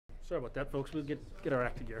Sorry about that, folks. We'll get our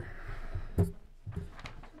act together. All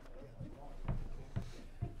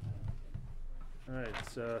right,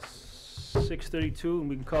 it's 6:32, and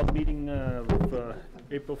we can call the meeting of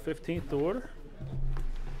April 15th to order.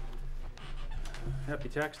 Happy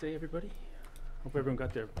tax day, everybody. Hope everyone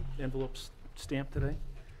got their envelopes stamped today,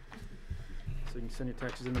 so you can send your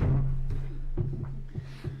taxes in tomorrow.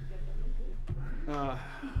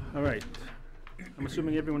 All right. I'm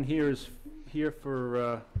assuming everyone here is here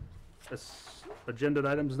for agenda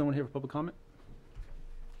items. No one here for public comment?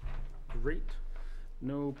 Great.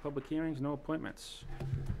 No public hearings, no appointments.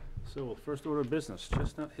 So first order of business,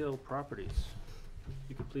 Chestnut Hill Properties.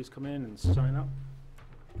 You could please come in and sign up.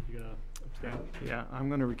 You're gonna abstain? Yeah, I'm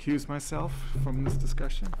going to recuse myself from this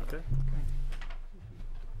discussion. Okay.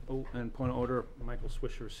 Oh, and point of order, Michael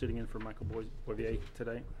Swisher is sitting in for Michael Boivier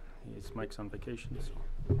today. Mike's on vacation,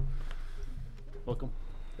 so welcome.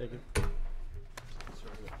 Thank you.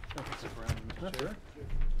 Sure.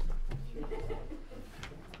 Thank you.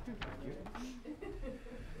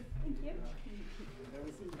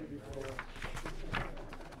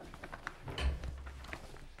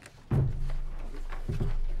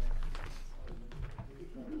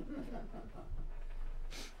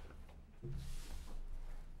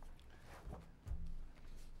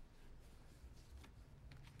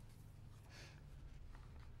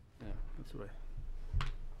 Yeah, that's right.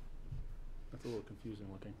 That's a little confusing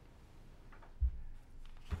looking.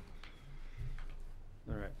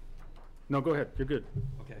 All right. No, go ahead. You're good.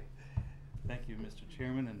 Okay. Thank you, Mr.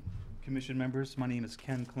 Chairman and Commission members. My name is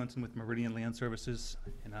Ken Clinton with Meridian Land Services,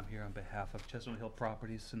 and I'm here on behalf of Chestnut Hill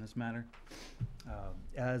Properties in this matter.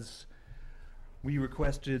 As we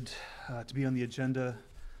requested to be on the agenda,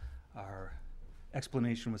 our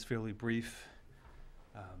explanation was fairly brief.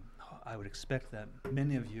 I would expect that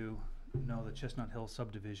many of you know the Chestnut Hill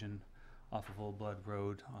subdivision off of Old Blood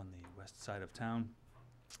Road on the west side of town.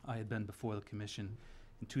 I had been before the Commission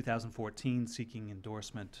in 2014 seeking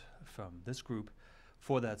endorsement from this group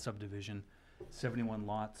for that subdivision. 71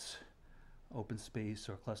 lots, open space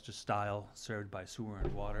or cluster style, served by sewer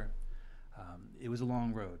and water. It was a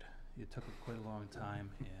long road. It took quite a long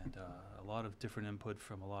time, and a lot of different input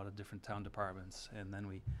from a lot of different town departments, and then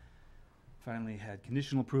we finally had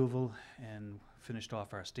conditional approval and finished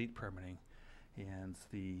off our state permitting. And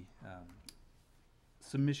the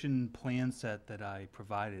submission plan set that I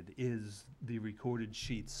provided is the recorded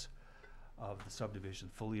sheets of the subdivision,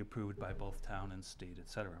 fully approved by both town and state,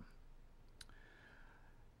 etc.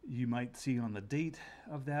 You might see on the date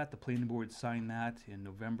of that, the planning board signed that in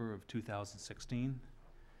November of 2016,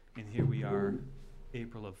 and here we are,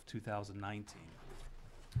 April of 2019.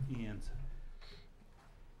 And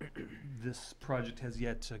this project has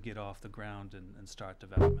yet to get off the ground and start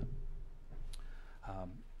development.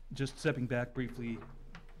 Just stepping back briefly,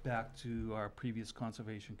 back to our previous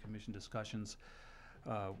Conservation Commission discussions,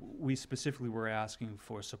 we specifically were asking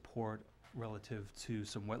for support relative to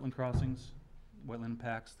some wetland crossings, wetland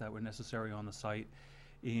impacts that were necessary on the site,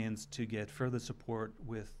 and to get further support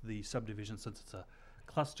with the subdivision since it's a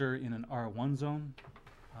cluster in an R1 zone.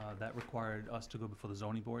 That required us to go before the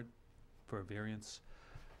zoning board for a variance.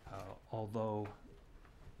 Although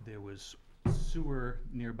there was sewer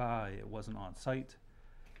nearby, it wasn't on site,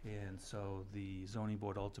 and so the zoning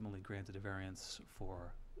board ultimately granted a variance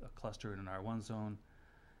for a cluster in an R1 zone,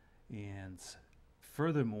 and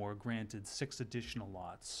furthermore granted 6 additional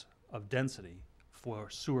lots of density for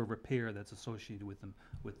sewer repair that's associated with them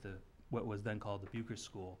with the what was then called the Bucher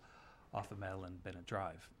School off of Madeline Bennett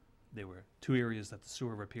Drive. There were 2 areas that the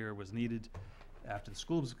sewer repair was needed. After the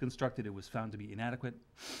school was constructed, it was found to be inadequate,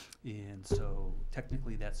 and so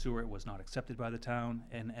technically that sewer was not accepted by the town,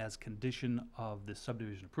 and as condition of the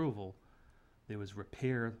subdivision approval, there was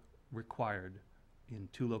repair required in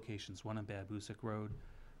 2 locations, one on Babusick Road,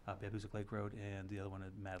 Babusick Lake Road, and the other one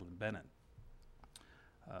at Madeline Bennett.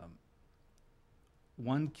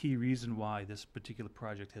 One key reason why this particular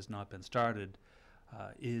project has not been started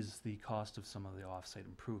is the cost of some of the off-site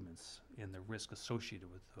improvements and the risk associated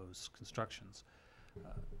with those constructions.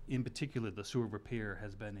 In particular, the sewer repair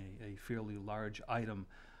has been a fairly large item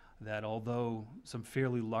that, although some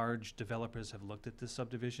fairly large developers have looked at this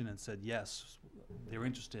subdivision and said, yes, they're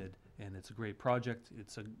interested, and it's a great project,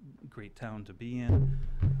 it's a great town to be in,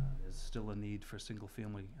 there's still a need for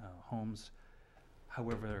single-family homes.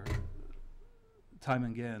 However, time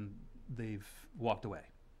and again, they've walked away,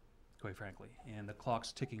 quite frankly, and the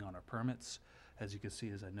clock's ticking on our permits. As you can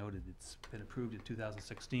see, as I noted, it's been approved in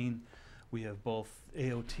 2016. We have both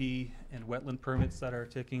AOT and wetland permits that are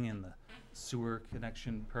ticking, and the sewer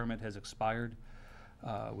connection permit has expired,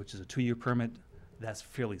 which is a 2-year permit. That's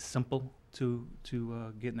fairly simple to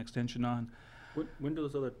get an extension on. When do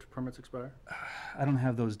those other permits expire? I don't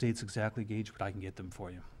have those dates exactly, Gage, but I can get them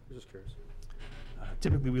for you. I'm just curious.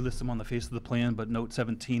 Typically, we list them on the face of the plan, but note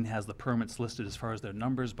 17 has the permits listed as far as their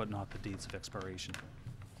numbers, but not the dates of expiration.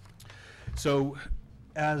 So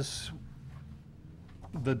as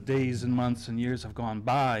the days and months and years have gone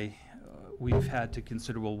by, we've had to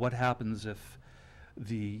consider, well, what happens if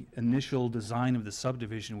the initial design of the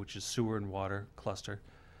subdivision, which is sewer and water cluster,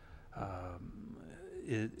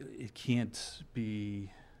 it can't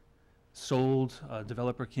be sold, a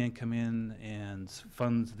developer can't come in and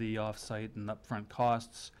fund the off-site and upfront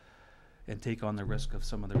costs and take on the risk of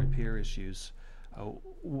some of the repair issues.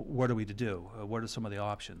 What are we to do? What are some of the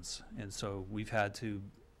options? And so we've had to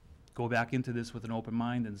go back into this with an open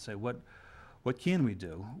mind and say, what can we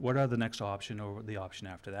do? What are the next option or the option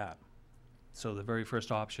after that? So the very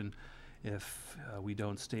first option, if we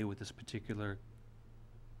don't stay with this particular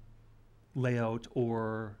layout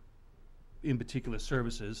or in particular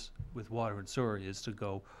services with water and sewer, is to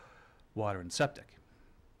go water and septic.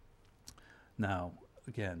 Now,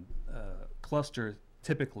 again, cluster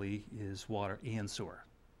typically is water and sewer.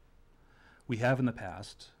 We have in the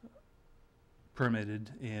past permitted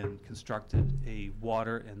and constructed a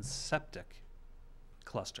water and septic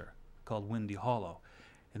cluster called Windy Hollow.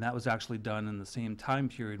 And that was actually done in the same time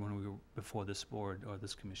period when we were before this board or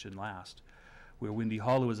this commission last, where Windy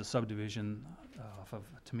Hollow is a subdivision off of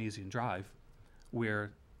Temesian Drive,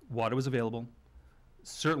 where water was available,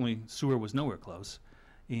 certainly sewer was nowhere close,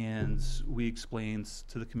 and we explained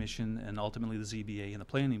to the commission and ultimately the ZBA and the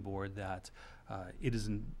planning board that it is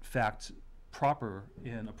in fact proper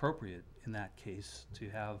and appropriate in that case to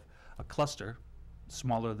have a cluster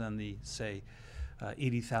smaller than the, say,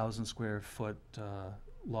 80,000 square foot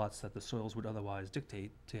lots that the soils would otherwise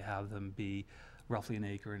dictate, to have them be roughly an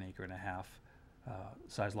acre and a half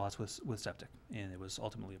size lots with septic. And it was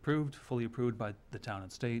ultimately approved, fully approved by the town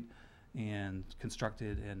and state, and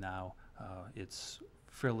constructed, and now it's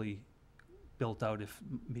fairly built out, if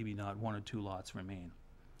maybe not one or two lots remain.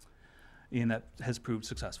 And that has proved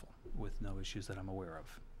successful with no issues that I'm aware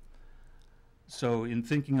of. So in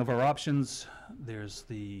thinking of our options, there's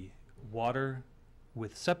the water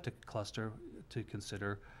with septic cluster to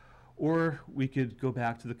consider, or we could go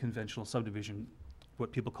back to the conventional subdivision,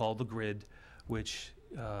 what people call the grid, which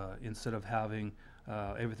instead of having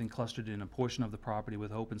everything clustered in a portion of the property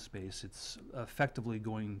with open space, it's effectively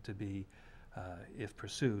going to be, if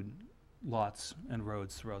pursued, lots and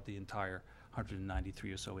roads throughout the entire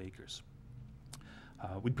 193 or so acres.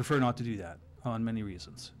 We'd prefer not to do that on many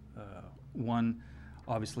reasons. One,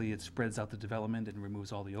 obviously it spreads out the development and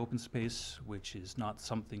removes all the open space, which is not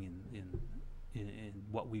something in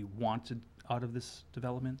what we wanted out of this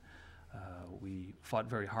development. We fought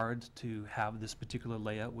very hard to have this particular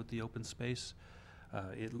layout with the open space.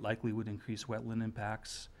 It likely would increase wetland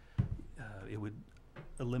impacts. It would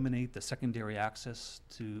eliminate the secondary access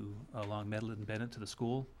to along Medlin and Bennett to the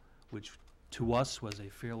school, which to us was a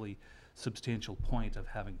fairly substantial point of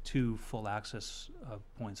having two full access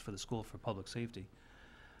points for the school for public safety.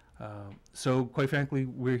 So quite frankly,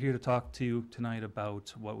 we're here to talk to you tonight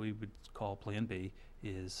about what we would call Plan B,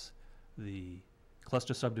 is the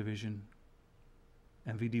cluster subdivision,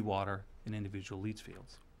 MVD water, and individual leach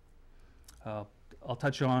fields. I'll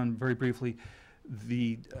touch on very briefly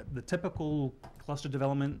the typical cluster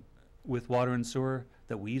development with water and sewer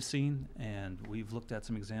that we've seen, and we've looked at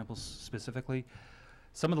some examples specifically.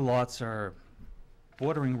 Some of the lots are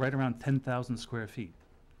bordering right around 10,000 square feet,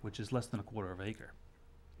 which is less than a quarter of an acre.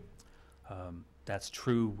 That's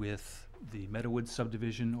true with the Meadowwood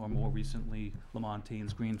subdivision, or more recently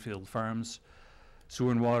Lamontaine's Greenfield Farms.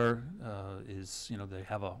 Sewer and water is, they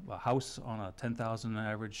have a house on a 10,000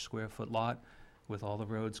 average square foot lot with all the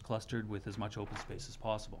roads clustered with as much open space as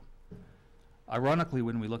possible. Ironically,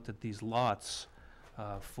 when we looked at these lots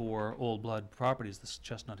for Old Blood Properties, this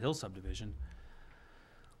Chestnut Hill subdivision,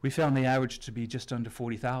 we found the average to be just under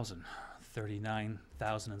 40,000,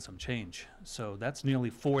 39,000 and some change. So that's nearly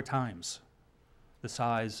 4 times the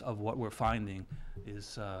size of what we're finding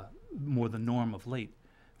is more the norm of late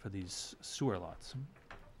for these sewer lots.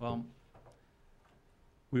 Well,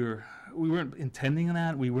 we weren't intending on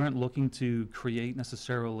that. We weren't looking to create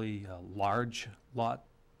necessarily a large lot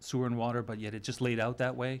sewer and water, but yet it just laid out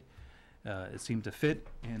that way. It seemed to fit,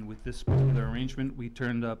 and with this particular arrangement, we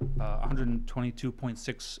turned up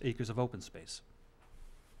 122.6 acres of open space.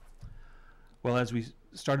 Well, as we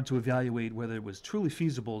started to evaluate whether it was truly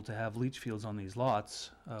feasible to have leach fields on these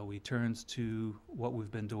lots, we turned to what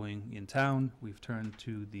we've been doing in town. We've turned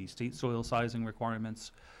to the state soil sizing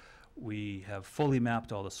requirements. We have fully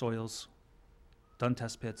mapped all the soils done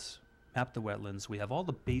test pits, mapped the wetlands. We have all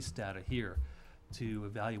the base data here to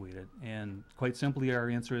evaluate it. And quite simply, our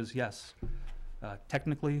answer is yes.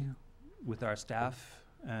 Technically, with our staff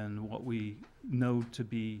and what we know to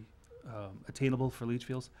be attainable for leach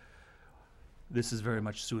fields, this is very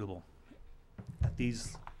much suitable at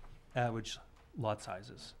these average lot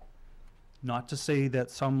sizes. Not to say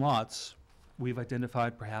that some lots, we've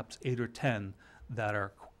identified perhaps 8 or 10 that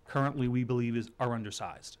are currently, we believe, are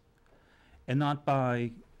undersized. And not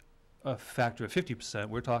by a factor of 50%,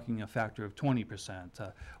 we're talking a factor of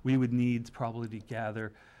 20%. We would need probably to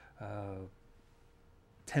gather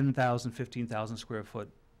 10,000, 15,000 square foot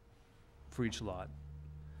for each lot.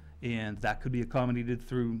 And that could be accommodated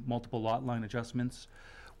through multiple lot line adjustments.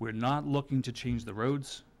 We're not looking to change the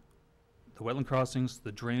roads, the wetland crossings,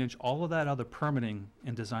 the drainage, all of that other permitting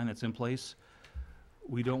and design that's in place.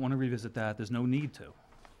 We don't want to revisit that. There's no need to.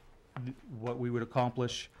 What we would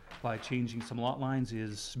accomplish by changing some lot lines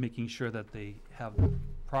is making sure that they have the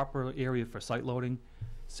proper area for site loading,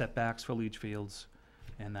 setbacks for leach fields,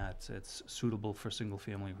 and that it's suitable for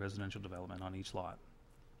single-family residential development on each lot.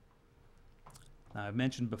 Now, I've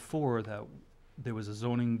mentioned before that there was a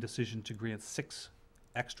zoning decision to grant 6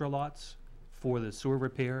 extra lots for the sewer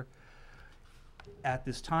repair. At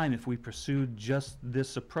this time, if we pursued just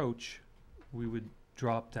this approach, we would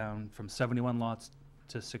drop down from 71 lots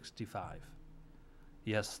to 65.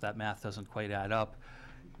 Yes, that math doesn't quite add up.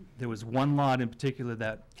 There was one lot in particular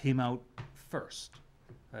that came out first.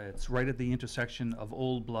 It's right at the intersection of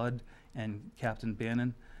Old Blood and Captain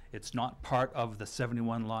Bannon. It's not part of the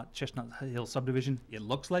 71 lot Chestnut Hill subdivision. It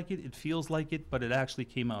looks like it, it feels like it, but it actually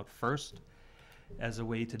came out first as a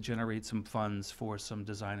way to generate some funds for some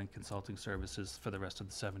design and consulting services for the rest of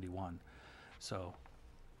the 71. So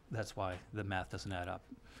that's why the math doesn't add up.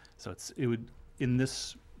 So it would, in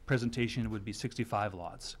this presentation, it would be 65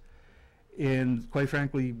 lots. And quite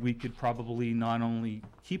frankly, we could probably not only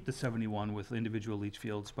keep the 71 with individual leach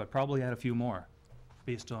fields, but probably add a few more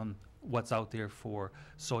based on what's out there for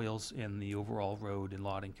soils and the overall road and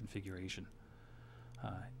lotting configuration.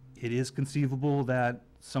 It is conceivable that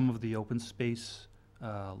some of the open space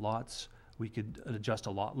lots, we could adjust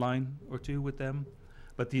a lot line or two with them,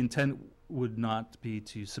 but the intent would not be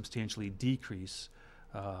to substantially decrease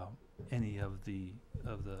any of the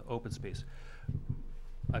open space.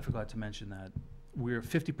 I forgot to mention that we're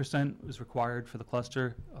 50% is required for the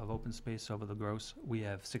cluster of open space over the gross. We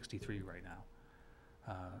have 63 right now.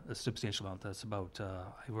 A substantial amount. That's about,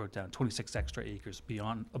 I wrote down 26 extra acres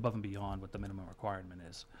above and beyond what the minimum requirement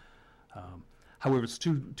is. However, it's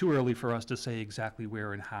too early for us to say exactly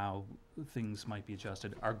where and how things might be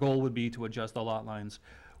adjusted. Our goal would be to adjust the lot lines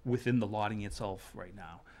within the lotting itself right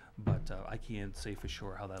now, but I can't say for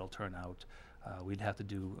sure how that'll turn out. We'd have to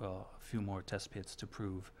do a few more test pits to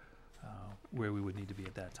prove where we would need to be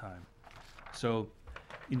at that time. So,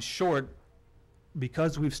 in short,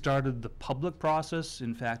 because we've started the public process,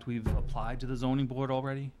 in fact, we've applied to the zoning board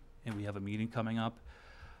already, and we have a meeting coming up.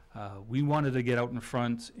 We wanted to get out in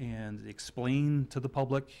front and explain to the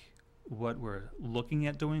public what we're looking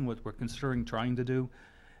at doing, what we're considering trying to do,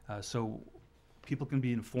 so people can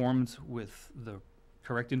be informed with the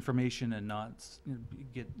correct information and not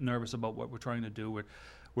get nervous about what we're trying to do.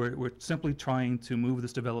 We're simply trying to move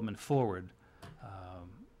this development forward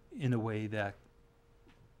in a way that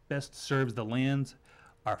best serves the land,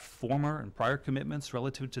 our former and prior commitments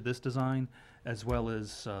relative to this design, as well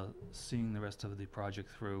as seeing the rest of the project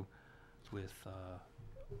through with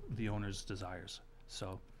the owner's desires.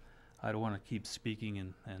 So I don't want to keep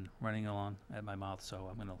speaking and running along at my mouth, so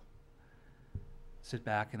I'm going to sit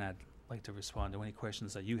back, and I'd like to respond to any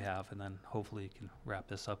questions that you have, and then hopefully can wrap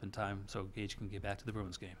this up in time so Gage can get back to the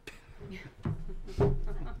Bruins game.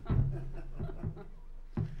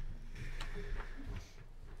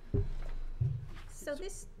 So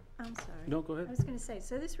this, I'm sorry. No, go I ahead. was going to say,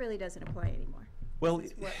 so this really doesn't apply anymore. Well,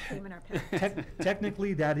 This is what came in our package.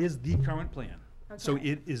 technically, that is the current plan. So Okay.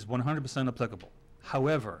 it is 100% applicable.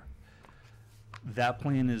 However, that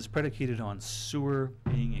plan is predicated on sewer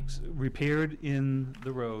being repaired in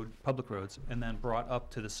the road, public roads, and then brought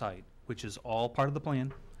up to the site, which is all part of the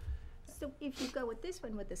plan. So if you go with this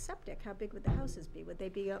one with the septic, how big would the houses be? Would they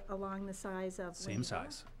be along the size of? Same Windsor?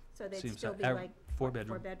 size. So they'd Same still size. be like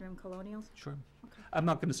Four-bedroom. four-bedroom colonials? Sure. Okay. I'm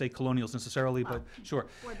not going to say colonials necessarily, but Oh. sure.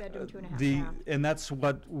 Four-bedroom, 2.5 The, bath. and that's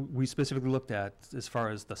what we specifically looked at as far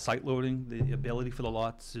as the site loading, the ability for the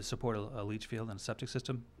lots to support a leach field and a septic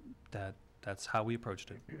system. That's how we approached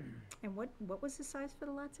it. And what was the size for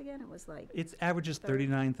the lots again? It was like, It averages 30.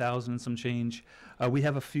 39,000 and some change. We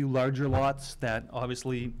have a few larger lots that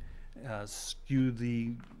obviously skew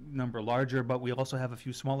the number larger, but we also have a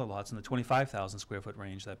few smaller lots in the 25,000 square foot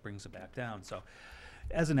range that brings it back down. So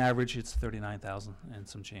as an average, it's 39,000 and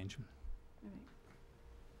some change. All right.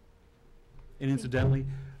 And incidentally,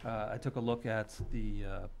 I took a look at the,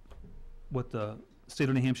 what the State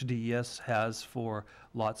of New Hampshire DES has for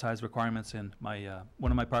lot size requirements, and my,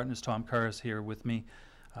 one of my partners, Tom Kerr, is here with me.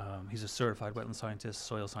 He's a certified wetland scientist,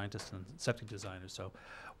 soil scientist, and septic designer. So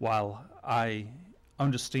while I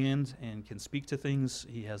understand and can speak to things,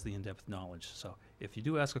 he has the in-depth knowledge. So if you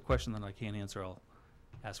do ask a question that I can't answer, I'll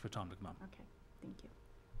ask for Tom to come up. Okay, thank you.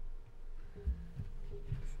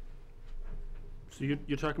 So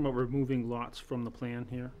you're talking about removing lots from the plan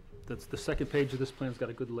here? That's the second page of this plan's got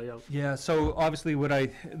a good layout. Yeah, so obviously what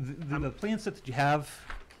the plan set that you have,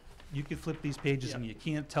 you can flip these pages and you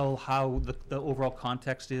can't tell how the overall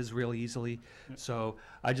context is really easily. Yeah. So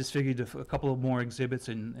I just figured a couple of more exhibits,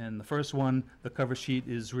 and the first one, the cover sheet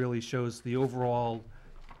really shows the overall,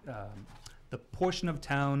 the portion of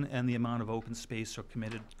town and the amount of open space or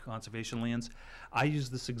committed conservation lands. I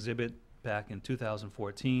used this exhibit back in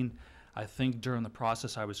 2014. I think during the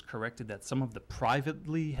process I was corrected that some of the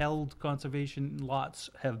privately held conservation lots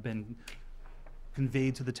have been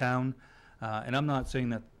conveyed to the town. And I'm not saying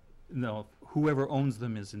that, no, whoever owns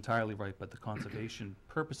them is entirely right, but the conservation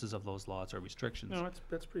purposes of those lots or restrictions No,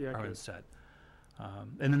 that's pretty are accurate. set.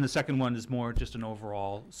 And then the second one is more just an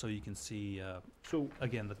overall, so you can see, So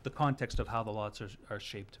again, the context of how the lots are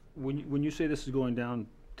shaped. when you say this is going down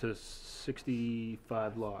to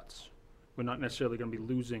 65 lots, we're not necessarily gonna be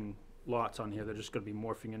losing lots on here, they're just gonna be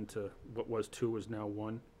morphing into what was 2 is now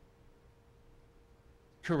 1?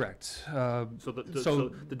 Correct. So So-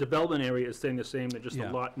 the development area is staying the same, they're just the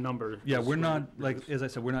Yeah. lot number. Yeah, is we're gonna not, like, reduce. as I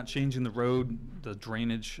said, we're not changing the road, the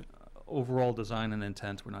drainage, overall design and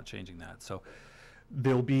intent, we're not changing that. So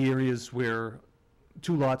there'll be areas where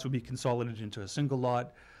 2 lots would be consolidated into a single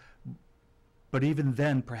lot. But even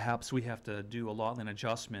then, perhaps we have to do a lot line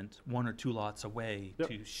adjustment 1 or 2 lots away Yep.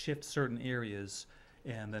 to shift certain areas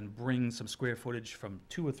and then bring some square footage from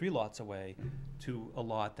 2 or 3 lots away to a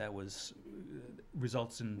lot that was,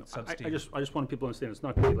 results in I substandard. just want people to understand, it's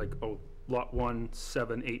not gonna be like, oh, lot 1,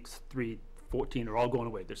 7, 8, 3, 14 are all going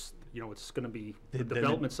away. There's, it's gonna be, the Then it-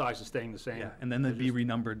 development size is staying the same. Yeah, and then they'd They're be just-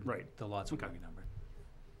 renumbered, right. the lots would be Okay. renumbered.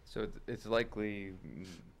 So it's likely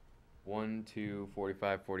 1, 2,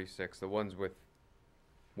 45, 46. The ones with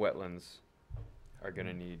wetlands are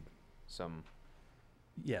gonna need some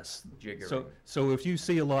Yes. jiggering. So if you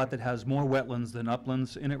see a lot that has more wetlands than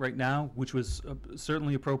uplands in it right now, which was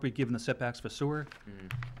certainly appropriate given the setbacks for sewer,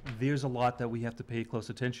 there's a lot that we have to pay close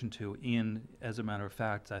attention to. And as a matter of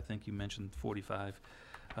fact, I think you mentioned 45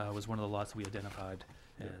 was one of the lots that we identified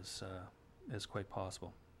as quite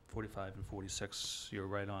possible. 45 and 46, you're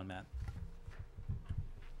right on, Matt.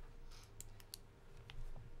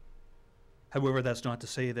 However, that's not to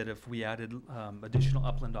say that if we added additional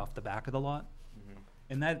upland off the back of the lot,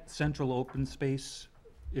 and that central open space,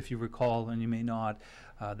 if you recall, and you may not,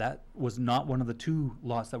 that was not one of the 2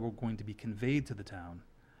 lots that were going to be conveyed to the town.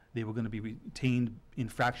 They were going to be retained in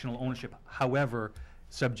fractional ownership, however,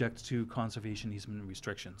 subject to conservation easement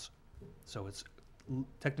restrictions. So it's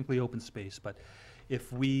technically open space, but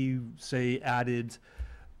if we, say, added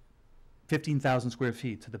 15,000 square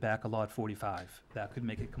feet to the back of lot 45, that could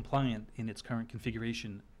make it compliant in its current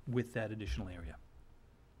configuration with that additional area.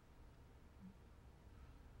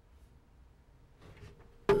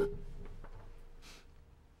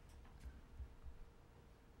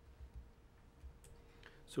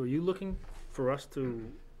 So are you looking for us to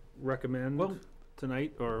recommend Well-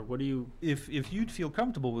 tonight, or what do you? If you'd feel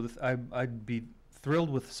comfortable with, I'd be thrilled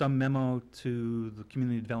with some memo to the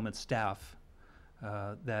community development staff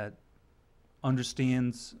that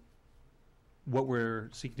understands what we're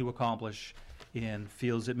seeking to accomplish and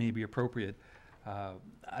feels it may be appropriate.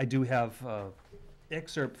 I do have an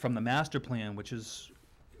excerpt from the master plan, which is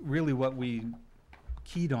really what we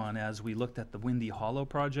keyed on as we looked at the Windy Hollow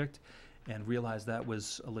project and realized that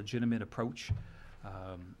was a legitimate approach.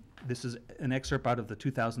 This is an excerpt out of the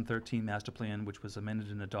 2013 master plan, which was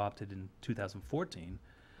amended and adopted in 2014.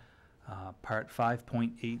 Part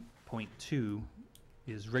 5.8.2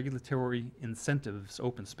 is regulatory incentives,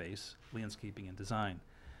 open space, landscaping and design.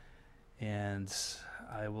 And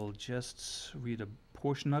I will just read a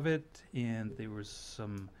portion of it, and there was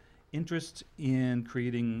some interest in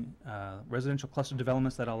creating residential cluster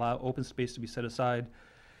developments that allow open space to be set aside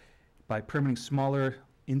by permitting smaller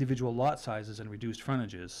individual lot sizes and reduced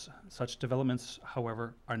frontages. Such developments,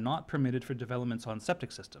 however, are not permitted for developments on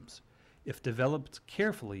septic systems. If developed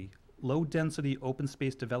carefully, low-density open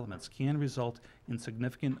space developments can result in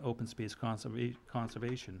significant open space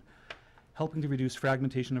conservation, helping to reduce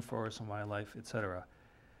fragmentation of forests and wildlife, et cetera.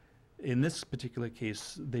 In this particular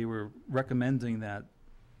case, they were recommending that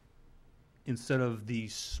instead of the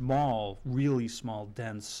small, really small,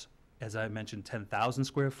 dense, as I mentioned, 10,000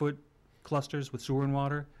 square foot clusters with sewer and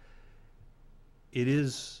water, it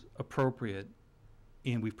is appropriate,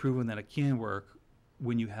 and we've proven that it can work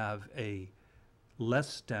when you have a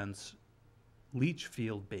less dense leach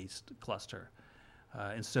field-based cluster.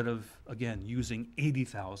 Instead of, again, using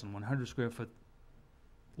 80,000, 100 square foot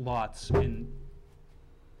lots and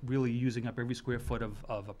really using up every square foot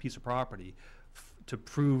of a piece of property to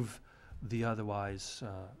prove the otherwise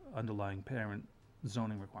underlying parent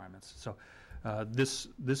zoning requirements. So this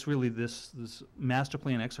master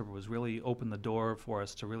plan excerpt was really opened the door for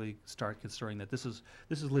us to really start considering that this is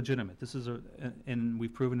legitimate. This is and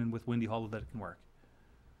we've proven with Windy Hollow that it can work.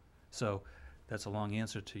 So that's a long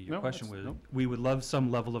answer to your No, question. that's- no. We would love some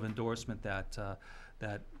level of endorsement that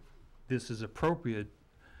that this is appropriate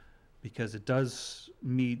because it does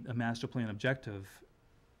meet a master plan objective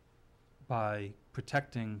by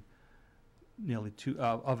protecting nearly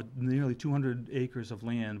 200 acres of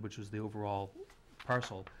land, which was the overall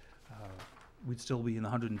parcel. We'd still be in the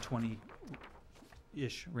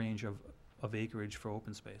 120-ish range of acreage for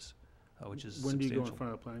open space, which is When do you go in substantial.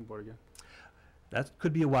 front of the planning board again? That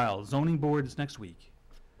could be a while. Zoning board is next week.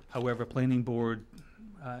 However, planning board,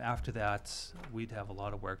 after that, we'd have a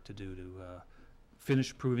lot of work to do to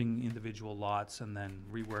finish proving individual lots and then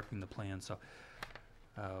reworking the plan. So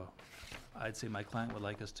I'd say my client would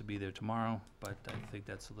like us to be there tomorrow, but I think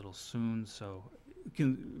that's a little soon. So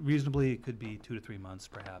reasonably, it could be 2 to 3 months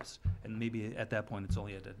perhaps. And maybe at that point, it's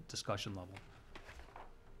only at a discussion level.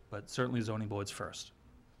 But certainly zoning board's first.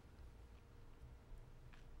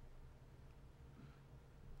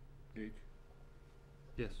 Gage?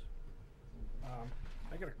 Yes.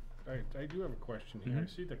 I do have a question here. Mhm. I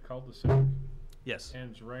see the cul-de-sac Yes.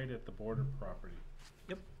 ends right at the border property.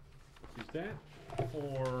 Yep. Is that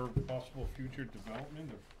for possible future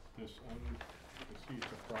development of this, I see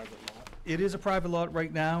it's a private lot? It is a private lot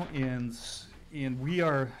right now, and we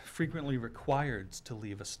are frequently required to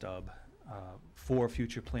leave a stub for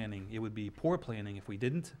future planning. It would be poor planning if we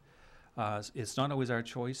didn't. It's not always our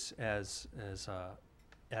choice as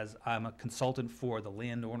I'm a consultant for the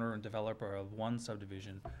landowner and developer of one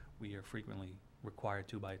subdivision. We are frequently required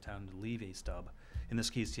to by town to leave a stub. In this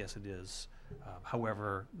case, yes, it is.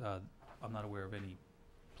 However, I'm not aware of any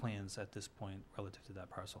plans at this point relative to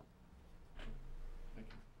that parcel. Thank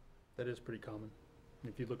you. That is pretty common.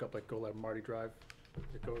 If you look up like Golab Marty Drive,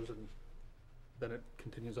 it goes and then it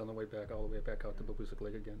continues on the way back, all the way back out to Babusick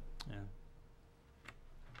Lake again. Yeah.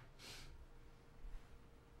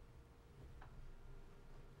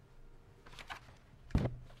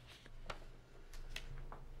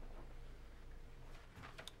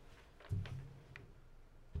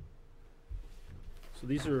 So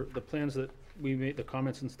these are the plans that we made, the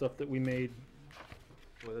comments and stuff that we made.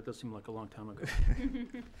 Boy, that does seem like a long time ago.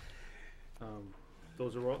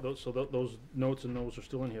 Those are all, those notes and those are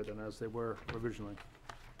still in here then as they were originally.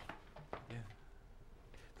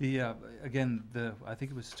 The, again, I think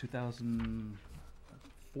it was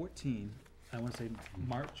 2014, I want to say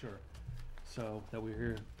March or so, that we were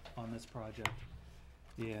here on this project.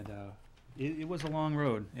 And it was a long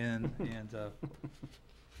road, and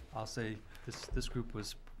I'll say this group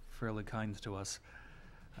was fairly kind to us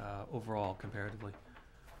overall, comparatively.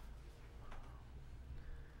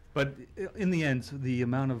 But in the end, the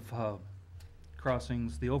amount of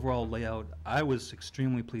crossings, the overall layout, I was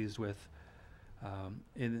extremely pleased with.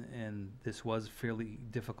 And this was fairly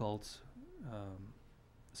difficult,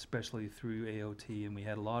 especially through AOT, and we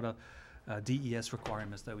had a lot of DES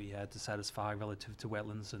requirements that we had to satisfy relative to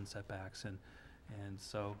wetlands and setbacks, and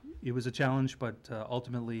so it was a challenge, but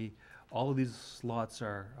ultimately, all of these lots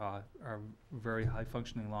are very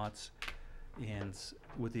high-functioning lots, and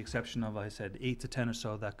with the exception of, like I said, 8 to 10 or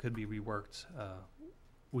so that could be reworked,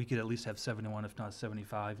 we could at least have 71, if not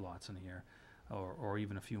 75 lots in here. Or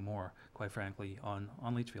even a few more, quite frankly, on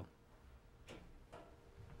Leachfield.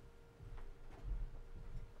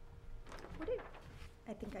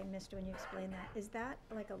 I think I missed when you explained that. Is that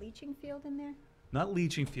like a leaching field in there? Not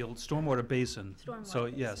leaching field, stormwater basin. Stormwater So,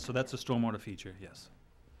 basin, yes, so that's a stormwater feature, yes.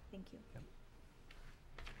 Thank you.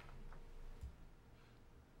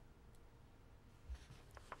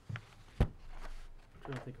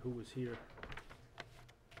 Trying to think who was here.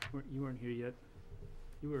 You weren't here yet.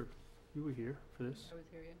 You were here for this. I was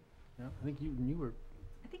here, yeah. Yeah, I think you were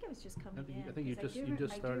think I was just coming in. I think you 'cause just- you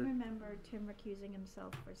just started. I do remember Tim recusing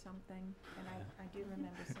himself for something, and I do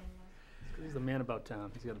remember seeing that. He's the man about town.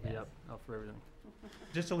 He's got to be up for everything.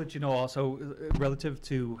 Just to let you know also, relative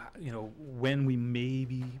to, you know, when we may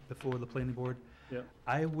be before the planning board. Yep.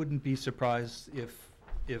 I wouldn't be surprised if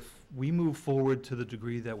we move forward to the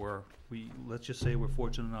degree that let's just say we're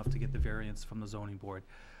fortunate enough to get the variance from the zoning board,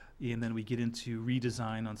 and then we get into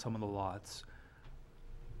redesign on some of the lots.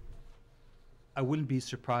 I wouldn't be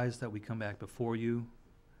surprised that we come back before you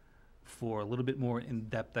for a little bit more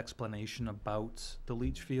in-depth explanation about the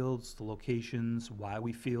leach fields, the locations, why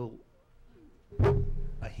we feel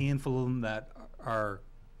a handful of them that are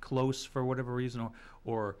close for whatever reason,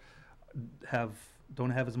 or don't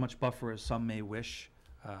have as much buffer as some may wish.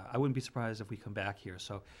 I wouldn't be surprised if we come back here.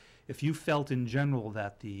 So if you felt in general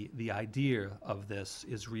that the idea of this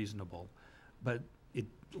is reasonable, but it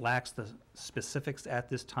lacks the specifics at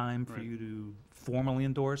this time for Right. you to formally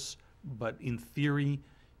endorse, but in theory,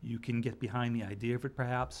 you can get behind the idea of it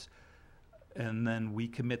perhaps, and then we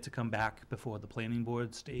commit to come back before the planning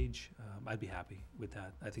board stage, I'd be happy with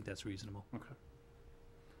that. I think that's reasonable. Okay.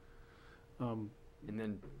 And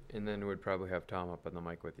then we'd probably have Tom up on the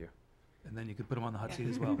mic with you. And then you could put them on the hot seat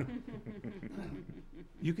as well.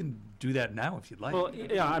 You can do that now if you'd like. Well,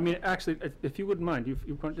 yeah, I mean, actually, if you wouldn't mind, you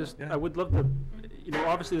want just, Yeah. I would love to, you know,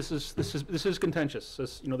 obviously this is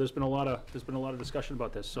contentious. You know, there's been a lot of discussion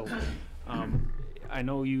about this, so, I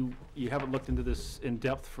know you haven't looked into this in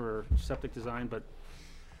depth for septic design, but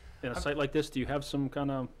in a site like this, do you have some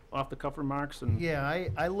kind of off-the-cuff remarks and? Yeah,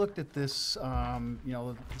 I looked at this, you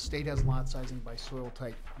know, the state has lot sizing by soil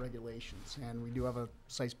type regulations, and we do have a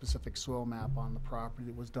site-specific soil map on the property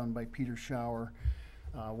that was done by Peter Shower,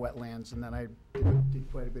 Wetlands, and then I did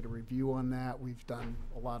quite a bit of review on that. We've done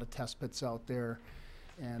a lot of test pits out there,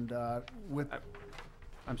 and with,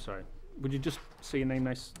 I'm sorry, would you just say your name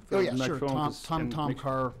nice? oh for yeah, the sure, microphone, 'cause- and Tom make-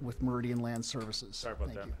 Carr with Meridian Land Services. Sorry about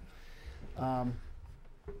Thank that. you.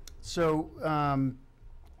 So,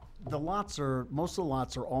 the lots most of the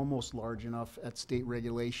lots are almost large enough at state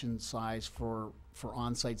regulation size for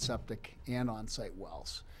on-site septic and on-site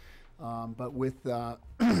wells. But with,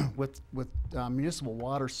 with municipal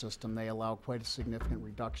water system, they allow quite a significant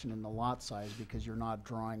reduction in the lot size because you're not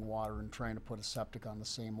drawing water and trying to put a septic on the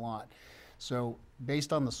same lot. So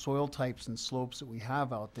based on the soil types and slopes that we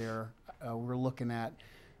have out there, we're looking at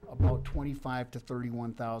about 25 to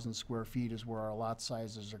 31,000 square feet is where our lot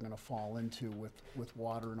sizes are gonna fall into with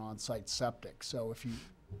water and on-site septic. So if you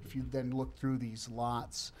then look through these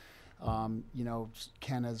lots, you know,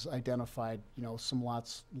 Ken has identified, you know, some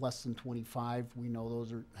lots less than 25. We know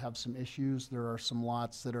those have some issues. There are some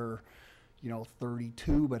lots that are, you know,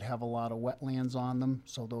 32 but have a lot of wetlands on them.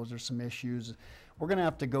 So those are some issues. We're going to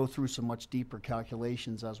have to go through some much deeper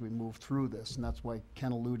calculations as we move through this, and that's why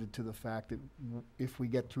Ken alluded to the fact that if we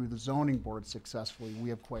get through the zoning board successfully, we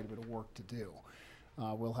have quite a bit of work to do.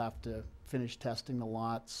 We'll have to finish testing the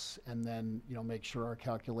lots and then, you know, make sure our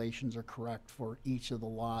calculations are correct for each of the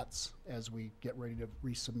lots as we get ready to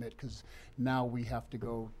resubmit, because now we have to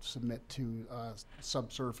go submit to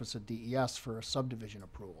subsurface at DES for a subdivision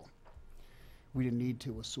approval. We didn't need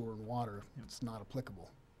to with sewer and water. It's not applicable.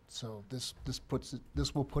 So this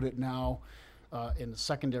will put it now in the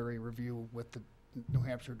secondary review with the New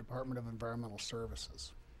Hampshire Department of Environmental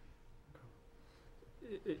Services.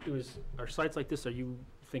 Are sites like this, are you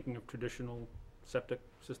thinking of traditional septic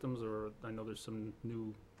systems, or I know there's some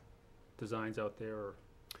new designs out there, or?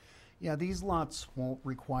 Yeah, these lots won't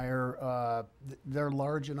require, they're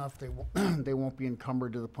large enough, they won't be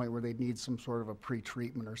encumbered to the point where they'd need some sort of a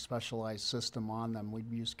pre-treatment or specialized system on them.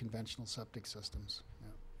 We'd use conventional septic systems. Yeah.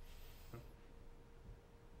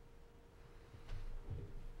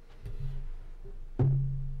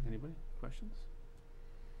 Anybody? Questions?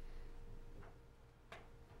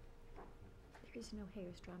 There is no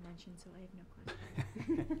hair straw mentioned, so I have no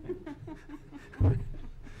question.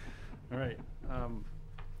 All right.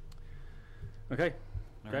 Okay,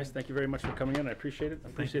 All guys, right. thank you very much for coming in. I appreciate it. I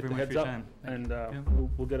Thank you appreciate the very much heads for your up. time. And Yeah.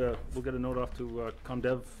 we'll get a note off to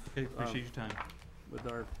ComDev Okay, appreciate your time. with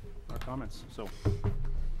our comments. So,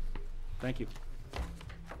 thank you.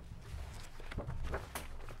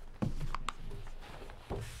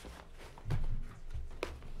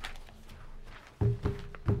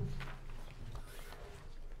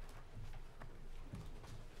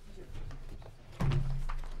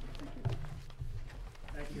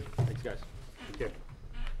 Thank you. Thanks, guys. Take care.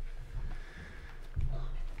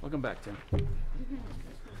 Welcome back, Tim.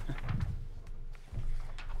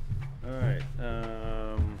 All right,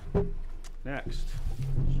 next,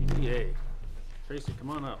 GPA. Tracy, come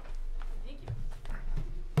on up.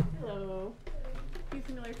 Hello. Pleased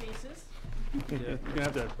familiar faces. Yeah, you're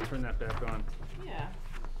gonna have to turn that back on. Yeah.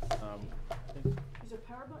 I think, Is there a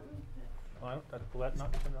power button? oh, I don't, will that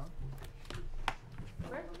not turn it on?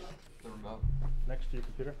 Where? The remote. Next to your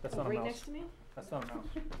computer? That's not a Right mouse. next to me? That's not a mouse.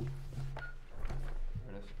 There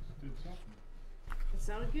it is. Did something. It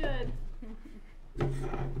sounded good. Can't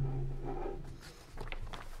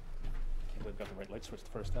believe I got the right light switch the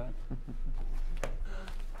first time.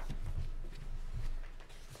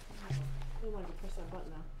 We wanted to press that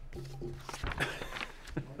button now.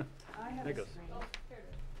 I have There a goes. screen.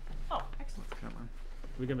 Oh, excellent. Come on.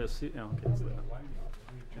 We're gonna see, oh, okay. So,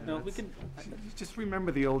 no, we can, Just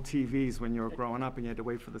remember the old TVs when you were growing up and you had to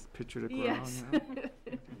wait for this picture to grow. Yes. You know?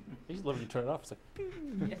 you just literally turn it off, it's like,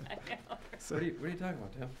 Yeah, I know. So- What are you talking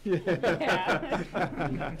about, Tim? Yeah.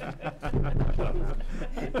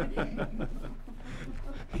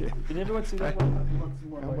 did everyone see that I- one?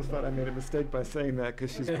 I almost thought I made a mistake by saying that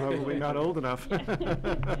because she's probably not old enough. If anyone who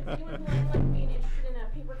like being interested in a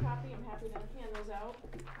paper copy, I'm happy to hand those out.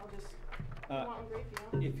 I'll just, you want one, great, if you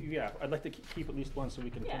want. If you, yeah, I'd like to keep at least one so we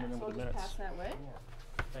can Yeah, turn it in so I'll with the just minutes. pass that way.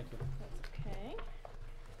 Thank you.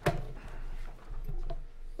 That's okay.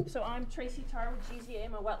 So I'm Tracy Tarr with GZA.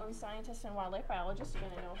 I'm a wetland scientist and wildlife biologist. Again,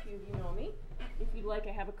 I know a few of you know me. If you'd like,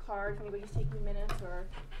 I have a card if anybody's taking minutes or,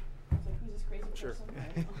 I was like, who's this crazy Sure.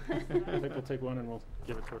 person? I think we'll take one and we'll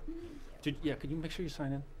give it to her. Yeah, could you make sure you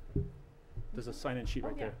sign in? There's a sign-in sheet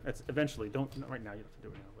right Oh, yeah. there. That's eventually, not right now, you have to do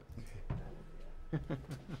it now,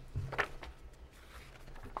 but.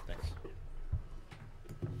 Thanks.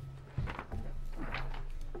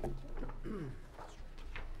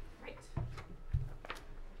 Right.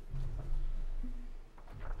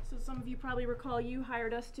 So some of you probably recall you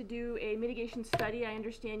hired us to do a mitigation study. I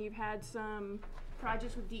understand you've had some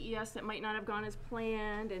projects with DES that might not have gone as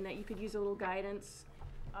planned and that you could use a little guidance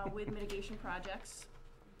with mitigation projects.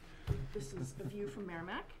 This is a view from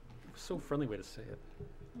Merrimack. So friendly way to say it.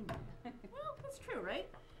 Well, that's true, right?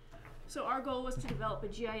 So our goal was to develop a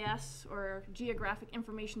GIS or Geographic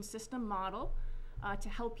Information System model to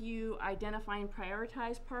help you identify and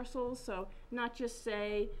prioritize parcels. So not just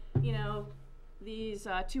say, you know, these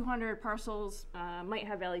 200 parcels might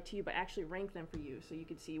have value to you, but actually rank them for you. So you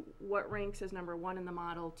could see what ranks as number 1 in the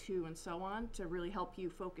model, 2, and so on to really help you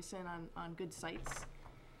focus in on good sites.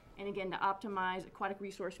 And again, to optimize aquatic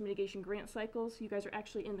resource mitigation grant cycles. You guys are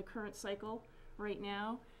actually in the current cycle right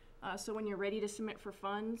now. So when you're ready to submit for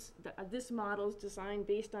funds, this model is designed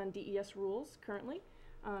based on DES rules currently.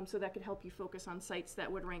 So that could help you focus on sites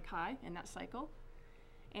that would rank high in that cycle.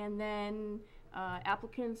 And then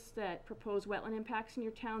applicants that propose wetland impacts in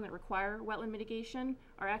your town that require wetland mitigation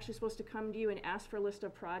are actually supposed to come to you and ask for a list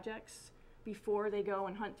of projects before they go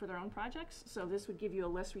and hunt for their own projects. So this would give you a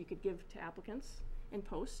list where you could give to applicants in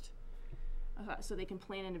post, so they can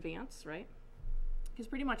plan in advance, right? Because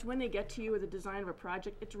pretty much when they get to you with a design of a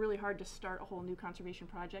project, it's really hard to start a whole new conservation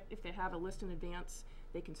project. If they have a list in advance,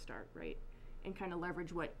 they can start, right? And kind of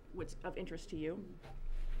leverage what's of interest to you.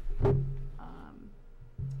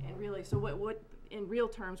 And really, so what in real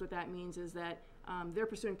terms, what that means is that they're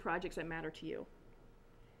pursuing projects that matter to you.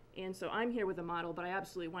 And so I'm here with a model, but I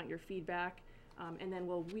absolutely want your feedback, and then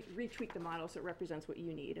we'll retweak the model so it represents what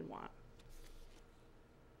you need and want.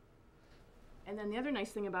 And then the other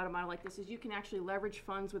nice thing about a model like this is you can actually leverage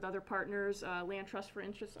funds with other partners, land trust for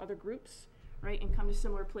interest, other groups, right, and come to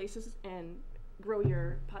similar places and grow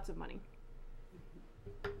your pots of money.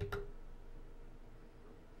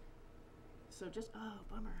 So just, oh,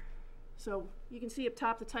 bummer. So you can see up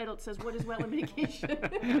top the title, it says, what is wetland mitigation?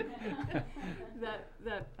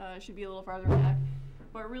 That should be a little farther back.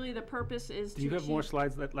 But really the purpose is to Do you have more achieve-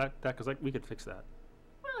 slides that, because we could fix that.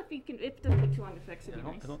 Well, if you can, if it doesn't take too long to fix, Yeah, it'd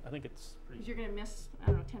be nice. I think it's pretty. Because you're gonna miss, I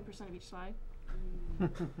don't know, 10% of each slide. There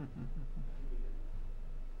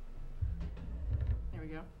we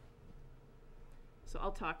go. So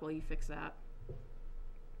I'll talk while you fix that.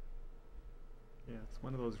 Yeah, it's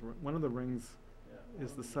one of those, one of the rings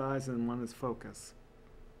is the size and one is focus.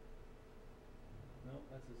 No,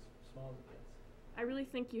 that's as small as it gets. I really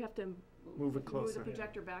think you have to Move it move closer. the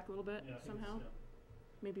projector back a little bit somehow.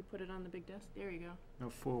 Maybe put it on the big desk. There you go. No,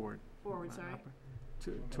 forward. Forward, sorry.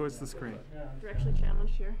 Towards the screen. Directionally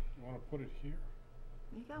challenged here. You wanna put it here?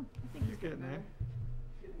 There you go. I think You're it's getting there.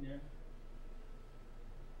 Getting there.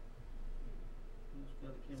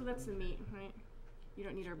 So that's the meat, right? You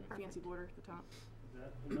don't need our fancy border at the top.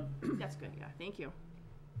 That's good, yeah, thank you.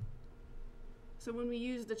 So when we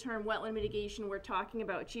use the term wetland mitigation, we're talking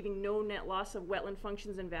about achieving no net loss of wetland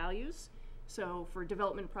functions and values. So for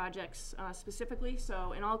development projects specifically,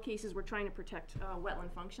 so in all cases, we're trying to protect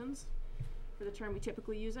wetland functions. For the term, we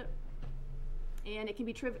typically use it. And it can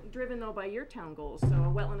be driven though by your town goals. So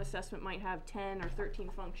a wetland assessment might have 10 or 13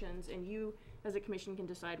 functions, and you as a commission can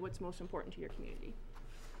decide what's most important to your community.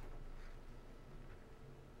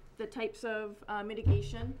 The types of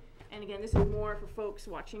mitigation, and again, this is more for folks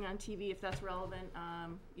watching on TV if that's relevant.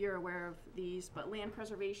 You're aware of these, but land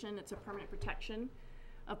preservation, it's a permanent protection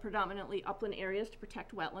of predominantly upland areas to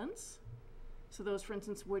protect wetlands. So those, for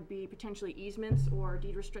instance, would be potentially easements or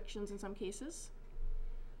deed restrictions in some cases.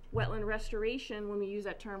 Wetland restoration, when we use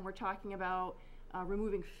that term, we're talking about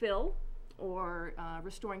removing fill or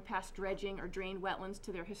restoring past dredging or drained wetlands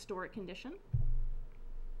to their historic condition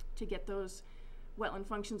to get those wetland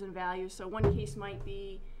functions and values. So one case might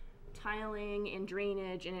be tiling and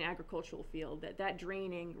drainage in an agricultural field. That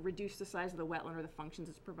draining reduced the size of the wetland or the functions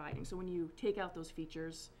it's providing. So when you take out those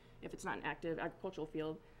features, if it's not an active agricultural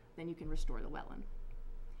field, then you can restore the wetland.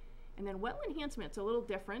 And then wetland enhancement, it's a little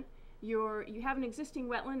different. You have an existing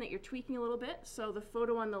wetland that you're tweaking a little bit. So the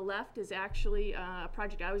photo on the left is actually a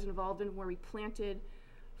project I was involved in where we planted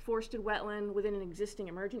forested wetland within an existing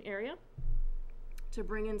emergent area to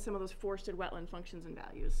bring in some of those forested wetland functions and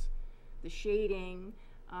values. The shading,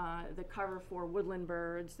 the cover for woodland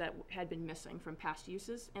birds that had been missing from past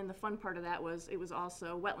uses. And the fun part of that was it was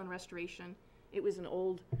also wetland restoration. It was an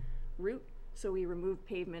old route, so we removed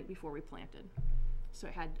pavement before we planted. So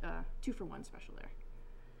it had 2-for-1 special there.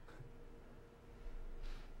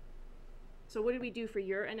 So what did we do for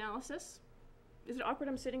your analysis? Is it awkward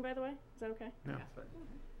I'm sitting, by the way? Is that okay? No. Yeah.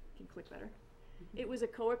 Can click better. It was a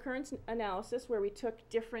co-occurrence analysis where we took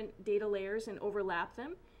different data layers and overlapped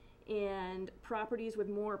them, and properties with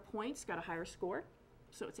more points got a higher score,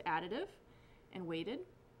 so it's additive and weighted.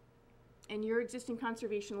 And your existing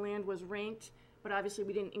conservation land was ranked, but obviously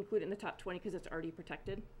we didn't include it in the top 20 because it's already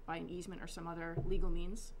protected by an easement or some other legal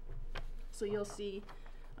means. So you'll see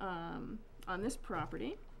on this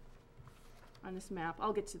property, on this map,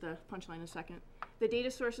 I'll get to the punchline in a second. The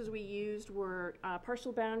data sources we used were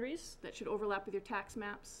parcel boundaries that should overlap with your tax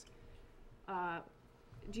maps,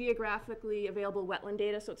 geographically available wetland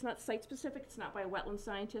data, so it's not site-specific, it's not by a wetland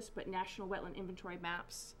scientist, but National Wetland Inventory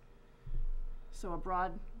maps. So a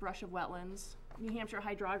broad brush of wetlands. New Hampshire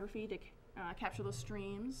hydrography to capture those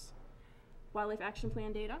streams. Wildlife Action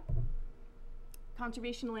Plan data.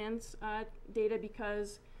 Conservation lands data,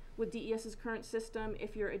 because with DES's current system,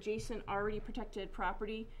 if you're adjacent already protected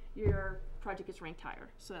property, your project gets ranked higher.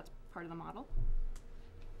 So that's part of the model.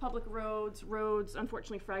 Public roads,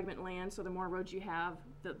 unfortunately fragment land, so the more roads you have,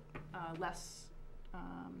 the less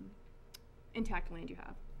intact land you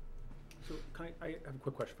have. So I have a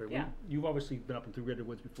quick question for you. Yeah. You've obviously been up and through Redwood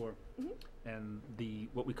Woods before, Mhm. and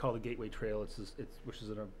what we call the Gateway Trail, which is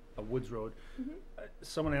a woods road. Mhm.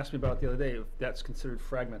 Someone asked me about it the other day if that's considered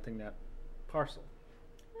fragmenting that parcel,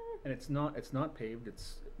 and it's not paved.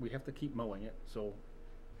 We have to keep mowing it. So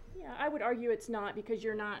Yeah, I would argue it's not, because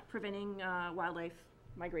you're not preventing wildlife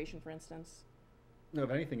migration, for instance. no, if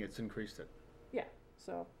anything, it's increased it. Yeah,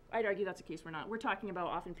 so I'd argue that's a case we're not. We're talking about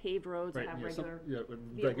often paved roads that have Yeah, regular. with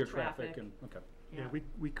vehicle regular traffic traffic. and okay. Yeah,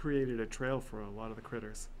 we created a trail for a lot of the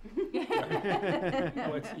critters. No,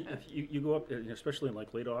 if you go up, especially in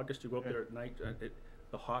like late August, you go up Yeah. there at night,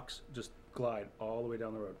 the hawks just glide all the way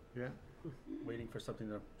down the road, Yeah. waiting for something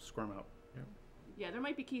to squirm out. Yeah, there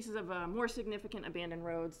might be cases of more significant abandoned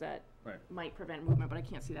roads that Right. might prevent movement, but I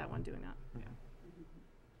can't see that one doing that. Yeah.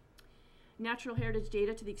 Natural heritage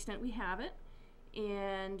data to the extent we have it.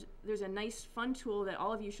 And there's a nice fun tool that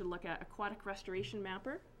all of you should look at, Aquatic Restoration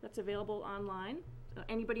Mapper, that's available online.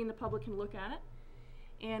 Anybody in the public can look at it.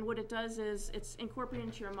 And what it does is it's incorporated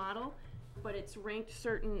into your model, but it's ranked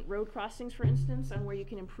certain road crossings, for instance, on where you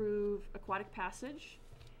can improve aquatic passage.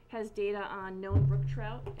 Has data on known brook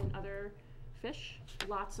trout and other fish.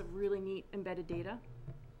 Lots of really neat embedded data.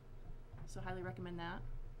 So highly recommend that.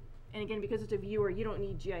 And again, because it's a viewer, you don't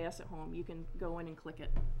need GIS at home. You can go in and click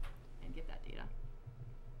it and get that data.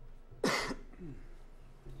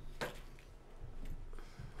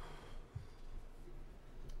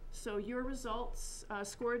 So your results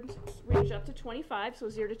scored range up to 25, so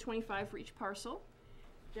 0 to 25 for each parcel.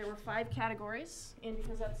 There were 5 categories, and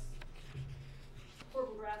because that's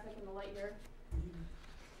horrible graphic in the light here.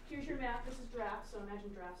 Here's your map. This is drafts, so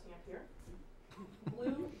imagine drafting up here.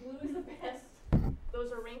 Blue is the best.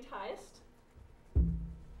 Those are ranked highest.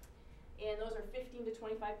 And those are 15 to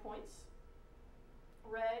 25 points.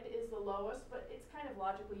 Red is the lowest, but it's kind of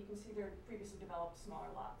logical. You can see they're previously developed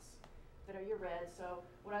smaller lots that are your red. So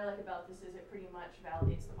what I like about this is it pretty much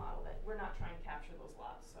validates the model that we're not trying to capture those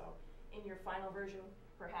lots. So in your final version,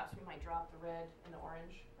 perhaps we might drop the red and the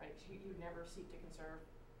orange, right? You would never seek to conserve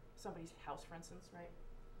somebody's house, for instance, right?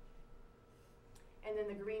 and then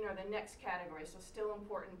the green are the next category, so still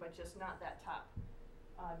important, but just not that top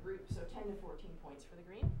group, so 10 to 14 points for the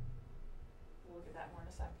green. We'll look at that more in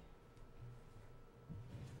a sec.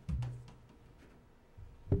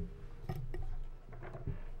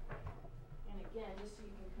 And again, just so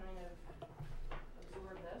you can kind of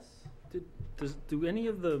absorb this. Do any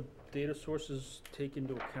of the data sources take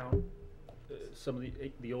into account some of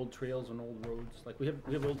the old trails and old roads? Like we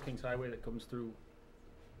have Old Kings Highway that comes through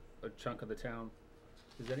a chunk of the town.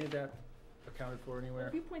 Is any of that accounted for anywhere?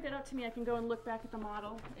 If you point that out to me, I can go and look back at the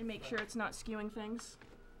model and make sure it's not skewing things.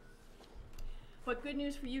 But good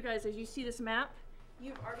news for you guys, as you see this map,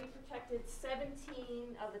 you've already protected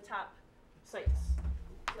 17 of the top sites.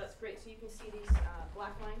 So that's great. So you can see these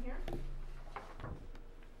black line here.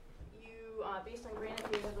 You, based on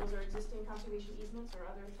granite data, those are existing conservation easements or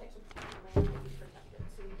other types of land that you've protected.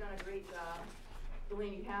 So you've done a great job. The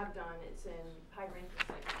land you have done, it's in high ranking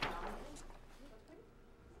sites.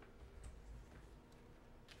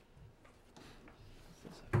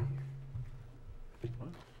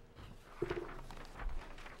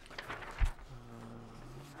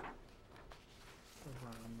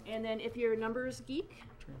 And then if you're a numbers geek,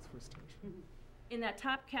 Transfer station. in that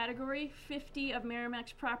top category, 50 of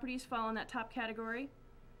Merrimack's properties fall in that top category.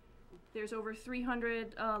 There's over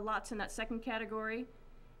 300 lots in that second category,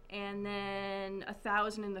 and then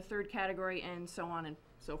 1,000 in the third category, and so on and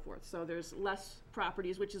so forth. So there's less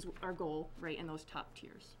properties, which is our goal, right, in those top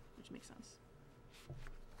tiers, which makes sense.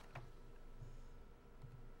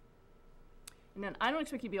 And then I don't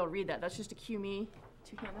expect you to be able to read that. That's just to cue me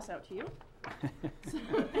to hand this out to you. So,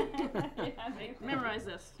 memorize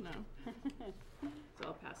this. No. So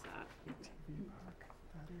I'll pass that.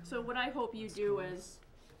 So what I hope you do is,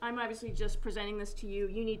 I'm obviously just presenting this to you.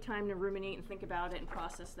 You need time to ruminate and think about it and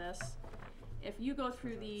process this. If you go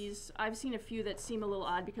through these, I've seen a few that seem a little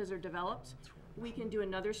odd because they're developed. We can do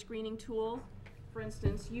another screening tool. For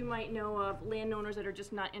instance, you might know of landowners that are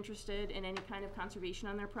just not interested in any kind of conservation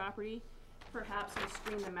on their property. Perhaps you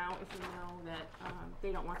screen them out if you know that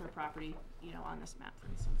they don't want their property, on this map, for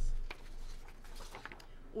instance.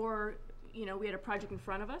 Or, we had a project in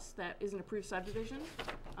front of us that is an approved subdivision,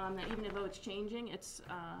 that even though it's changing, it's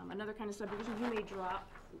another kind of subdivision. You may drop,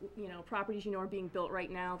 properties are being built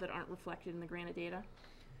right now that aren't reflected in the granite data,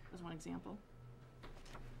 as one example.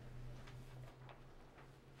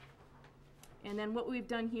 And then what we've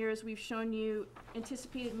done here is we've shown you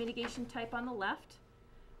anticipated mitigation type on the left.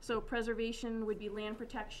 So preservation would be land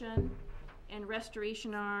protection, and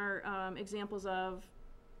restoration are examples of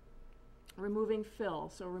removing fill,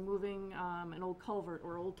 so removing an old culvert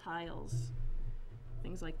or old tiles,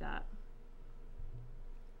 things like that.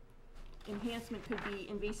 Enhancement could be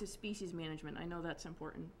invasive species management. I know that's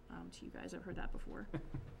important to you guys. I've heard that before.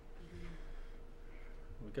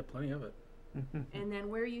 We've got plenty of it. And then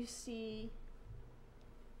where you see,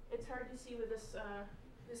 it's hard to see with this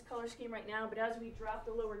this color scheme right now, but as we drop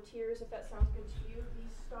the lower tiers, if that sounds good to you,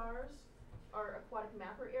 these stars are aquatic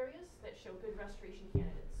mapper areas that show good restoration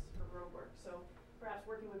candidates for road work. So perhaps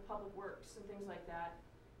working with public works and things like that,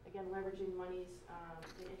 again, leveraging monies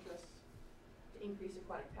and interest to increase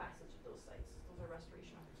aquatic passage at those sites. Those are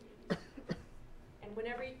restoration opportunities. And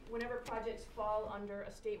whenever projects fall under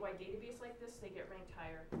a statewide database like this, they get ranked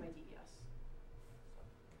higher by DES.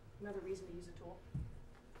 Another reason to use a tool.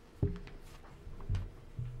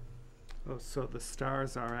 Oh, so the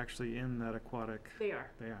stars are actually in that aquatic? They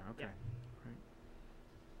are. They are, okay. Yep. Right.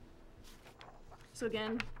 So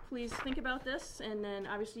again, please think about this, and then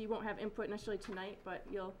obviously you won't have input necessarily tonight, but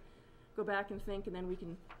you'll go back and think, and then we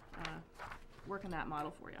can work on that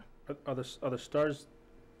model for you. Are the stars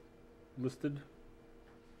listed?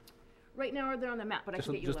 Right now they're on the map, but I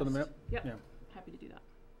can get you a list. Just on the map? Yep, Yeah. happy to do that.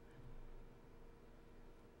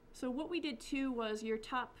 So what we did too was your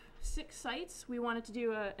top 6 sites, we wanted to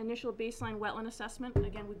do an initial baseline wetland assessment,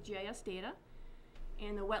 again with GIS data.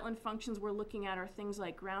 And the wetland functions we're looking at are things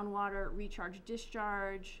like groundwater, recharge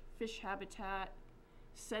discharge, fish habitat,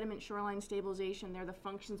 sediment shoreline stabilization. They're the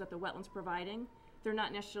functions that the wetland's providing. They're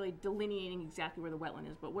not necessarily delineating exactly where the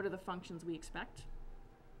wetland is, but what are the functions we expect?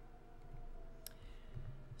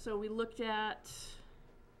 So we looked at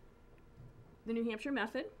the New Hampshire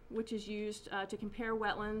method, which is used to compare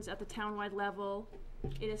wetlands at the townwide level.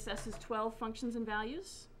 It assesses 12 functions and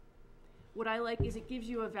values. What I like is it gives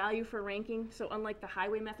you a value for ranking. So unlike the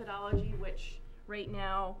highway methodology, which right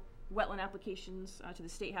now wetland applications to the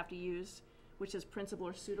state have to use, which is principal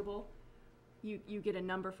or suitable, you get a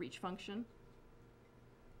number for each function.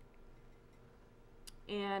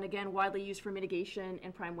 And again, widely used for mitigation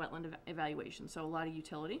and prime wetland evaluation, so a lot of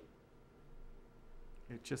utility.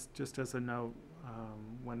 Just as a note,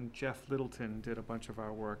 when Jeff Littleton did a bunch of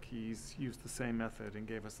our work, he's used the same method and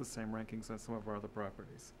gave us the same rankings on some of our other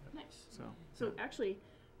properties, Nice. so. So actually,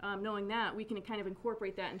 knowing that, we can kind of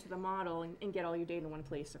incorporate that into the model and get all your data in one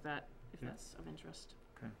place if Yeah. that's of interest.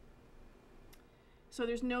 Okay. So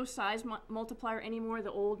there's no size multiplier anymore.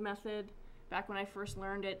 The old method, back when I first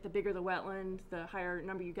learned it, the bigger the wetland, the higher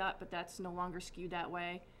number you got, but that's no longer skewed that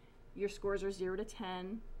way. Your scores are 0 to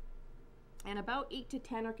 10. And about 8 to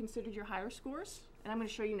 10 are considered your higher scores. And I'm going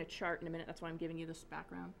to show you in a chart in a minute. That's why I'm giving you this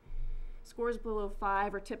background. Scores below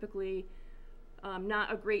 5 are typically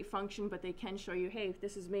not a great function, but they can show you, hey,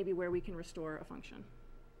 this is maybe where we can restore a function.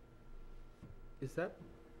 Is that,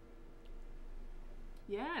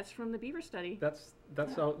 Yeah, it's from the Beaver study. that's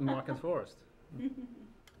out in Watkins Forest?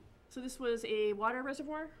 So this was a water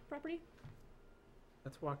reservoir property?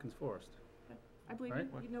 That's Watkins Forest. I believe Right.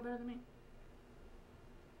 you know better than me.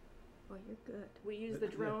 Boy, you're good. We use the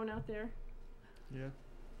drone out there. Yeah.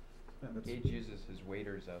 Yeah, that's- Gage uses his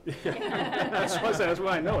waders out there. That's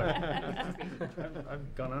why I know it.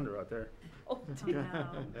 I've gone under out there. Oh, I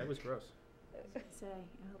know. That was gross. Say,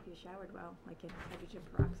 I hope you showered well, like in hydrogen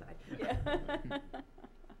peroxide. yeah.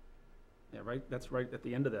 Yeah, right, that's right at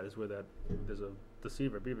the end of that is where there's a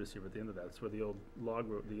deceiver, beaver deceiver at the end of that. It's where the old log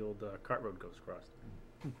road, the old cart road goes across.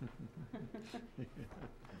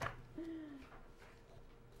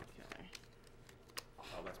 Okay. Oh,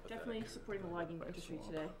 that's Definitely supporting the logging industry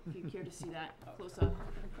today, if you care to see that close up.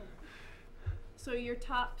 So your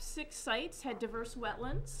top 6 sites had diverse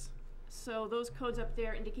wetlands. So those codes up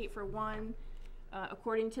there indicate for one,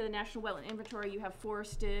 according to the National Wetland Inventory, you have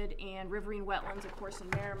forested and riverine wetlands, of course, in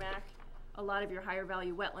Merrimack. A lot of your higher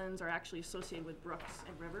value wetlands are actually associated with brooks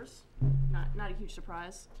and rivers. Not a huge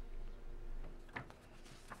surprise.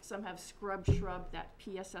 Some have scrub shrub, that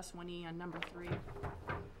PSS1E on number 3.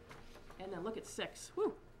 And then look at 6.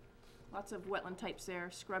 Whew. Lots of wetland types there.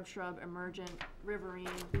 Scrub shrub, emergent, riverine,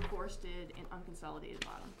 forested, and unconsolidated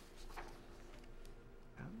bottom.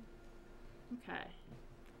 Okay.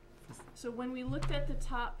 So when we looked at the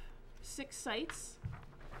top 6 sites,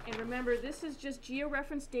 and remember, this is just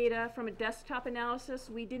georeference data from a desktop analysis.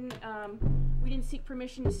 We didn't seek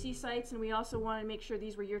permission to see sites, and we also wanted to make sure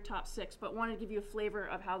these were your top 6, but wanted to give you a flavor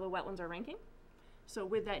of how the wetlands are ranking. So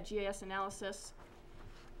with that GIS analysis,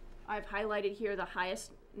 I've highlighted here the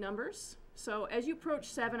highest numbers. So as you approach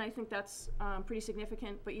 7, I think that's pretty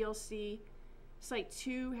significant, but you'll see Site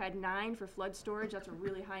 2 had 9 for flood storage. That's a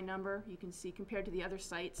really high number. You can see compared to the other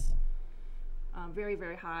sites, very,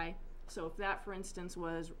 very high. So if that, for instance,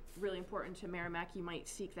 was really important to Merrimack, you might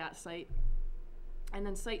seek that site. And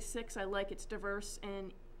then Site 6, I like, it's diverse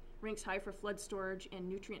and ranks high for flood storage and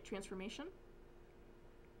nutrient transformation.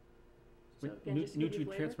 So again, just to give you Nutrient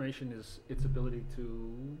flavor. transformation is its ability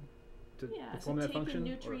to Yeah, so perform that taking function? or-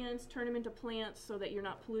 nutrients, turn them into plants so that you're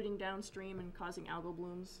not polluting downstream and causing algal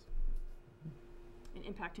blooms and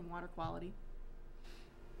impacting water quality.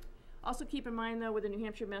 Also keep in mind though, with the New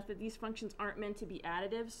Hampshire method, these functions aren't meant to be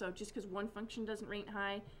additive, so just because one function doesn't rank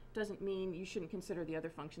high doesn't mean you shouldn't consider the other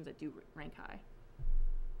functions that do rank high.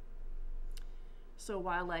 So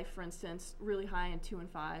wildlife, for instance, really high in 2 and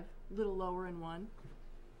 5, little lower in 1,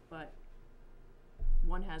 but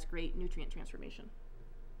 1 has great nutrient transformation.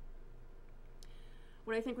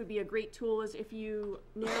 What I think would be a great tool is if you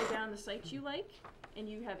narrow down the sites you like and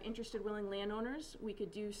you have interested, willing landowners, we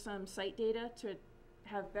could do some site data to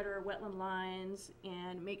have better wetland lines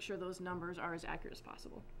and make sure those numbers are as accurate as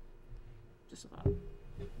possible. Just a thought.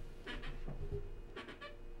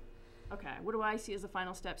 Okay, what do I see as the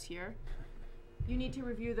final steps here? You need to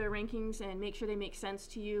review the rankings and make sure they make sense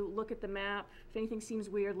to you. Look at the map. If anything seems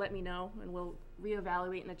weird, let me know and we'll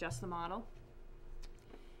reevaluate and adjust the model.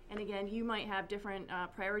 And again, you might have different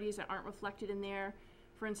priorities that aren't reflected in there.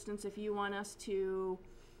 For instance, if you want us to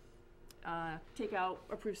take out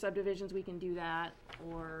approved subdivisions, we can do that.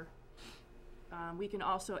 Or we can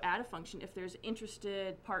also add a function if there's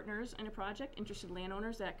interested partners in a project, interested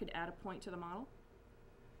landowners, that could add a point to the model.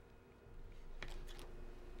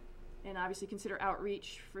 And obviously consider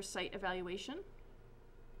outreach for site evaluation.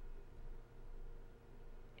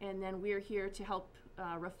 And then we're here to help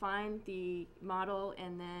refine the model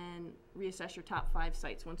and then reassess your top 5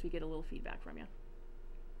 sites once we get a little feedback from you.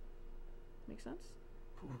 Make sense?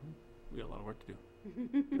 We got a lot of work to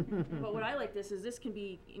do. But what I like this can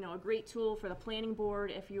be, a great tool for the planning board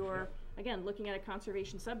if you're, again, looking at a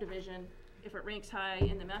conservation subdivision. If it ranks high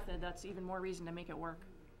in the method, that's even more reason to make it work.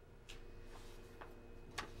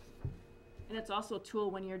 And it's also a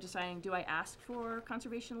tool when you're deciding, do I ask for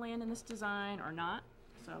conservation land in this design or not?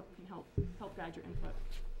 So it can help guide your input.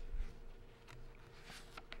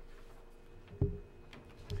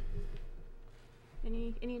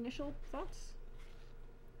 any initial thoughts?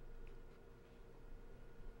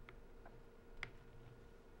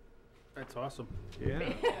 That's awesome. Yeah.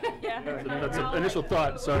 Yeah. That's an initial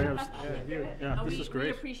thought, sorry. Yeah, this is We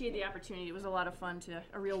great. appreciate the opportunity. It was a lot of fun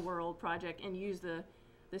a real world project and use the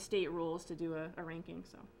state rules to do a ranking,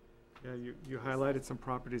 so. Yeah, you highlighted some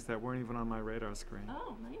properties that weren't even on my radar screen.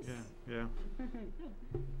 Oh, nice. Yeah,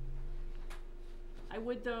 yeah. I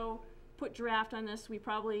would, though, put draft on this. We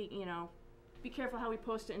probably, be careful how we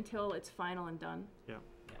post it until it's final and done. Yeah.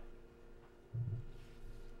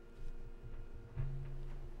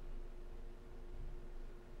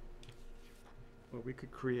 Well, we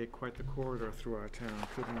could create quite the corridor through our town,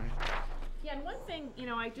 couldn't we? Yeah, and one thing,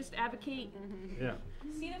 I just advocate, Yeah.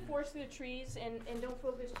 see the forest through the trees and don't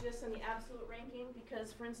focus just on the absolute ranking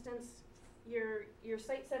because, for instance, your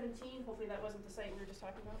site 17, hopefully that wasn't the site we were just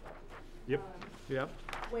talking about. Yep. Yep.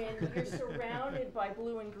 When you're surrounded by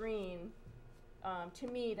blue and green, to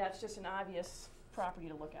me, that's just an obvious property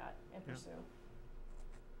to look at and Yeah. pursue.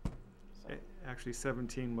 So, Actually,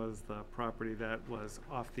 17 was the property that was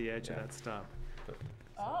off the edge of Yeah. that stub.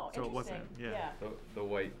 oh, So it interesting. wasn't- yeah. The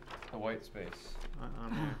white space.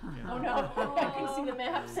 On there, yeah. Oh, no, I can see the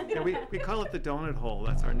maps. Yeah, we call it the donut hole.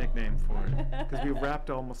 That's our nickname for it. Because we wrapped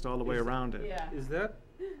almost all the way around it. Yeah. Is that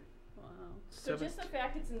So just the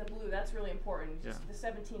fact it's in the blue, that's really important. Just Yeah. the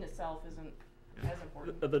 17 itself isn't Yeah. as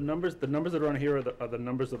important. the numbers that are on here are the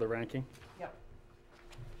numbers of the ranking? Yep.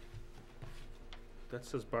 That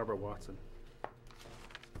says Barbara Watson.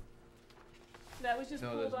 That was just No,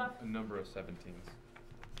 pulled there's off. a number of 17s.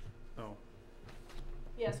 Oh,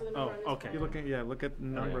 Yeah, so the Oh, number on this okay. plan. You're looking, yeah, look at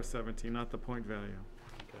number yeah. 17, not the point value.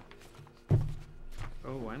 okay.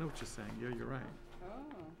 Oh, I know what you're saying. Yeah, you're right.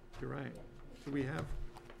 You're right. What do we have?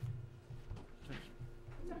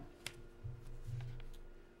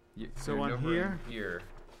 So Your on numbering here- here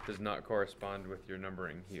does not correspond with your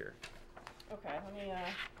numbering here. Okay, let me,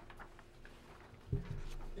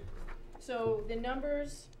 so the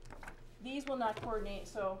numbers, these will not coordinate,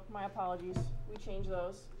 so my apologies, we changed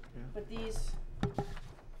those. Yeah. But these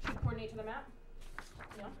should coordinate to the map?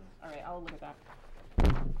 No? Alright, I'll look at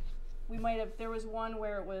that. We might have, there was one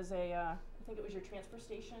where it was I think it was your transfer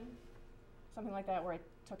station, something like that, where I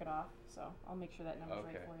took it off, so I'll make sure that number's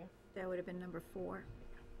right Okay. for you. That would have been number 4.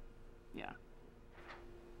 Yeah.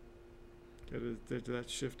 Did that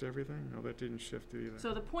shift everything? No, that didn't shift it either.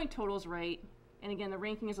 So the point total's right, and again, the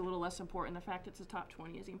ranking is a little less important. The fact it's the top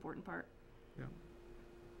 20 is the important part. Yeah.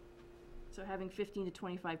 So having 15 to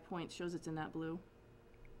 25 points shows it's in that blue.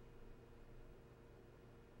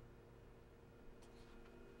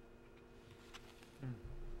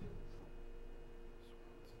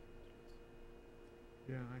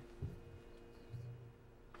 Yeah,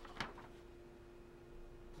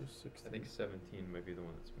 There's I 16. think 17 might be the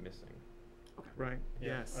one that's missing. right,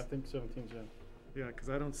 Yeah, yes. I think 17's in. Yeah, because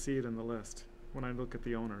I don't see it in the list when I look at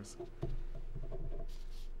the owners.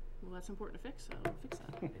 Well, that's important to fix, so I'll fix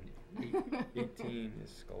that. And 18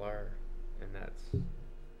 is Scalar, and that's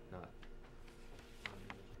not on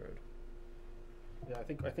this road. Yeah, I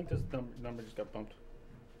think this number just got bumped.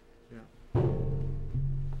 Yeah.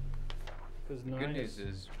 Because The 9 good news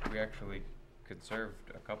is we actually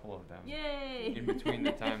conserved a couple of them Yay! in between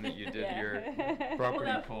the time that you did Yeah. your Well, property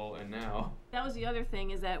that- pull and now. That was the other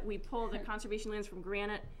thing, is that we pull the conservation lands from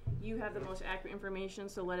Granite. You have the most accurate information,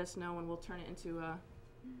 so let us know and we'll turn it into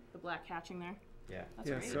the black hatching there. Yeah. That's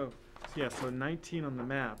Yeah, great. so 19 on the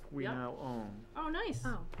map, we Yep. now own. Oh, nice.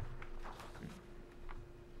 Oh,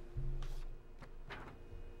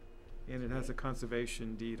 And it has a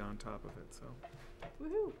conservation deed on top of it, so.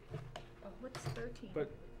 Woohoo. what's 13?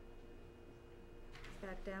 But Is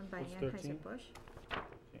that down by what's 13? Anheuser-Busch?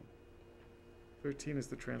 13 is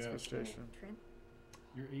the transfer it's station. Trent?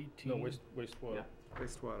 You're 18. no, wastewater.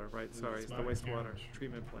 Wastewater, right, sorry, it's the not wastewater yours.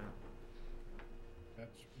 treatment plant.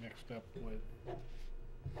 That's mixed up with,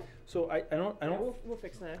 So I don't We'll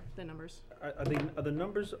fix the numbers. are the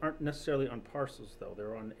numbers aren't necessarily on parcels though,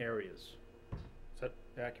 they're on areas. Is that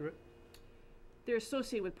accurate? They're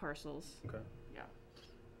associated with parcels. Okay. Yeah.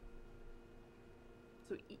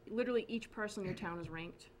 So literally each parcel in your town is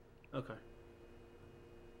ranked, Okay.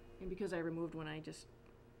 and because I removed one, I just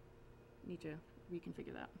need to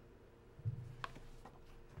reconfigure that.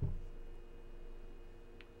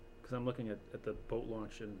 Because I'm looking at the boat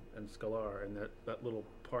launch in Scalar, and that little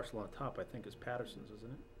parcel on top, I think, is Patterson's,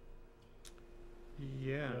 isn't it?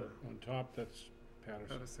 Yeah, on top, that's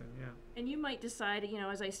Patterson. Edison, yeah. And you might decide,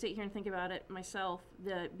 as I sit here and think about it myself,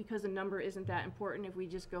 that because the number isn't that important, if we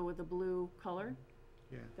just go with the blue color,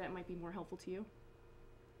 Yeah, that might be more helpful to you.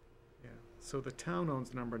 yeah. So the town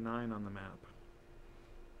owns number 9 on the map.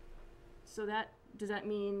 So that does that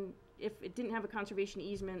mean if it didn't have a conservation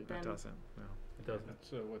easement, then? It doesn't, no. It doesn't.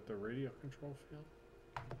 That's, what, the radio control field?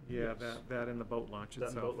 Yeah, Yes. that and the boat launch That and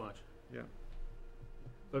itself. the boat launch. Yeah.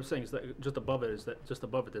 What I'm saying is that just above it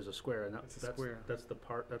there's a square, and It's a square. that's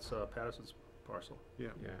Patterson's parcel. Yeah,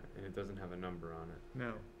 Yeah, and it doesn't have a number on it,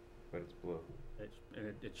 no. but it's blue.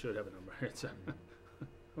 And it should have a number. It's a,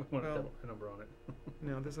 want it to have Well- a number on it.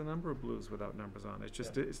 No, there's a number of blues without numbers on it. It's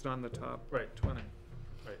just, Yeah. it's not on the top Right. 20.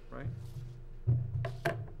 Right. Right?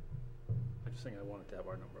 I'm just saying I want it to have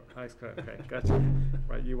our number on it. Okay, gotcha.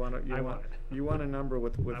 Right, you want I want it. you want a number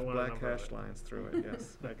with I want a black number on hash it. lines through it,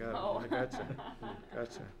 yes. I got it. Oh. I gotcha.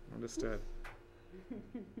 Gotcha. Understood.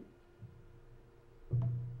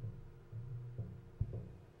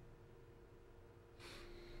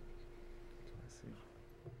 I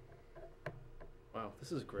see. Wow,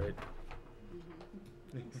 this is great.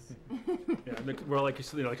 Yeah, we're all like,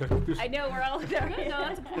 like, I know, we're all there. No,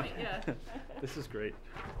 that's a point, yeah. this is great.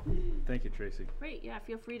 Thank you, Tracy. Great, yeah,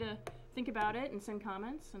 feel free to think about it and send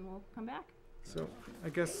comments, and we'll come back. So, I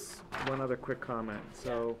guess one other quick comment.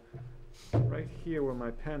 So, right here where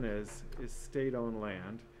my pen is state-owned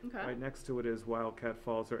land. Okay. Right next to it is Wildcat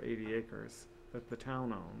Falls, or 80 acres, that the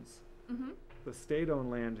town owns. Mm-hmm. The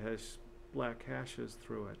state-owned land has black hashes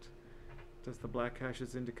through it. Does the black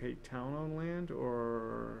hashes indicate town-owned land,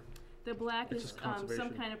 or? The black It's is just some conservation.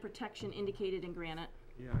 kind of protection indicated in granite.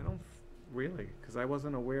 Yeah, I don't really, because I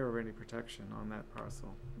wasn't aware of any protection on that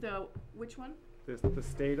parcel. Which one? The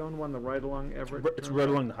state-owned one, the right along Everett? It's Turnpike? right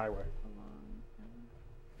along the highway.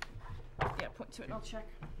 Yeah, point to it, and I'll check.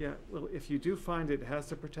 Yeah, well, if you do find it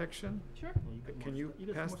has a protection, Sure, can you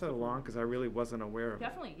got pass more that stuff. along, because I really wasn't aware of it.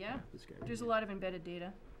 definitely, yeah. This guy. There's a lot of embedded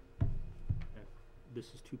data.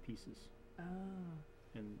 This is 2 pieces. Oh.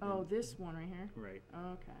 And Oh, this one right here? right.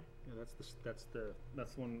 Okay. Yeah, that's the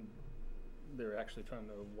one they're actually trying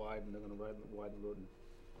to widen. They're going to widen the road and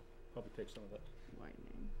probably take some of that.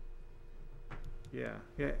 Widening.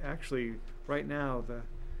 Yeah, actually, right now,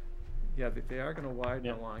 they are gonna widen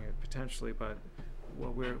Yeah. along it potentially, but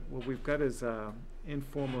what we've got is a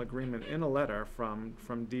informal agreement in a letter from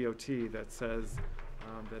DOT that says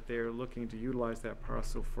that they're looking to utilize that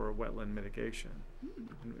parcel for wetland mitigation.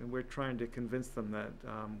 And we're trying to convince them that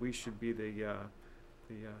we should be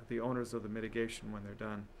the owners of the mitigation when they're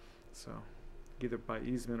done. So, either by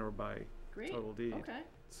easement or by Great. total deed. Okay.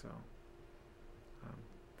 So,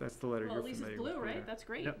 that's the letter Well, you're at least it's familiar blue, with. right? Peter. That's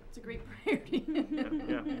great. Yep. It's a great priority.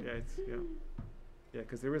 Yeah,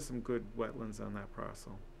 because there is some good wetlands on that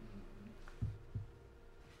parcel.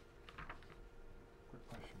 Quick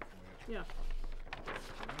question for you. Yeah.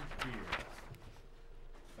 Right here,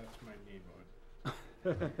 that's my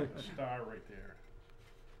neighborhood. A star right there,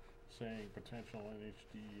 saying potential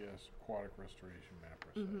NHDES aquatic restoration map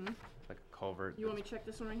or something. Mm-hmm. Like a culvert. You want me to check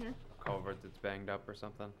this one right here? Culvert that's banged up or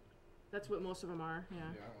something. That's what most of them are, yeah.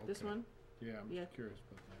 This okay. one? Yeah, I'm Yeah. just curious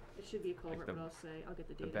about that. It should be a culvert, the- but I'll get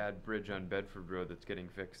the The data. bad bridge on Bedford Road that's getting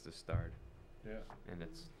fixed is starred, Yeah, and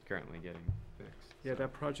it's currently getting fixed. Yeah,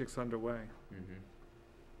 that project's underway. Mm-hmm.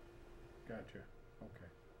 gotcha, okay.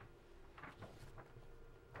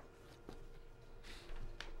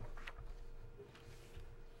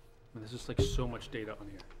 And there's just like so much data on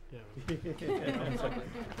here. It's like,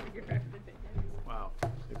 wow.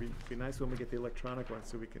 It'd be nice when we get the electronic one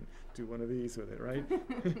so we can do one of these with it, right?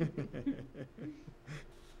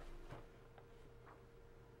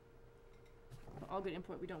 All good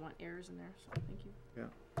input. We don't want errors in there, so thank you.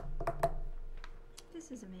 Yeah.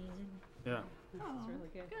 This is amazing. Yeah. Oh, really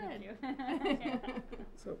good. good. Thank you.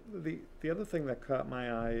 So the other thing that caught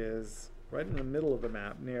my eye is right in the middle of the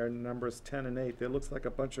map near numbers 10 and 8, there looks like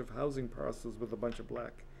a bunch of housing parcels with a bunch of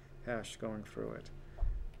black hash going through it.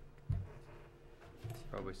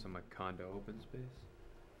 Probably some like condo open space.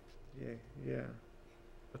 Yeah.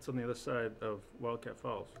 That's on the other side of Wildcat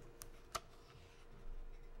Falls.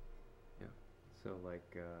 So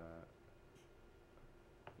like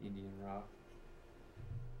Indian Rock.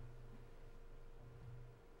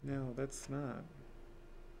 No, that's not.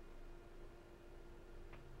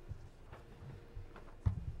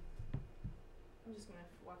 I'm just gonna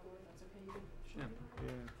walk over. That's okay. You can show Yeah. me.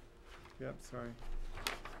 Yeah. Yep, sorry.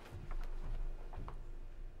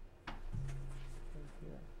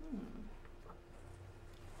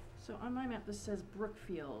 So on my map, this says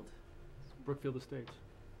Brookfield. Brookfield Estates.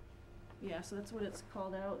 Yeah, so that's what it's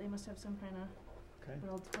called out. They must have some kind of. Okay.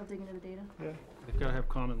 But I'll dig into the data. Yeah. They've got to have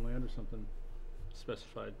common land or something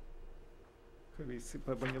specified. Could be,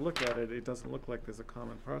 but when you look at it, it doesn't look like there's a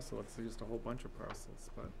common parcel. It's just a whole bunch of parcels,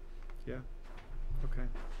 but, yeah. Okay.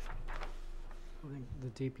 I think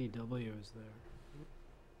the DPW is there.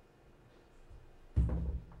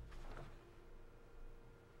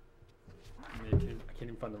 can't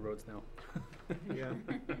even find the roads now. Yeah.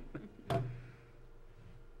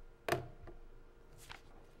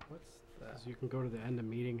 What's that? So you can go to the end of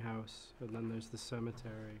Meeting House, and then there's the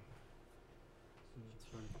cemetery. So it's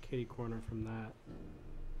sort of kitty corner from that.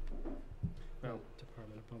 Oh.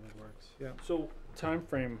 Department of Public Works. Yeah. So, time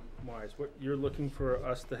frame wise, what, you're looking for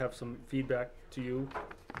us to have some feedback to you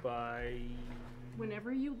by?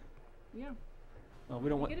 Whenever you, yeah, Oh, we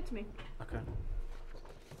don't want, get it to me. okay.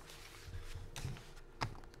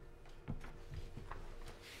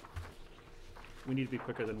 We need to be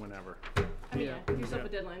quicker than whenever. I mean, Yeah. give yourself Yeah. a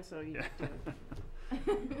deadline, so you. We'll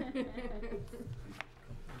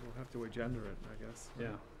have to agenda it, I guess.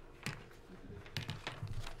 Yeah.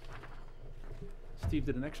 Steve,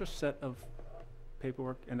 did an extra set of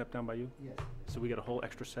paperwork end up down by you? Yes. So we got a whole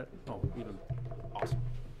extra set? Oh, even, awesome.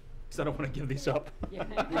 Because I don't want to give these up.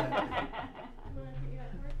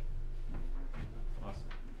 Awesome.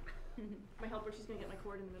 My helper, she's gonna get my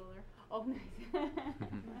cord in the middle there. Oh,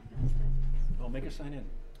 nice. Well, make her sign in.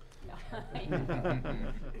 No. Here's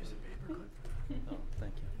a paperclip. Oh,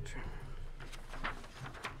 thank you.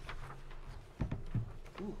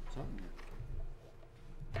 Ooh, something there.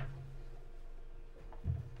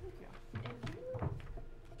 Thank you.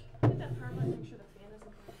 And hit that power button, make sure the fan isn't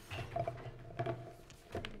on. I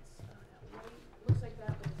think it's, that light, looks like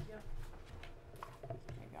that, but it's, yeah.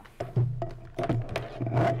 There you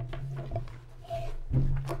go.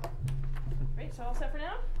 Great, so all set for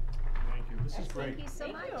now? Thank you. This is great. Thank you so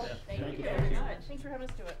much. Thank you you. very much. Thanks for having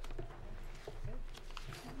us do it.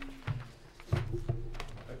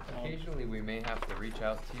 Occasionally, we may have to reach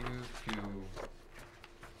out to you to,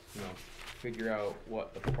 you know, figure out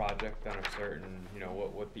what the project on a certain, you know,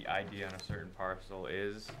 what the idea on a certain parcel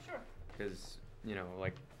is. Sure. Because, you know,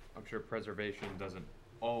 like, I'm sure preservation doesn't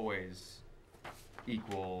always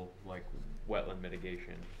equal, like, wetland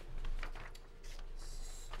mitigation.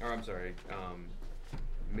 Or, I'm sorry,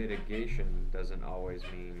 mitigation doesn't always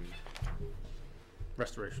mean,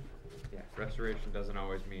 Restoration. yeah, restoration doesn't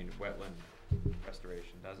always mean wetland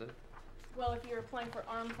restoration, does it? Well, if you're applying for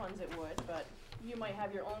ARM funds, it would, but you might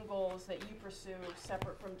have your own goals that you pursue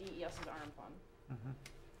separate from DES's ARM fund. Mhm.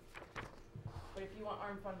 But if you want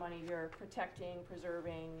ARM fund money, you're protecting,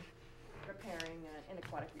 preserving, repairing an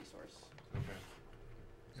aquatic resource. Okay.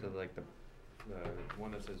 So like the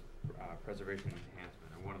one that says preservation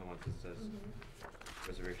enhancement, and one of the ones that says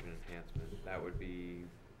preservation enhancement, that would be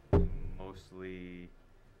mostly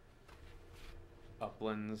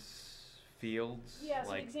uplands, fields, Yeah, so the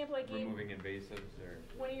like example I gave, removing invasives or.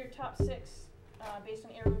 one of your top 6, based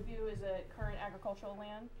on air review, is a current agricultural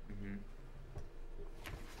land. Mm-hmm.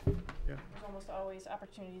 Yeah. There's almost always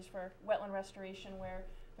opportunities for wetland restoration where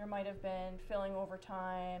there might have been filling over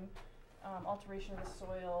time, alteration of the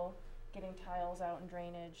soil, getting tiles out and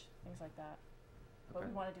drainage, things like that. But we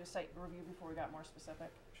Okay. want to do a site review before we got more specific.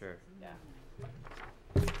 Sure. Yeah.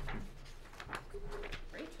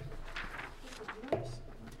 Great. This is yours.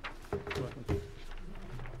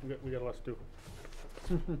 We got a lot to do.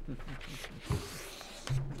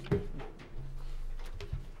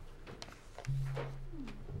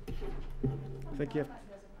 I think you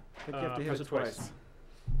have to hit press it it twice. twice.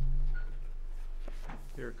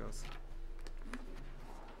 Here it goes.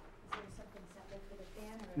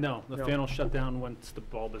 No, the No. fan will shut down once the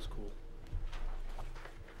bulb is cool.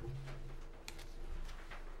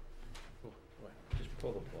 Just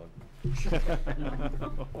pull the plug.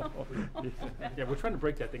 Yeah, we're trying to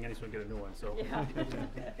break that thing anyway so we can get a new one, so.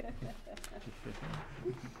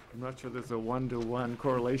 I'm not sure there's a 1-to-1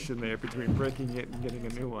 correlation there between breaking it and getting a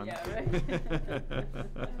new one. Yeah, right.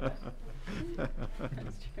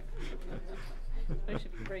 That's true. I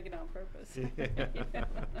should break it on purpose. Yeah.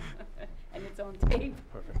 And it's on tape.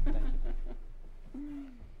 Perfect. We'll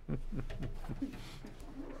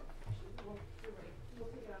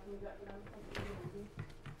pick it up when we got done.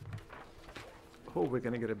 Oh, we're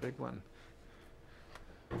gonna get a big one.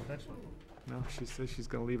 Excellent. No, she says she's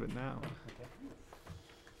gonna leave it now.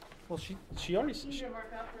 Well, she already, Easier to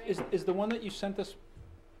mark up, right? is the one that you sent us,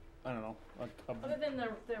 I don't know, Other than the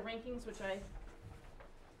rankings, which I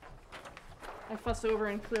fuss over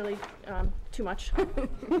and clearly too much.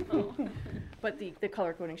 But the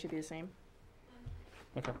color coding should be the same.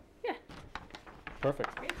 okay. Yeah.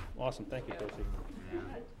 Perfect. Great. Awesome, thank you, Tracy. Yeah.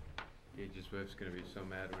 Gage Swift's gonna be so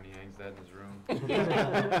mad when he hangs that in his room.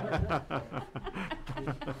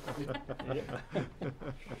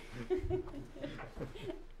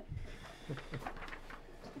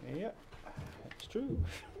 Yeah, it's true.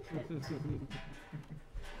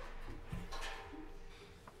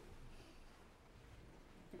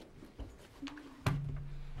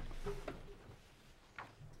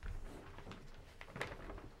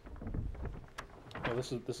 Oh,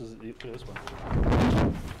 this is this one.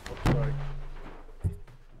 Oh, sorry.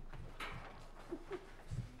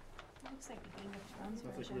 Looks like the Game of Thrones That's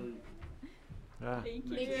like version. really. Yeah. Thank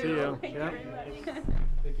Nice you. to see you. Thank Yeah. you very much.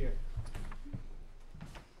 Take care.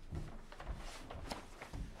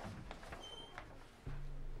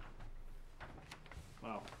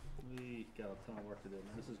 Wow, we got a ton of work to do,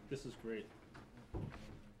 man. This is great.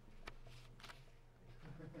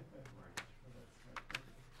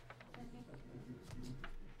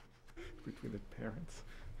 Between the parents.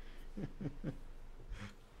 She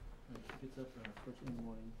gets up first thing in the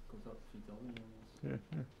morning, goes out, feeds all the animals. Yeah.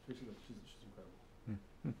 She's incredible.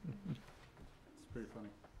 It's pretty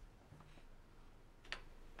funny.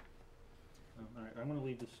 All right, I'm gonna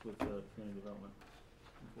leave this with community development,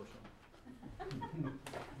 unfortunately.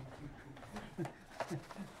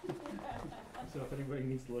 So if anybody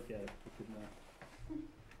needs to look at it, we can,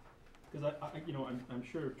 because I'm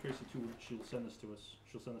sure Tracy too, she'll send this to us,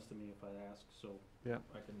 she'll send this to me if I ask, so. Yeah.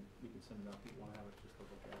 We can send it out if you wanna have it, just to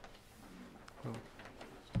look at it. Cool.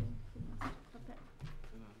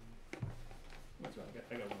 That's right,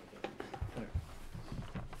 I got one right there.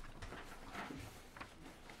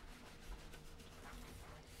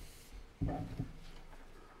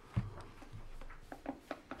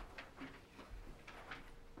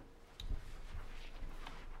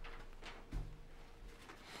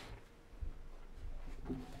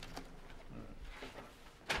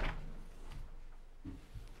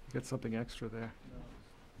 Get something extra there.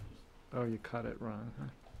 Oh, you cut it wrong, huh?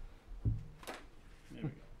 There we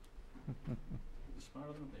go.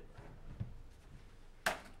 Smarter than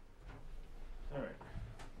paper. All right.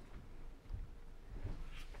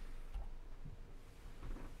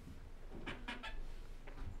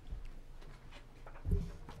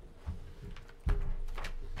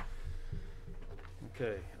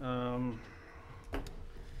 Okay,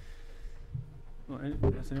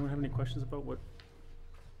 does anyone have any questions about what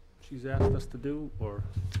she's asked us to do, or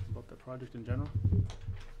about the project in general?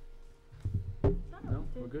 No,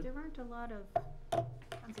 we're good? There aren't a lot of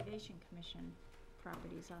Conservation Commission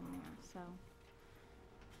properties on there, so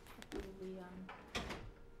hopefully I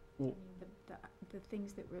Well- mean, the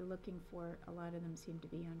things that we're looking for, a lot of them seem to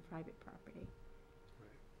be on private property.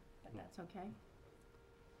 But that's okay?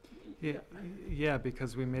 Yeah,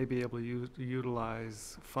 because we may be able to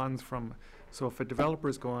utilize funds from, so if a developer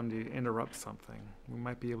is going to interrupt something, we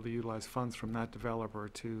might be able to utilize funds from that developer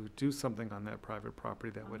to do something on that private property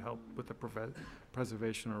that would help with the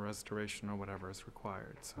preservation or restoration or whatever is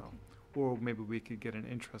required, so. Okay. Or maybe we could get an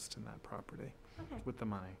interest in that property Okay. with the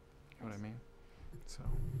money, you know what I mean? So,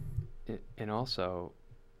 And also,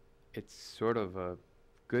 it's sort of a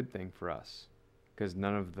good thing for us, because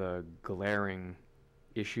none of the glaring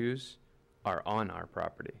issues are on our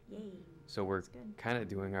property. Yay, So we're that's good. kind of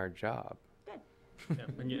doing our job. Yeah,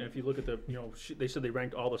 and if you look at the, they said they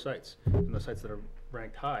ranked all the sites, and the sites that are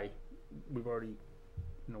ranked high, we've already,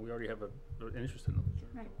 we already have an interest in them.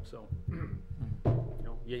 Right. So,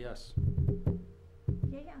 yay us,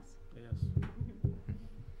 Yeah, yes. yay us.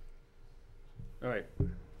 All right,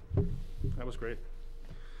 that was great.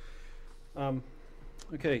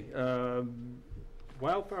 Okay,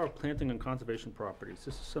 wildflower planting on conservation properties.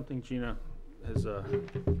 This is something Gina has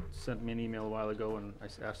sent me an email a while ago, and I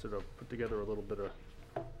asked her to put together a little bit of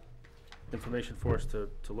information for us to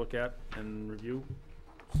look at and review.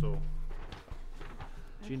 So,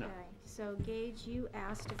 Gina. Okay, so Gage, you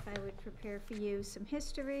asked if I would prepare for you some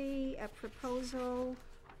history, a proposal,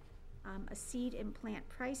 a seed and plant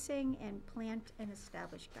pricing, and plant and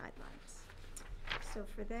establish guidelines. So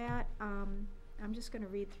for that, I'm just gonna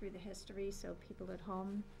read through the history so people at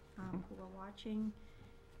home who are watching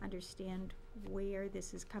understand where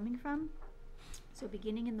this is coming from. So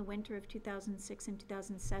beginning in the winter of 2006 and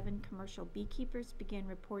 2007, commercial beekeepers began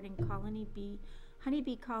reporting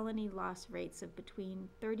honeybee colony loss rates of between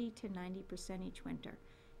 30 to 90% each winter,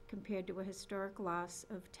 compared to a historic loss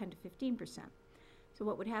of 10 to 15%. So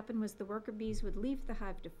what would happen was the worker bees would leave the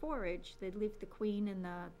hive to forage, they'd leave the queen and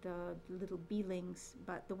the little beelings,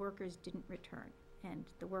 but the workers didn't return, and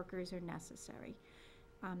the workers are necessary.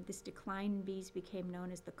 This decline in bees became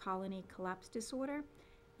known as the colony collapse disorder,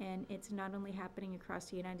 and it's not only happening across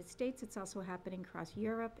the United States, it's also happening across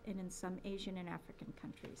Europe and in some Asian and African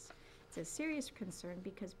countries. It's a serious concern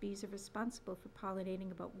because bees are responsible for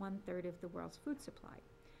pollinating about 1/3 of the world's food supply.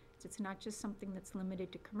 So it's not just something that's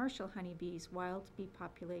limited to commercial honeybees, wild bee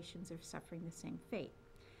populations are suffering the same fate.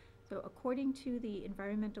 So according to the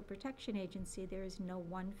Environmental Protection Agency, there is no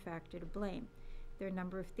one factor to blame. There are a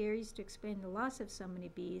number of theories to explain the loss of so many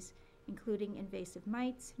bees, including invasive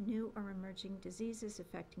mites, new or emerging diseases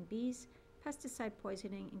affecting bees, pesticide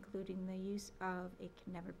poisoning, including the use of, I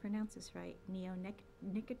can never pronounce this right,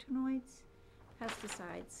 neonicotinoids,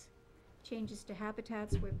 pesticides, changes to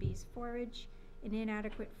habitats where bees forage, and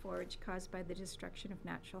inadequate forage caused by the destruction of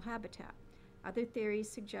natural habitat. Other theories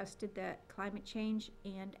suggested that climate change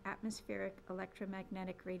and atmospheric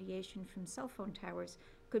electromagnetic radiation from cell phone towers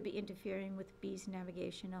could be interfering with bees'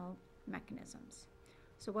 navigational mechanisms.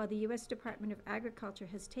 So while the U.S. Department of Agriculture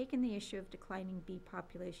has taken the issue of declining bee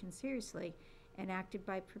population seriously and acted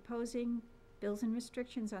by proposing bills and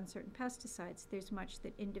restrictions on certain pesticides, there's much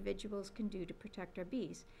that individuals can do to protect our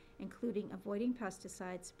bees, including avoiding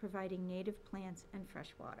pesticides, providing native plants, and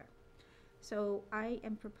fresh water. So I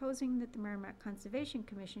am proposing that the Merrimack Conservation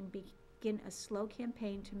Commission begin a slow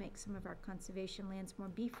campaign to make some of our conservation lands more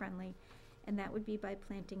bee-friendly, and that would be by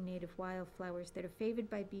planting native wildflowers that are favored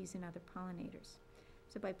by bees and other pollinators.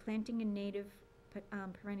 So by planting a native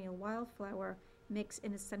perennial wildflower mix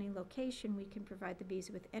in a sunny location, we can provide the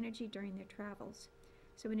bees with energy during their travels.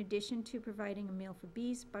 So in addition to providing a meal for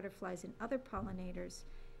bees, butterflies, and other pollinators,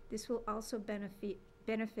 this will also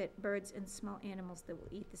benefit birds and small animals that will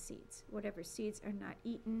eat the seeds. Whatever seeds are not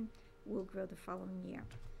eaten will grow the following year.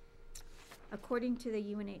 According to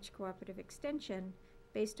the UNH Cooperative Extension,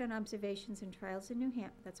 based on observations and trials in New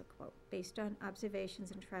Hampshire, that's a quote, based on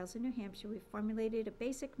observations and trials in New Hampshire, we formulated a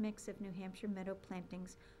basic mix of New Hampshire meadow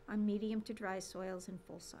plantings on medium to dry soils in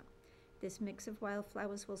full sun. This mix of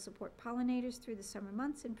wildflowers will support pollinators through the summer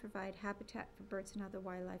months and provide habitat for birds and other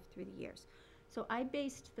wildlife through the years. So I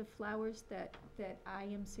based the flowers that I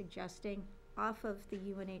am suggesting off of the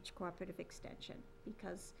UNH Cooperative Extension,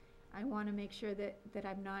 because I want to make sure that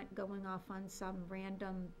I'm not going off on some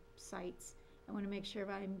random sites. I want to make sure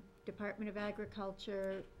I'm Department of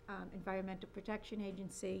Agriculture, Environmental Protection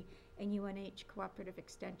Agency, and UNH Cooperative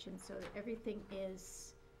Extension, so that everything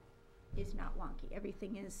is not wonky.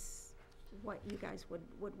 Everything is what you guys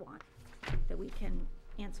would want, that we can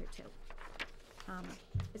answer to.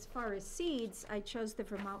 As far as seeds, I chose the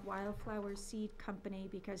Vermont Wildflower Seed Company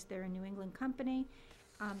because they're a New England company.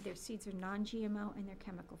 Their seeds are non-GMO and they're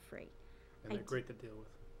chemical-free. And they're great to deal with.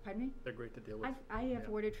 Pardon me? They're great to deal with. I have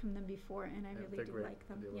ordered from them before, and I Yeah, really they're do great like to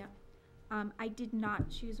them, deal with. yeah. I did not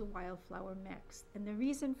choose a wildflower mix, and the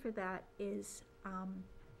reason for that is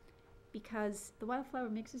because the wildflower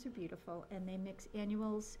mixes are beautiful, and they mix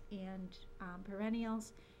annuals and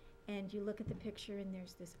perennials, and you look at the picture, and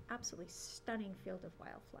there's this absolutely stunning field of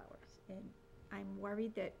wildflowers, and I'm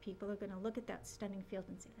worried that people are gonna look at that stunning field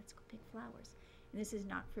and say, let's go pick flowers. And this is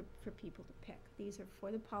not for people to pick. These are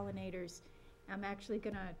for the pollinators. I'm actually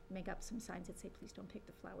gonna make up some signs that say, please don't pick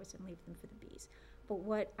the flowers and leave them for the bees. But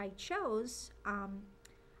what I chose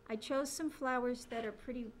some flowers that are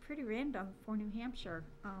pretty random for New Hampshire,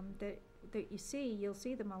 that you'll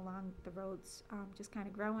see them along the roads, just kind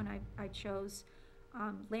of growing. I chose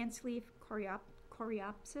landsleaf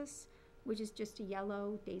coreopsis, which is just a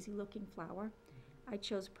yellow daisy-looking flower. I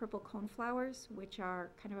chose purple coneflowers, which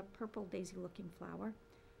are kind of a purple daisy-looking flower.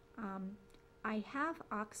 I have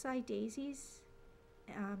oxeye daisies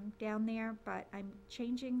down there, but I'm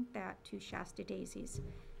changing that to Shasta daisies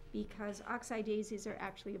because oxeye daisies are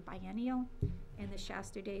actually a biennial and the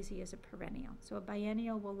Shasta daisy is a perennial. So a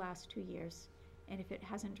biennial will last 2 years, and if it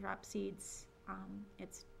hasn't dropped seeds,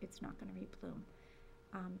 it's not going to rebloom.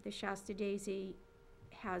 The Shasta daisy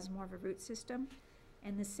has more of a root system,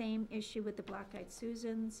 and the same issue with the black-eyed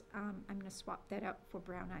Susans. I'm going to swap that up for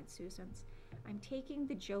brown-eyed Susans. I'm taking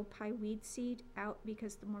the Joe Pye weed seed out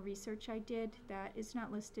because the more research I did, that is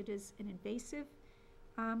not listed as an invasive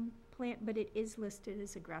plant, but it is listed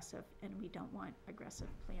as aggressive, and we don't want aggressive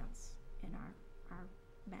plants in our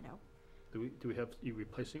meadow. Do we have you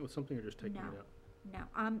replacing it with something or just taking it out?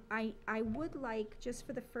 No, I would like, just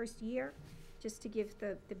for the first year, just to give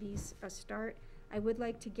the bees a start, I would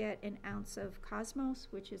like to get an ounce of Cosmos,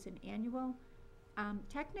 which is an annual.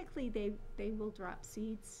 Technically, they will drop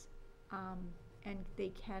seeds, and they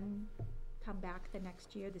can come back the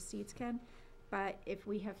next year, the seeds can. But if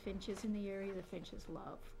we have finches in the area, the finches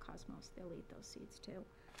love Cosmos. They'll eat those seeds too.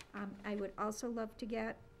 I would also love to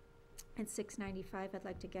get, at $6.95, I'd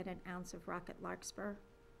like to get an ounce of Rocket Larkspur,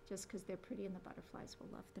 just because they're pretty and the butterflies will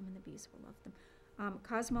love them and the bees will love them.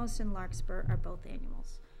 Cosmos and Larkspur are both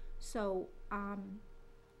annuals. So, I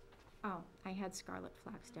had Scarlet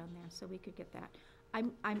Flax down there, so we could get that.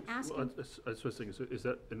 I'm asking. Well, I was just thinking, so is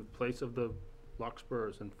that in place of the Larkspur, or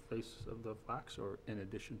is in place of the flax, or in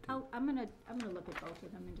addition to? I'm gonna look at both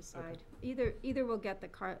of them and decide. Either we'll get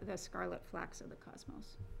the Scarlet Flax or the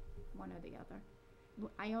Cosmos, one or the other.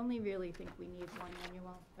 I only really think we need one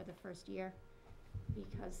annual for the first year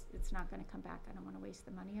because it's not gonna come back. I don't wanna waste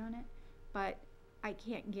the money on it. But I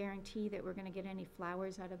can't guarantee that we're gonna get any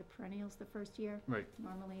flowers out of the perennials the first year. Right.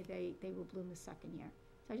 Normally, they will bloom the second year.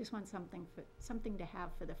 So I just want something to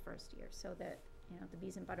have for the first year, so that, you know, the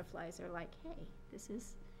bees and butterflies are like, hey, this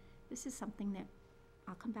is something that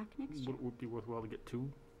I'll come back next year. Would it be worthwhile to get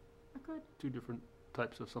two I could. different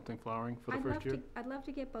types of something flowering for the first year? I'd love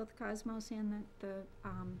to get both Cosmos and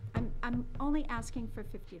I'm only asking for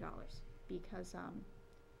 $50 because,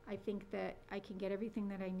 I think that I can get everything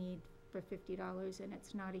that I need for $50 and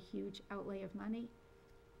it's not a huge outlay of money.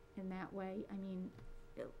 In that way, I mean,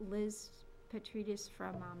 Liz Petridis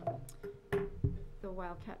from, the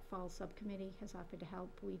Wildcat Falls Subcommittee has offered to help.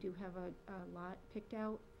 We do have a lot picked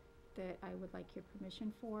out that I would like your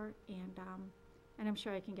permission for, and I'm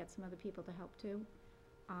sure I can get some other people to help too.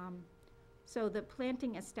 So the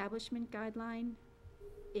planting establishment guideline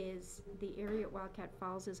is the area at Wildcat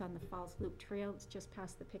Falls is on the Falls Loop Trail. It's just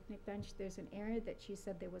past the picnic bench. There's an area that she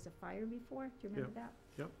said there was a fire before. Do you remember that?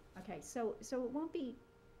 Yep. Okay, so it won't be,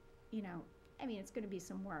 you know, I mean, it's gonna be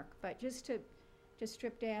some work, but just to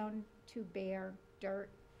strip down to bare dirt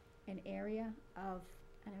an area of,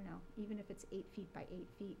 I don't know, even if it's 8 feet by 8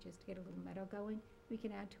 feet, just to get a little meadow going. We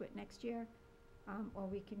can add to it next year, or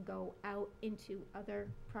we can go out into other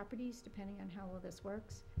properties, depending on how well this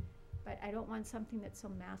works. But I don't want something that's so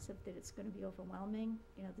massive that it's gonna be overwhelming.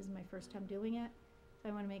 You know, this is my first time doing it. So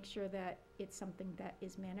I wanna make sure that it's something that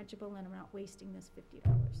is manageable and I'm not wasting this $50,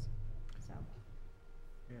 so.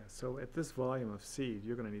 Yeah, so at this volume of seed,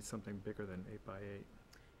 you're gonna need something bigger than 8 by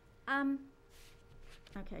 8.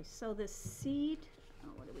 Okay, so the seed,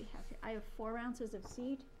 what do we have here? I have 4 ounces of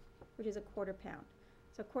seed, which is a 1/4 pound.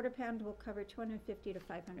 So a 1/4 pound will cover 250 to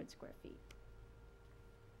 500 square feet.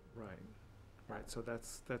 Right, so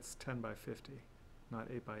that's 10 by 50, not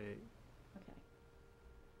 8 by 8. Okay,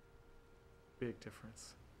 Big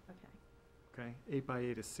difference, okay, okay? 8 by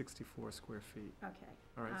 8 is 64 square feet. okay.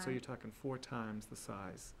 All right, so you're talking 4 times the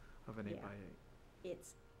size of an 8 Yeah. by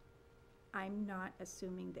 8. I'm not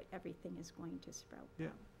assuming that everything is going to sprout. Yeah,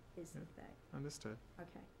 Is the yeah. thing. Understood.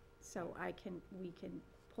 Okay, so we can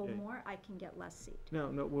pull Yeah. more, I can get less seed. No,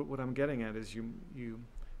 what I'm getting at is you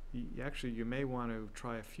actually, you may want to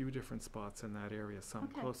try a few different spots in that area, some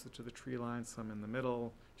Okay. closer to the tree line, some in the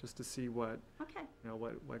middle, just to see what, Okay, you know,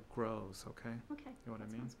 what grows, okay? okay. You know what I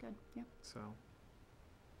That mean? sounds good, yep, So,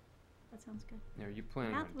 that sounds good. Now, are you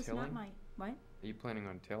planning Math on was not tilling? my, what? Are you planning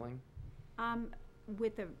on tilling?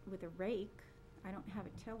 With a rake, I don't have a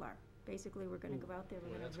tiller. Basically, we're gonna go out there,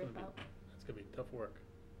 we're gonna rip out. That's gonna be tough work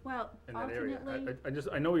Well, in that area.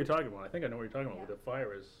 alternately, I know what you're talking about. I think I know what you're talking about, Yeah. where the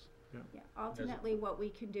fire is. yeah, alternately, what we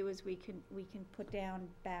can do is we can put down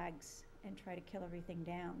bags and try to kill everything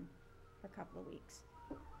down for a couple of weeks.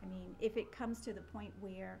 I mean, if it comes to the point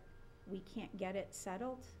where we can't get it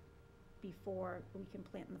settled before we can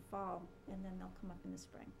plant in the fall, and then they'll come up in the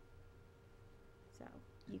spring. So,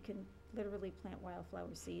 you can literally plant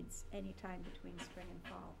wildflower seeds anytime between spring and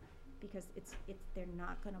fall, because they're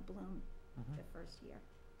not gonna bloom the first year.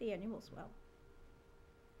 The annuals will.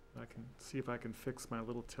 I can see if I can fix my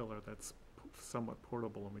little tiller that's somewhat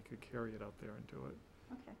portable and we could carry it out there and do it,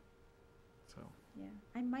 Okay, so. yeah.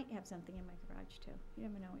 I might have something in my garage too. You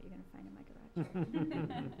never know what you're gonna find in my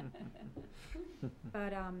garage.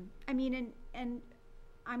 But, I mean, and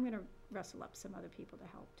I'm gonna rustle up some other people to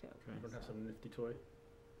help too. Okay. You don't have some nifty toy?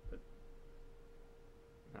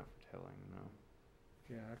 Not for tilling, no.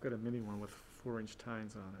 Yeah, I've got a mini one with 4-inch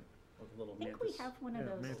tines on it. With a little I think we have one of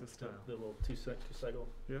Yeah, those. mantis style. The little two-cycle?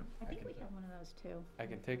 Yeah, I think can- we have one of those too. I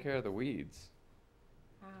can take care of the weeds.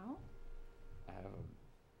 How? I have a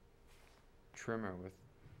trimmer with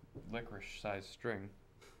licorice-sized string.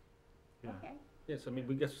 yeah, Okay, Yes, I mean,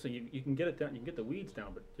 we guess, so you can get it down, you can get the weeds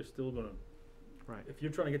down, but you're still gonna, right. if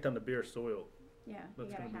you're trying to get down to bare soil, yeah, you that's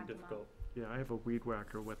gotta gonna have be 'em up. difficult. Yeah, I have a weed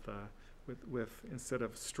whacker with instead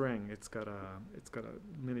of string, it's got a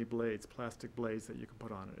mini blades, plastic blades that you can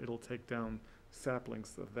put on it. It'll take down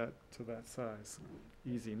saplings of that, to that size,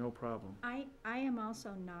 easy, no problem. I am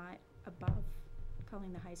also not above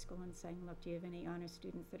calling the high school and saying, look, do you have any honor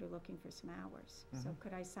students that are looking for some hours? So Mhm.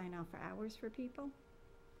 could I sign off for hours for people,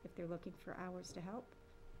 if they're looking for hours to help?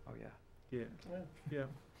 Oh, yeah. Yeah, yeah,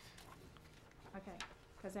 Okay,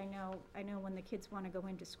 because I know when the kids want to go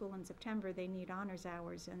into school in September, they need honors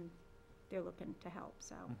hours and they're looking to help,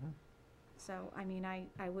 so. mhm. So, I mean,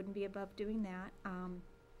 I wouldn't be above doing that.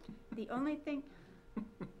 The only thing,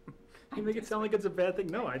 You make it sound like it's a bad thing.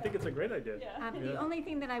 No, I think it's a great idea. the Yeah. only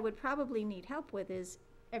thing that I would probably need help with is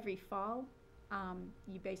every fall,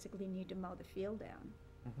 you basically need to mow the field down.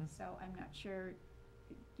 Mhm. So I'm not sure,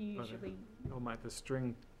 you But, usually, Oh, the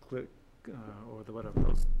string clip, or the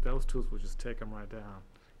whatever, those tools will just take them right down.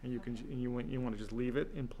 And you can, Okay. and you wanna just leave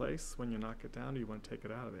it in place when you knock it down, or you wanna take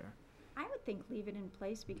it out of there? I would think leave it in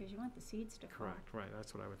place because you want the seeds to fall. Correct, right,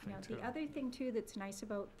 that's what I would You know, think too. the other thing too that's nice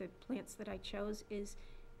about the plants that I chose is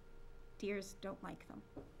deers don't like them.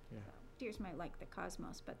 Yeah. Deers might like the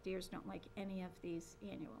cosmos, but deers don't like any of these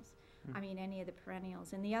annuals. Hmm. I mean, any of the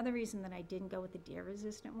perennials. And the other reason that I didn't go with the deer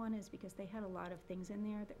resistant one is because they had a lot of things in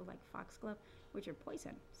there that were like foxglove, which are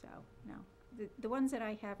poison. So, no. The ones that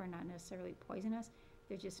I have are not necessarily poisonous.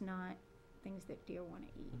 They're just not things that deer want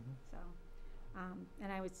to eat. Mhm. So,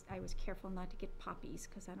 and I was careful not to get poppies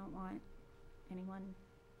because I don't want anyone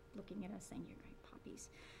looking at us saying you're great poppies.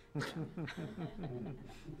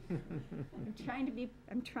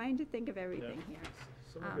 I'm trying to think of everything here.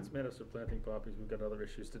 Someone gets mad at us for planting poppies, we've got other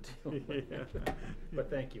issues to deal with. Yeah. But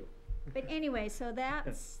thank you. But anyway, so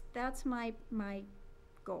that's my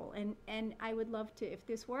goal, and I would love to, if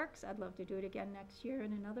this works, I'd love to do it again next year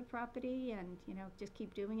in another property, and, you know, just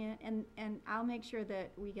keep doing it, and I'll make sure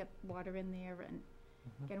that we get water in there and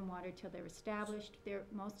get them watered till they're established.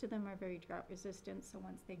 Most of them are very drought resistant, so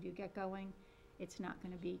once they do get going, it's not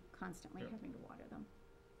gonna be constantly Yeah. having to water them.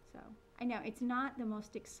 So, I know, it's not the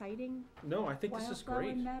most exciting No, I think this is wildflower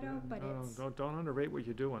great. meadow, but No, it's, don't underrate what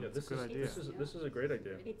you're doing, Yeah, it's a this good is, idea. this is a great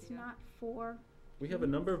idea. it's not for, We have a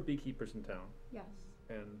number of beekeepers in town, yes.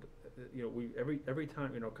 and, you know, every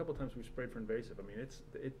time, you know, a couple times we've sprayed for invasive, I mean,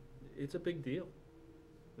 it's a big deal.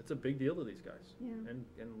 It's a big deal to these guys Yeah.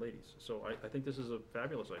 and ladies, so I think this is a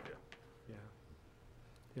fabulous idea. Yeah.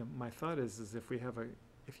 Yeah, my thought is if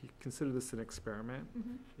if you consider this an experiment,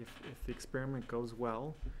 Mhm. if the experiment goes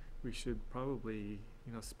well, we should probably,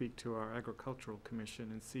 you know, speak to our agricultural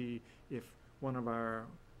commission and see if one of our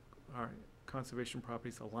conservation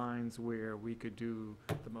properties aligns where we could do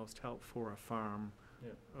the most help for a farm.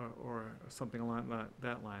 Yeah. Or something along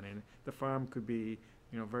that line, and the farm could be,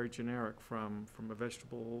 you know, very generic from a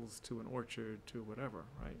vegetables to an orchard to whatever,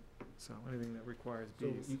 right? So anything that requires So,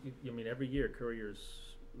 bees. I mean, every year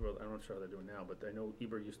couriers, well, I'm not sure how they're doing now, but I know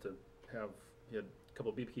Eber used to he had a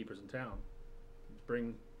couple beekeepers in town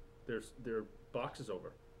bring their boxes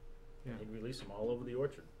over. Yeah. And he'd release them all over the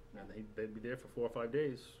orchard, and they'd be there for 4 or 5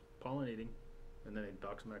 days pollinating, and then they'd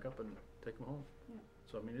box them back up and take them home. Yeah.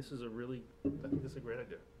 So, I mean, I think this is a great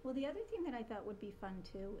idea. Well, the other thing that I thought would be fun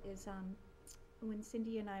too is, when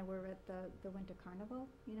Cindy and I were at the Winter Carnival,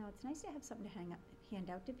 you know, it's nice to have something to hand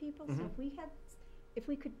out to people. So Mhm. if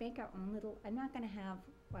we could make our own little, I'm not gonna have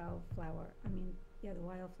the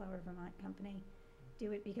Wildflower Vermont Company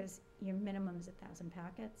do it because your minimum is 1,000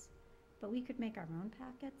 packets. But we could make our own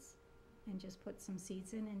packets and just put some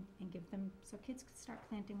seeds in and give them, so kids could start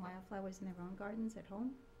planting wildflowers in their own gardens at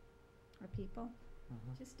home, or people.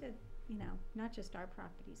 Mhm. Just to, you know, not just our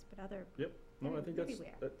properties, but other, No, I think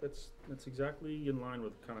Everywhere. that's exactly in line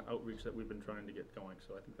with kind of outreach that we've been trying to get going,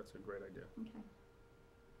 so I think that's a great idea. okay.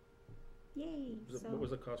 Yay, What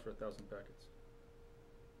was the cost for 1,000 packets?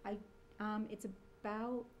 it's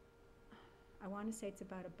about, I wanna say it's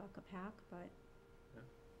about $1 a pack, but Yeah.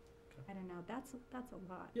 Okay. I don't know, that's a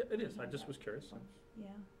lot. Yeah, it is, to I hand just out was to curious. people.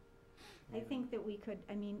 Yeah. I think that we could,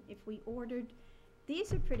 I mean, if we ordered,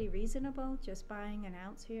 these are pretty reasonable, just buying an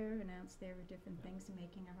ounce here, an ounce there of different things and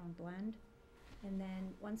making our own blend. And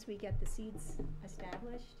then, once we get the seeds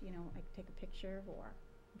established, you know, I can take a picture, or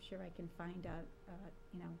I'm sure I can find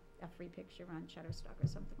a free picture on Shutterstock or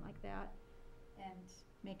something like that, and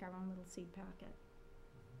make our own little seed packet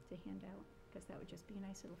to hand out, because that would just be a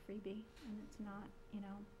nice little freebie, and it's not, you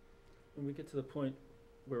know, When we get to the point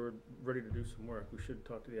where we're ready to do some work, we should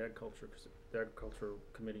talk to the agriculture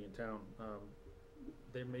committee in town.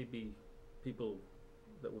 There may be people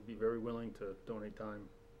that would be very willing to donate time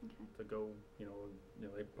okay. to go, you know,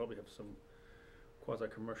 they probably have some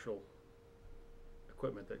quasi-commercial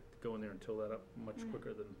equipment that go in there and till that up much Right.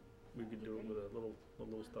 quicker than we could do it with a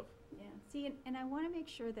little stuff. Yeah, see, and I wanna make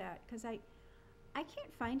sure that, cause I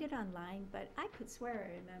can't find it online, but I could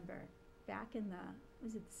swear I remember back in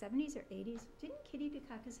was it the 70s or 80s? Didn't Kitty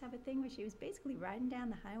Dukakis have a thing where she was basically riding down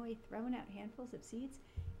the highway, throwing out handfuls of seeds?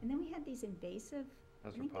 And then we had these invasive,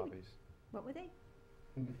 Those I were think they were- poppies. what were they?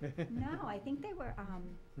 No, I think they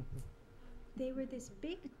were this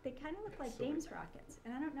big, they kinda looked like Silly. Dame's rockets.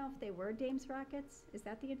 And I don't know if they were Dame's rockets. Is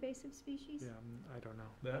that the invasive species? Yeah, I don't know.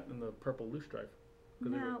 That and the purple loosestrife. 'Cause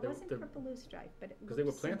No, it they were- wasn't they- purple loosestrife, but it Because they were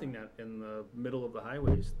looked similar. planting that in the middle of the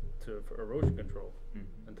highways for erosion control,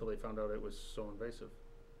 Mhm. until they found out it was so invasive.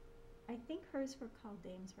 I think hers were called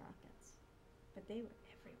Dame's rockets, but they were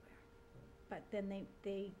everywhere. But then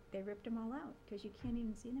they ripped them all out, because you can't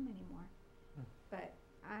even see them anymore. Hmm. But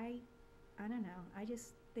I don't know, I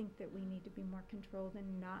just think that we need to be more controlled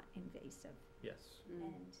and not invasive. Yes.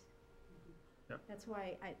 And Yep. That's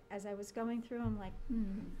why as I was going through, I'm like,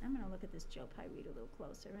 I'm gonna look at this Joe Pye Reed a little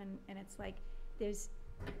closer, and it's like, there's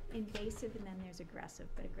invasive and then there's aggressive,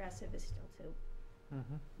 but aggressive is still too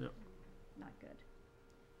not good.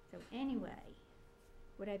 So anyway,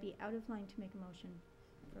 would I be out of line to make a motion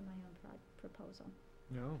for my own proposal?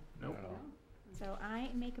 No. Nope. So I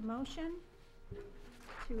make a motion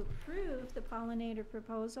to approve the pollinator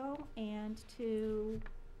proposal and to,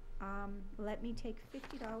 let me take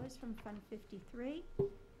 $50 from Fund 53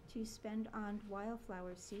 to spend on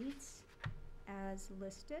wildflower seeds as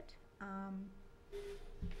listed.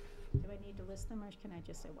 Do I need to list them, or can I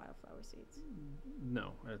just say wildflower seeds?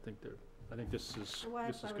 No, I think this is The good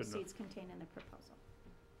wildflower enough. seeds contained in the proposal,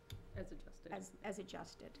 As adjusted. as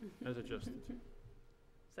adjusted. As adjusted.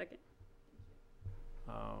 Second.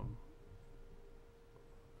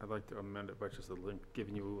 I'd like to amend it by just a link,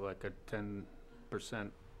 giving you like a 10%,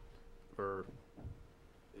 or,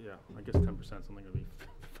 yeah, I guess 10% is only gonna be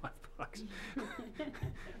 $5.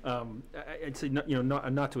 I'd say,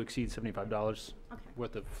 not to exceed $75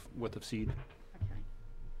 Okay, worth of seed, okay.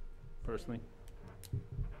 personally.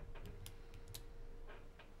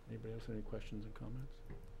 Anybody else have any questions and comments?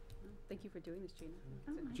 Thank you for doing this, Gina.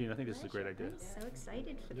 Oh, my Gene, I think this is a great pleasure. idea. I'm so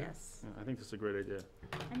excited for Yeah. this. Yeah, I think this is a great idea.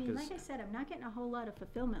 I mean, like Because- I said, I'm not getting a whole lot of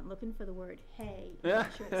fulfillment looking for the word "hey." Yeah.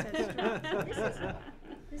 Make sure it says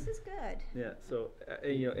this is good. Yeah, so,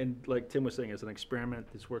 and like Tim was saying, as an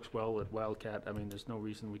experiment, this works well at Wildcat. I mean, there's no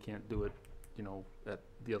reason we can't do it, at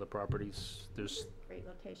the other properties. There's, Great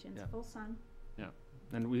locations, Yeah. full sun,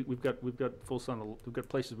 and we've got full sun, we've got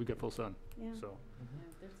places we get full sun, yeah. so. Yeah,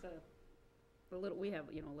 there's we have,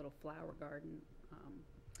 a little flower garden,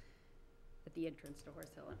 at the entrance to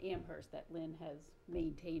Horse Hill in Amherst that Lynn has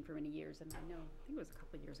maintained for many years, and I think it was a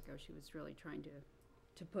couple of years ago, she was really trying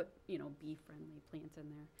to put, bee-friendly plants in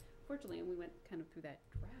there. Fortunately, we went kind of through that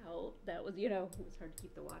drought, that was, it was hard to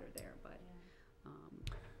keep the water there, but,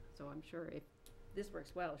 so I'm sure if this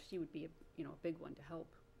works well, she would be a big one to help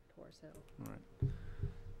at Horse Hill. All right.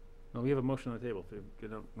 Well, we have a motion on the table. If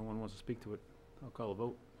no one wants to speak to it, I'll call a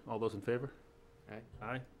vote. All those in favor? Aye.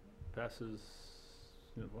 Aye. Passes.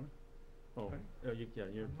 You're not voting? Oh, you're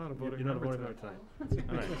I'm not a voting you're not a member voting tonight. member tonight.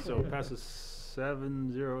 All right, so it passes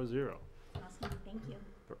 7-0-0. Awesome, thank you.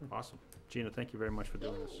 Awesome. Gina, thank you very much for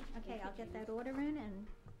doing this. Yay. Okay, I'll get that order in and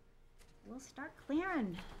we'll start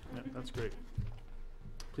clearing. Yeah, that's great.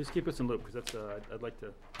 Please keep us in loop, because that's, I'd like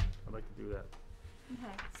to do that.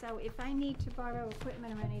 Okay, so if I need to borrow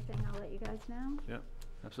equipment or anything, I'll let you guys know.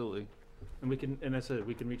 Absolutely. And we can, and I said,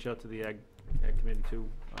 we can reach out to the ag committee too.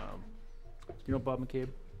 You know Bob McCabe?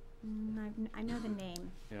 I know the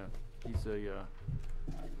name. Yeah, he's a,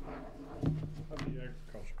 Of the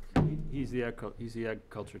agriculture. he's the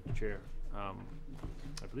agriculture chair. I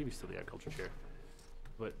believe he's still the agriculture chair.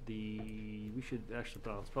 But we should actually,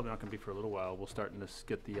 it's probably not gonna be for a little while. We're starting to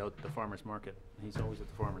get the farmer's market. He's always at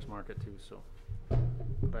the farmer's market too, so.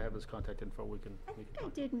 But I have his contact info, we can I think I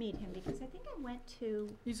did meet him because I think I went to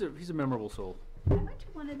He's a memorable soul.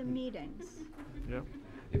 one of the meetings. Yeah.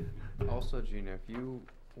 Also, Gina, if you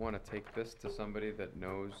wanna take this to somebody that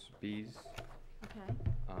knows bees, Okay,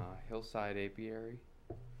 Hillside Apiary,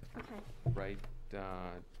 okay. right,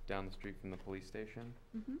 down the street from the police station,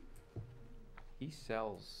 Mm-hmm. he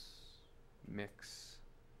sells mix,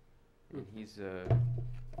 and he's Is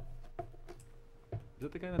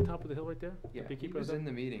that the guy on the top of the hill right there? yeah, The he beekeeper was up in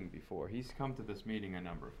the meeting before. He's come to this meeting a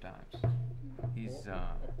number of times. He's,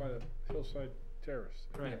 Up by the Hillside Terrace.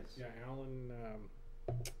 Right. yes. Yeah, Alan,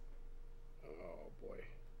 oh boy,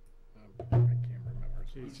 I can't remember.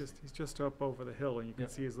 He's just up over the hill, and you can Yeah.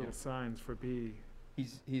 see his little signs for bee.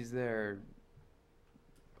 He's there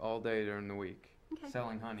all day during the week, Okay,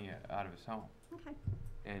 selling honey out of his home. okay.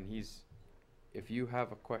 And if you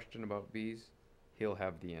have a question about bees, he'll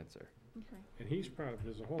have the answer. Okay. And he's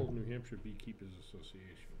there's a whole New Hampshire Beekeepers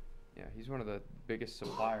Association. Yeah, he's one of the biggest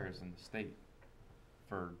suppliers in the state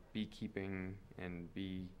for beekeeping and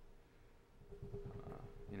bee,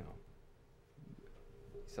 he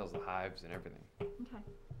sells the hives and everything. Okay.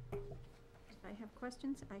 If I have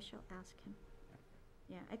questions, I shall ask him.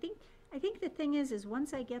 Yeah, I think the thing is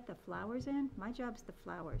once I get the flowers in, my job's the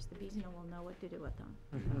flowers. The bees will know what to do with them.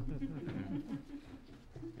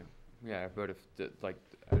 Yeah, but if,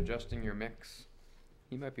 adjusting your mix,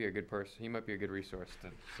 he might be a good person, he might be a good resource to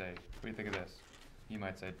say, what do you think of this? He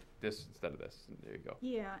might say this instead of this, and there you go.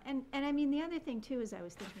 Yeah, and I mean, the other thing too is I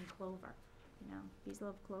was thinking clover, bees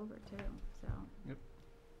love clover too, so. Yep.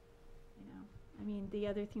 I mean, the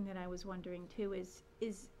other thing that I was wondering too is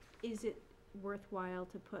it worthwhile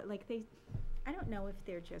to put, like I don't know if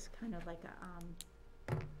they're just kind of like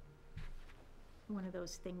one of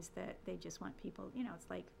those things that they just want people, you know, it's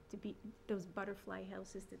like to be, those butterfly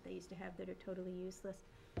houses that they used to have that are totally useless.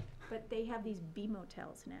 But they have these bee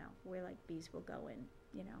motels now, where like bees will go in,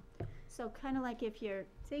 you know. So kinda like if you're,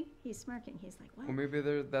 see, he's smirking, he's like, what? Well, maybe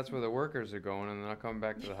that's where the workers are going and they're not coming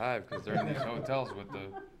back to the hive because they're in these hotels with the,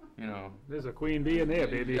 you know. There's a queen bee in there,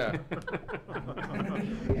 baby. Yeah.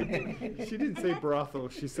 She didn't say brothel,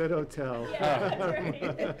 she said hotel.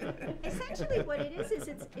 Essentially what it is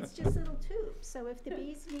it's just little tubes. So if the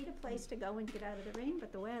bees need a place to go and get out of the rain,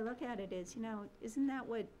 but the way I look at it is, you know, isn't that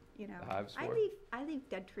what, you know, The hive's for? I leave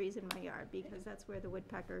dead trees in my yard because that's where the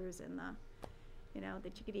woodpeckers and the, you know, the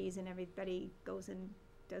chickadees and everybody goes and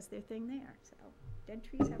does their thing there. So dead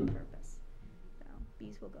trees have a purpose. So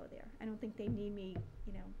bees will go there. I don't think they need me,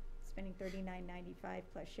 you know, spending $39.95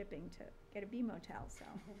 plus shipping to get a bee motel, so.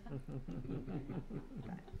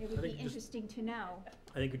 But it would I be think just- interesting to know.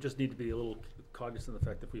 I think we just need to be a little cognizant of the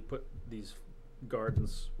fact that if we put these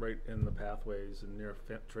gardens right in the pathways and near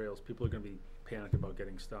trails, people are gonna be panicked about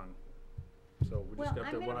getting stung. So we Well, just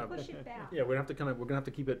have I'm to, gonna push it back. yeah, we're gonna have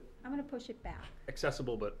to keep it I'm gonna push it back.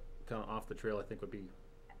 accessible, but kinda off the trail, I think would be,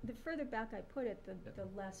 The further back I put it, Yeah. the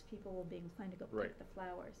less people will be inclined to go Right. pick the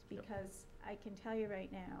flowers. Yep. Because I can tell you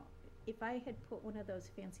right now, if I had put one of those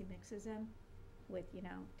fancy mixes in with, you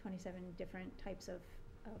know, 27 different types of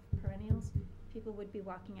perennials, people would be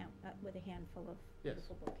walking out with a handful of Yes.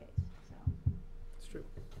 beautiful bouquets, so. it's true.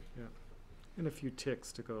 And a few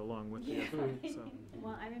ticks to go along with Yeah. it, so.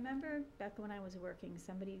 Well, I remember back when I was working,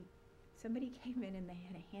 somebody came in and they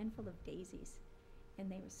had a handful of daisies.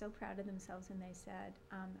 And they were so proud of themselves and they said,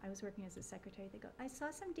 I was working as a secretary, they go, I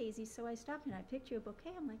saw some daisies, so I stopped and I picked you a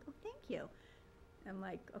bouquet. I'm like, oh, thank you. I'm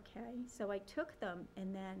like, okay. So I took them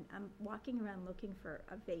and then I'm walking around looking for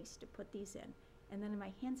a vase to put these in. And then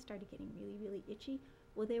my hands started getting really, really itchy.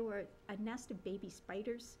 Well, there were a nest of baby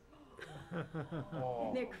spiders.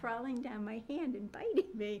 And they're crawling down my hand and biting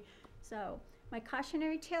me. So my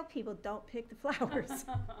cautionary tale, people, don't pick the flowers.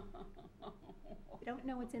 You don't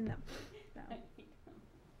know what's in them. So.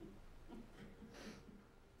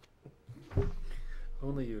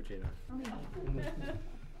 Only you, Gina. Only me.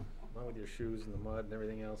 Along with your shoes and the mud and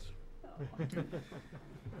everything else.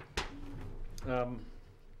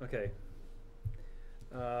 Okay.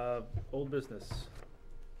 Old business.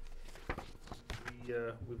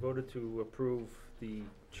 We voted to approve the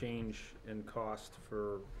change in cost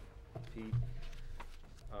for Pete,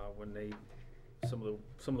 when some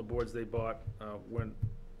of the boards they bought,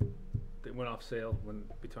 they went off sale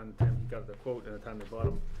between the time he got the quote and the time they bought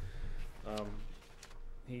them.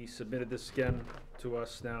 He submitted this again to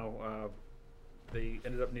us now. They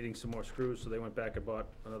ended up needing some more screws, so they went back and bought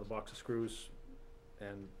another box of screws,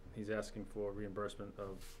 and he's asking for reimbursement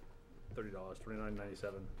of $30,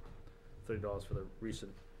 $29.97, $30 for the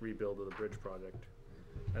recent rebuild of the bridge project.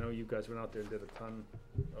 I know you guys went out there and did a ton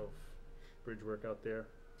of bridge work out there.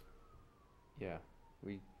 Yeah,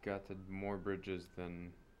 we got to more bridges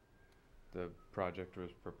than the project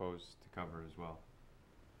was proposed to cover as well.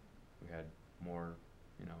 We had more,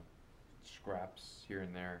 you know, scraps here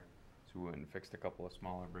and there, so we went and fixed a couple of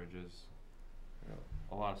smaller bridges. You know,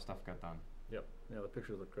 a lot of stuff got done. Yep, yeah, the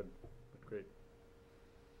pictures look good, look great.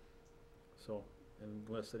 So,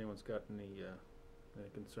 unless anyone's got any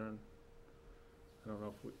concern, I don't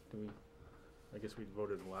know if I guess we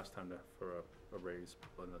voted the last time for a raise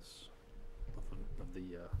on this, of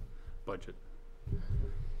the budget.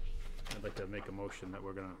 I'd like to make a motion that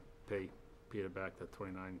we're gonna pay Peter back the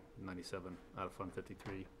 $29.97 out of Fund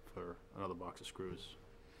 53 for another box of screws.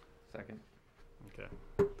 Second. Okay,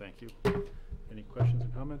 thank you. Any questions or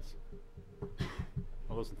comments?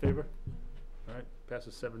 All those in favor? All right,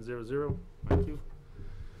 passes 7-0-0. Thank you.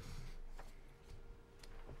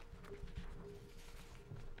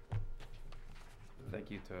 Thank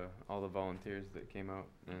you to all the volunteers that came out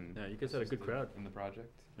and Yeah, you guys had a good assisted crowd. in the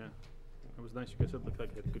project. It was nice. You guys looked like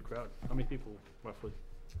you had a good crowd. How many people roughly?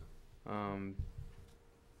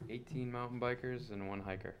 18 mountain bikers and 1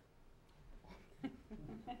 hiker.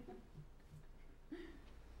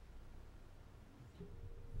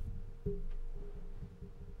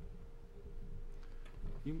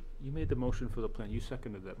 You made the motion for the plan. You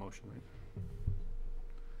seconded that motion, right?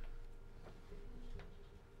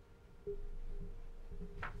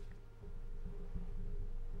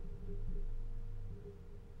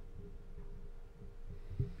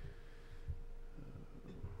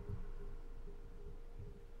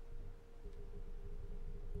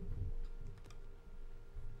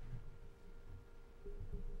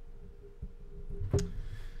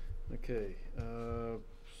 Okay,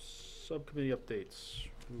 subcommittee updates.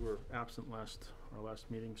 We were absent our last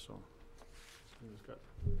meeting, so We've got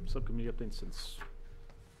subcommittee updates since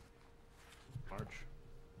March.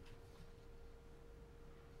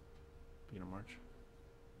 Beginning of March.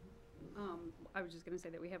 I was just gonna say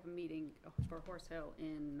that we have a meeting for Horse Hill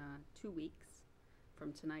in 2 weeks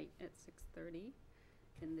from tonight at 6:30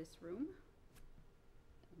 in this room.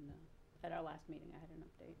 And at our last meeting, I had an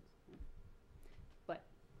update. So. But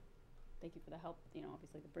thank you for the help. You know,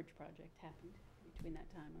 obviously the bridge project happened between that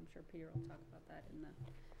time. I'm sure Peter will talk about that in the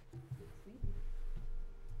next meeting.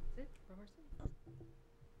 That's it for Horse Hill.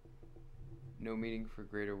 No meeting for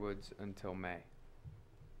Greater Woods until May.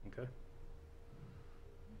 Okay.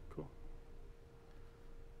 Cool.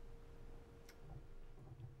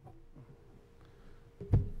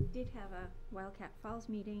 Did have a Wildcat Falls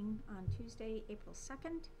meeting on Tuesday, April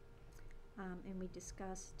 2nd, and we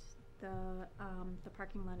discussed the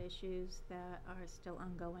parking lot issues that are still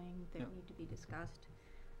ongoing that Yep. need to be discussed.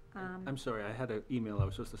 I'm sorry, I had an email I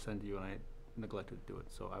was supposed to send to you and I neglected to do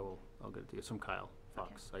it, so I'll get it to you. It's from Kyle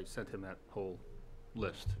Fox. I sent him that whole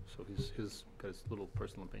list, so he's got his little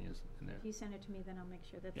personal opinions in there. If you send it to me, then I'll make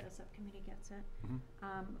sure that Yeah. the subcommittee gets it.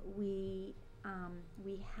 Mhm.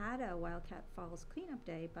 We had a Wildcat Falls cleanup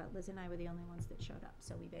day, but Liz and I were the only ones that showed up,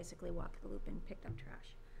 so we basically walked the loop and picked up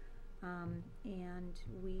trash. And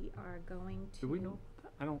we are going to. Did we know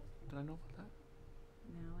that? Did I know about that?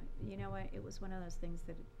 No, you know what, it was one of those things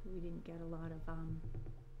that we didn't get a lot of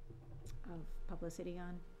publicity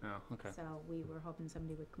on. Oh, okay. So we were hoping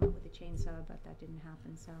somebody would come up with a chainsaw, but that didn't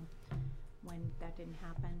happen, so when that didn't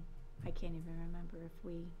happen, I can't even remember if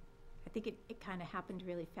I think it kinda happened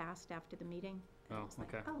really fast after the meeting. And it Oh, was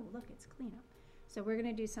like, okay. oh, look, it's cleanup. So we're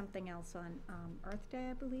gonna do something else on, Earth Day,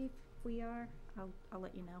 I believe we are. I'll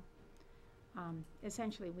let you know.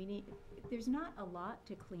 Essentially, there's not a lot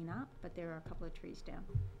to clean up, but there are a couple of trees down.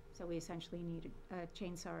 So we essentially need a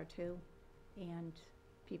chainsaw or two and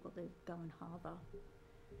people to go and haul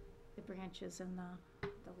the branches and the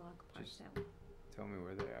log parts Just- out. Tell me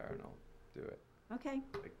where they are and I'll do it, Okay,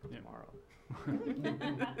 like Yeah. tomorrow.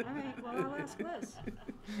 all right, well, I'll ask Liz.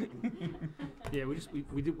 Yeah,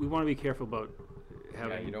 we wanna be careful about Yeah,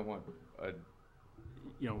 having, you don't want a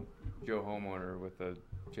you know, Joe homeowner with a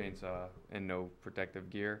chainsaw and no protective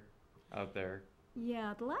gear out there.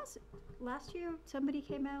 Yeah, last year, somebody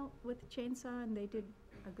came out with a chainsaw and they did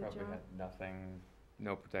a good Probably job. had nothing,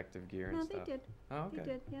 no protective gear and No, stuff. they did, Oh, they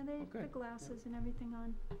okay. did, yeah, they Oh, had the good. glasses and everything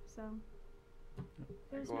on, so.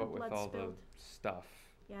 There was Go no out with blood all spilled. the stuff.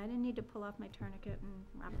 Yeah, I didn't need to pull off my tourniquet and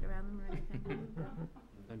wrap it around them or anything.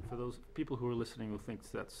 and for those people who are listening who thinks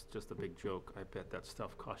that's just a big joke, I bet that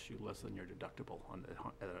stuff costs you less than your deductible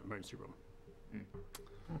at an emergency room. Mm.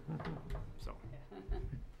 So,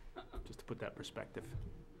 just to put that in perspective.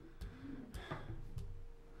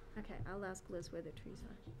 Okay, I'll ask Liz where the trees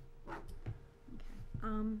are. Okay,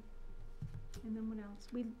 and then what else?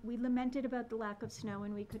 We lamented about the lack of snow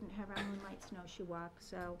and we couldn't have our moonlight snowshoe walk,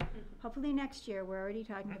 so hopefully next year, we're already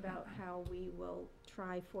talking about how we will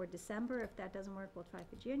try for December. If that doesn't work, we'll try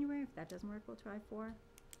for January. If that doesn't work, we'll try for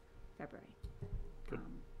February. Good.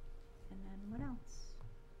 And then what else?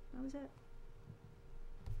 That was it.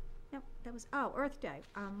 Nope, that was, Earth Day.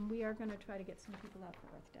 We are gonna try to get some people out for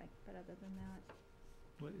Earth Day, but other than that,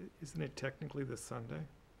 Well, isn't it technically this Sunday?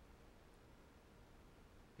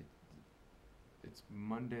 It's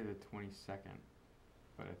Monday the 22nd,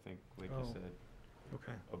 but I think, like Oh. you said,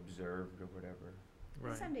 Okay, observed or whatever.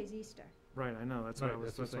 right. Sunday's Easter. Right, I know, that's why I Right, was,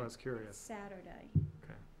 that's that's the why I thing. was curious. Saturday,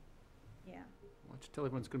 Okay. yeah. Why don't you tell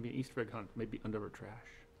everyone it's gonna be an Easter egg hunt, maybe under our trash?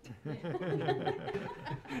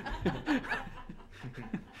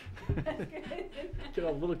 Get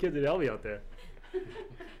all the little kids at Elby out there.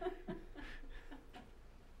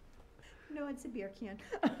 No, it's a beer can.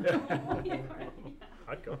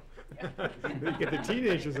 I'd go. Get the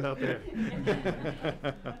teenagers out there.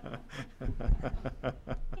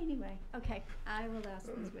 Anyway, okay, I will ask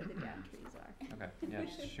Liz where the down trees are. Okay, yeah,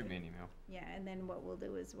 just shoot me an email. Yeah, and then what we'll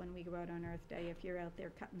do is when we go out on Earth Day, if you're out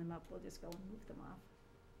there cutting them up, we'll just go and move them off.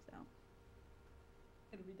 So,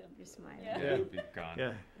 It'll be done. you're smiling. Yeah. Yeah, it'll be gone.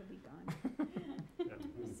 Yeah, It'll be gone.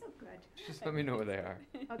 You're so good. Just let me know where they are.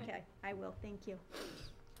 Okay, I will, thank you.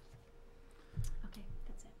 Okay,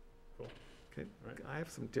 that's it. okay, Right. I have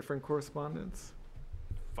some different correspondence.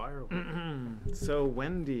 Fire away. So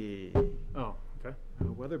Wendy Oh, okay.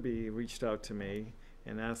 Weatherby reached out to me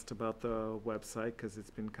and asked about the website, cause it's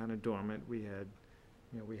been kinda dormant. We had,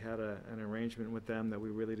 we had an arrangement with them that we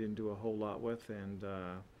really didn't do a whole lot with, and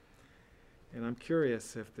I'm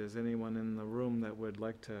curious if there's anyone in the room that would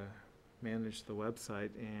like to manage the website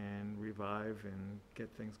and revive and get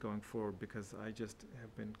things going forward, because I just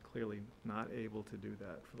have been clearly not able to do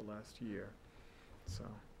that for the last year, so.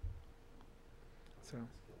 So,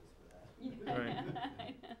 right.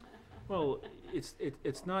 Well,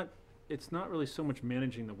 it's not really so much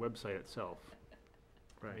managing the website itself.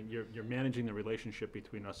 I Right. mean, you're managing the relationship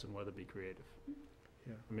between us and Weatherby Creative.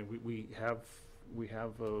 Yeah. I mean, we have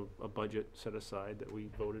a budget set aside that we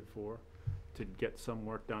voted for to get some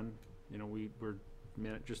work done. You know, we're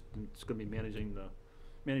it's gonna be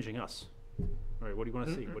managing us. All right, what do you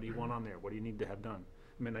wanna see? What do you want on there? What do you need to have done?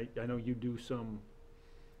 I mean, I know you do some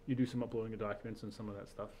uploading of documents and some of that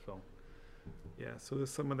stuff, so. Yeah, so there's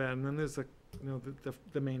some of that, and then there's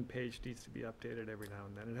the main page needs to be updated every now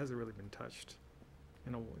and then. It hasn't really been touched,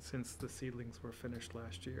 since the seedlings were finished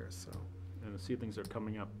last year, so, And the seedlings are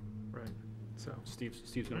coming up. right, so. Steve's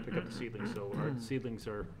gonna pick up the seedlings, so our seedlings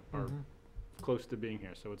are Mhm. close to being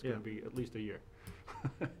here, so it's gonna Yeah. be at least a year.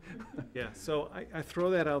 Yeah, so I throw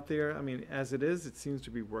that out there. I mean, as it is, it seems to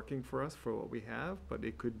be working for us for what we have, but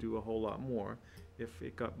it could do a whole lot more if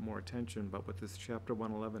it got more attention. But with this Chapter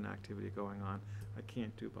 111 activity going on, I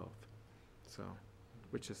can't do both. So,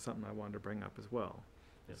 which is something I wanted to bring up as well.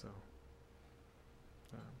 Yeah.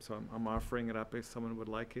 So I'm offering it up if someone would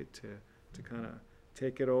like it to kind of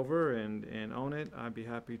take it over and own it. I'd be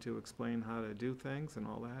happy to explain how to do things and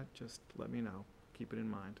all that. Just let me know. Keep it in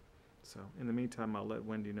mind. So in the meantime, I'll let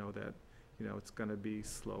Wendy know that, it's gonna be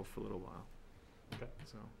slow for a little while. Okay.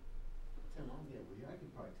 So, Tim, I'll get with you. I can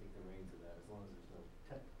probably take the reins of that as long as there's no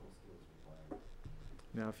technical skills required.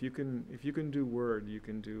 now if you can do Word, you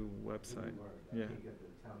can do website. Word. Yeah. I can't get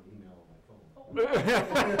the town email on my phone.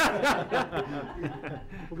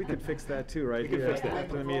 Well, we could fix that too, right We could here fix that.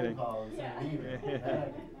 after the meeting.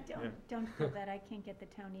 Don't feel that I can't get the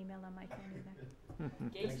town email on my phone either.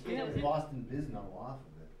 Thanks to Boston Bizno off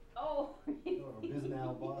of it. Oh. Or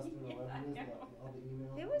Biznell Boston or whatever it is, all the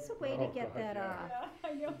emails. There was a way to get that Yeah, off.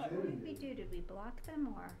 I know. What did we do? Did we block them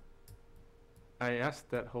or? I asked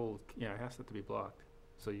that I asked it to be blocked,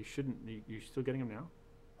 so you shouldn't, you still getting them now?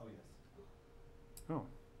 Oh, yes. Oh.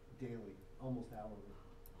 Daily, almost hourly.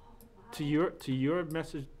 To your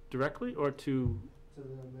message directly, or to To the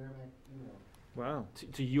Merrimack email. Wow.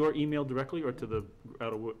 to your email directly, or to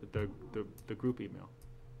the group email?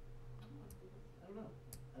 I don't know.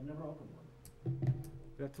 I've never opened one.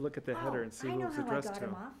 You have to look at the header and see who it's I know addressed how I to.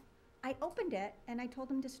 got them off. I opened it and I told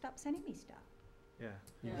them to stop sending me stuff. Yeah.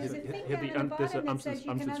 You There's a hit- thing hit down the at the there's a bottom that says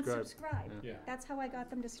you can unsubscribe. unsubscribe. Yeah. Yeah. That's how I got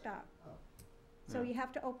them to stop. Oh. So Yeah. you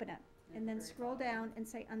have to open it and then scroll down and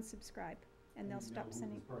say unsubscribe, and they'll I didn't stop know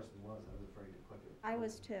sending. who this person was. I was afraid to click it. I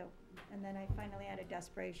was too. And then I finally, out of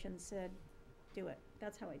desperation, said, do it.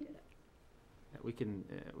 That's how I did it. Yeah, we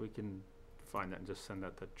can find that and just send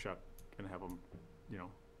that to Chuck and have him,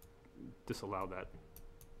 disallow that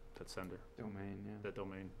sender, Domain, yeah. that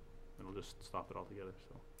domain, and we'll just stop it altogether,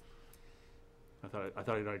 so. I thought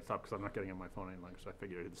it already stopped, because I'm not getting it on my phone any longer, so I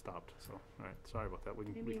figured it had stopped, so, all right, sorry about that, we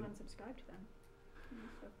Maybe can, you unsubscribed then.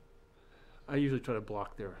 So- I usually try to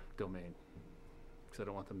block their domain, because I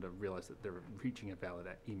don't want them to realize that they're reaching a valid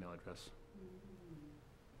email address,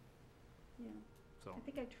 Yeah, so, I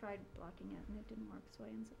think I tried blocking it and it didn't work, so I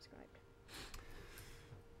unsubscribed.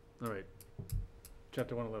 all right.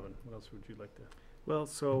 Chapter 111, what else would you like to? Well,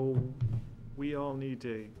 so we all need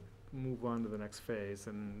to move on to the next phase,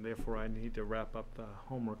 and therefore I need to wrap up the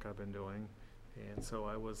homework I've been doing. And so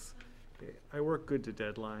I work good to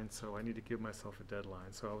deadlines, so I need to give myself a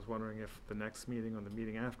deadline. So I was wondering if the next meeting or the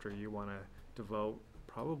meeting after, you want to devote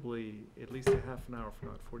probably at least a half an hour, if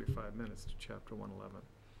not 45 minutes, to Chapter 111.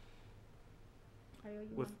 I owe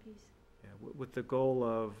you With- one piece. Yeah, with the goal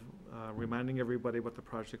of reminding everybody what the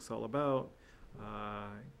project's all about,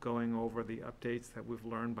 going over the updates that we've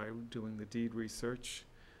learned by doing the deed research,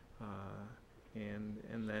 and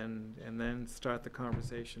then start the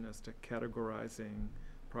conversation as to categorizing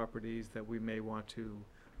properties that we may want to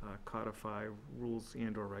codify rules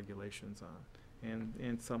and or regulations on,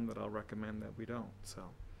 and some that I'll recommend that we don't, so.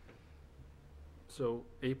 So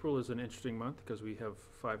April is an interesting month, because we have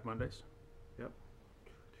 5 Mondays. Yep.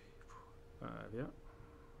 Yeah.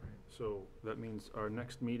 So that means our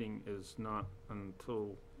next meeting is not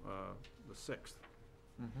until the 6th.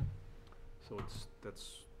 So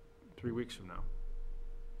that's 3 weeks from now.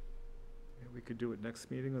 Yeah, we could do it next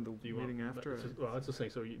meeting or the Do you want- meeting after. Well, that's the thing,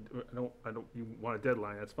 so you want a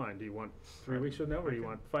deadline, that's fine. Do you want 3 weeks from now, or do you I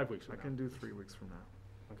can- want 5 weeks I from now? can do 3 weeks from now.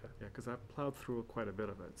 Okay. Yeah, because I plowed through quite a bit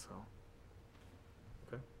of it, so.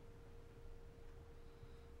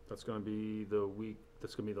 That's gonna be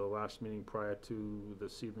that's gonna be the last meeting prior to the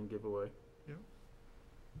seedling giveaway. Yep.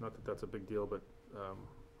 Not that that's a big deal, but,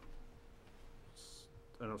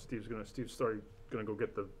 I know Steve's gonna go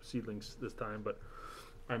get the seedlings this time, but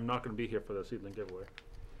I'm not gonna be here for the seedling giveaway.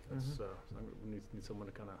 That's, Mhm. we need someone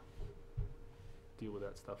to kinda deal with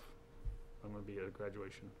that stuff. I'm gonna be at a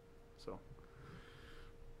graduation, so.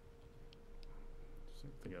 Just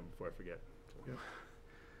thinking of it before I forget. Yep.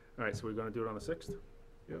 All right, so we're gonna do it on the 6th?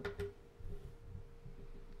 Yep.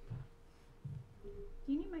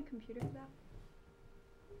 Do you need my computer for that?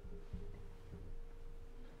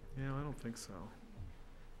 Yeah, I don't think so.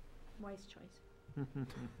 Wise choice.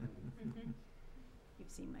 You've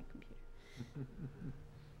seen my computer.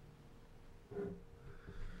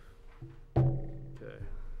 Okay.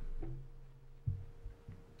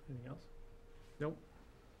 Anything else? Nope.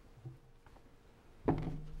 All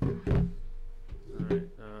right,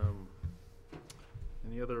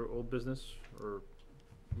 any other old business or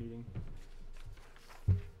meeting?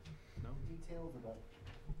 No? Details about,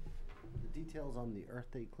 the details on the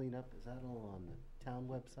Earth Day cleanup, is that all on the town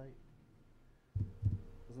website?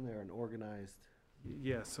 Wasn't there an organized,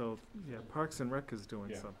 Yeah, so, yeah, Parks and Rec is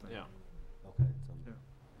doing Yeah. something. Yeah, okay, so, Yeah.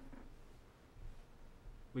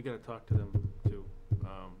 we gotta talk to them too.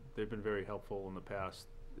 They've been very helpful in the past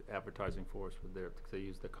advertising for us with their, because they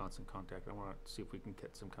use the Constant Contact. I wanna see if we can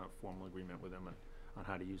get some kind of formal agreement with them on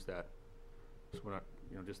how to use that. So we're not,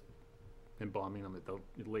 just embalming them at the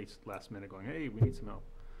last minute going, hey, we need some help.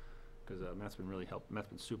 Cause, Matt's been really Matt's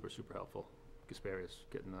been super, super helpful. Gasparius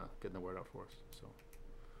getting the word out for us, so.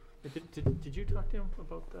 Did you talk to him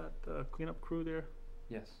about that, cleanup crew there?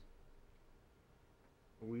 Yes.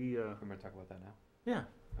 We, We're gonna talk about that now. yeah,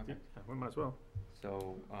 Okay. yeah, we might as well.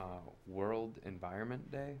 So, World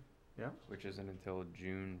Environment Day, Yeah, which isn't until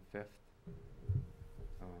June 5th.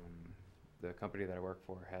 The company that I work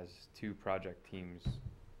for has 2 project teams.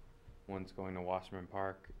 One's going to Wasserman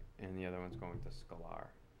Park and the other one's going to Scalar.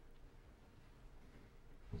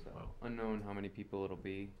 So, Wow. unknown how many people it'll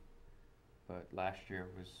be, but last year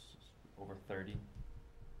was over 30.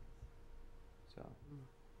 So,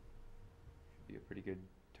 should be a pretty good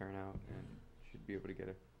turnout and should be able to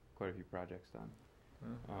get quite a few projects done.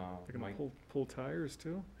 They're gonna Mike, pull tires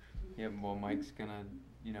too? yeah, well, Mike's gonna,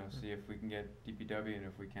 see if we can get DPW, and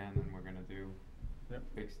if we can, then we're gonna do Yep.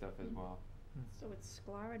 big stuff as well. So it's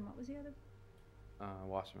Sklar, and what was the other?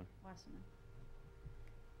 Wasserman. Wasserman.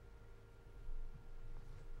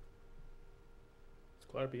 it's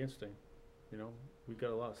glad to be interesting. We got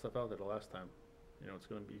a lot of stuff out there the last time. It's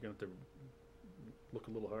gonna be, you're gonna have to look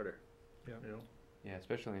a little harder. Yeah. Yeah,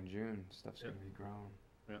 especially in June, stuff's Yep. gonna be growing.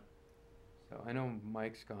 Yeah. So I know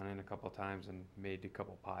Mike's gone in a couple times and made a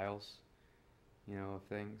couple piles, of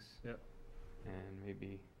things. Yep. And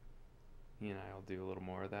maybe he and I will do a little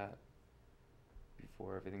more of that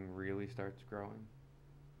before everything really starts growing.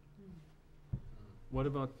 What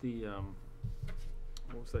about the,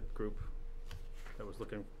 what was that group that was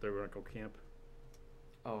looking, they were gonna go camp?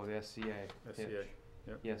 Oh, the SCA. SCA, Hitch.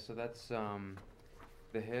 yep. Yeah, so that's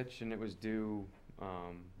the hitch, and it was due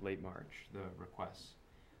late March, the request.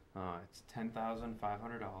 It's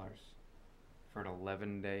 $10,500 for an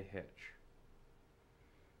 11-day hitch.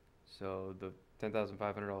 So the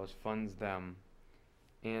 $10,500 funds them,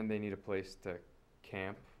 and they need a place to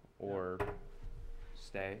camp or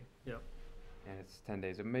stay. Yep. And it's 10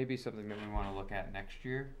 days. It may be something that we want to look at next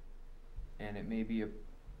year, and it may be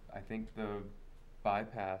I think the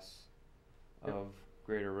bypass Yep. of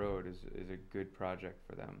Greater Road is a good project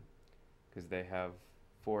for them, because they have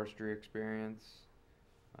forestry experience,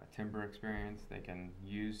 timber experience. They can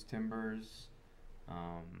use timbers.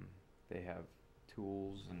 They have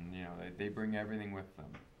tools, and they bring everything with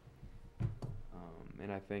them.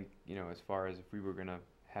 And I think as far as if we were gonna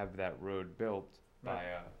have that road built by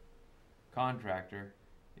a contractor,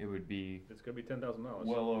 it would be It's gonna be $10,000.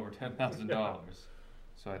 well over $10,000.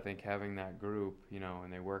 So I think having that group,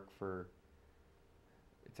 and they work for,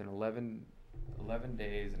 it's an 11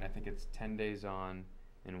 days, and I think it's 10 days on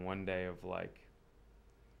and 1 day of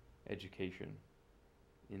education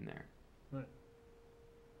in there. Right.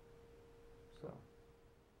 So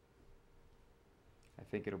I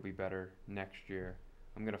think it'll be better next year.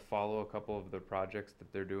 I'm gonna follow a couple of the projects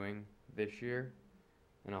that they're doing this year,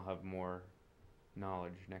 and I'll have more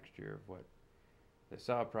knowledge next year of what. I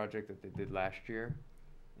saw a project that they did last year,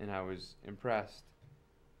 and I was impressed,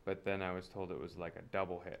 but then I was told it was like a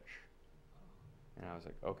double hitch. And I was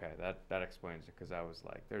like, okay, that explains it, because I was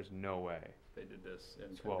like, there's no way They did this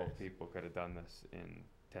in 10 12 days. people could have done this in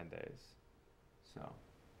 10 days. So,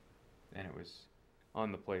 and it was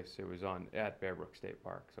on the place, it was at Bear Brook State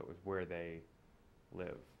Park, so it was where they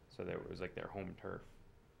live. So it was like their home turf.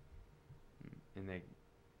 And they,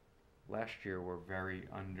 last year, were very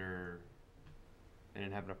they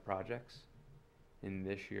didn't have enough projects. And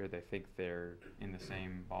this year, they think they're in the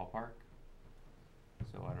same ballpark.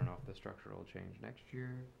 So I don't know if the structure will change next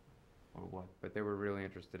year or what, but they were really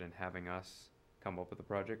interested in having us come up with a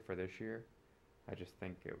project for this year. I just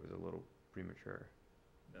think it was a little premature,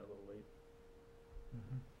 A little late.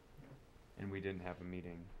 and we didn't have a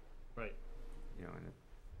meeting, Right. you know, in the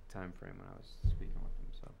time frame when I was speaking with them,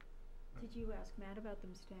 so. Did you ask Matt about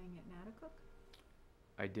them staying at Natticook?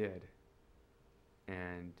 I did.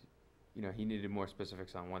 And, you know, he needed more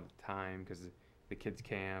specifics on what time, because the kids'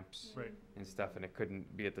 camps Right. and stuff, and it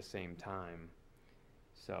couldn't be at the same time.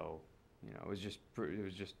 So, you know, it was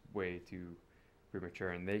just way too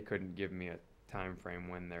premature, and they couldn't give me a time frame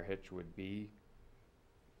when their hitch would be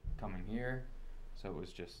coming here. So it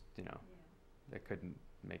was just, you know, they couldn't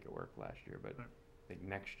make it work last year. But Right. I think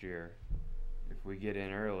next year, if we get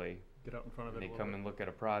in early, Get out in front of and it they a come little and bit. look at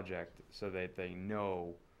a project so that they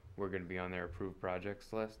know we're gonna be on their approved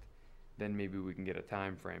projects list, then maybe we can get a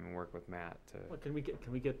time frame and work with Matt to. Well, can we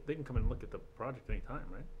get, they can come and look at the project anytime,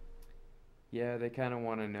 right? Yeah, they kinda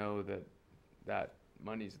wanna know that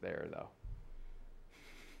money's there though.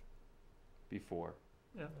 Before.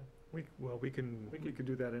 Yeah. We can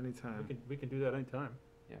do that anytime. We can do that anytime.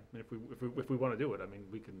 Yeah. I mean, if we wanna do it, I mean,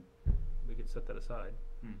 we can set that aside.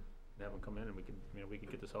 Hmm. And have them come in and we can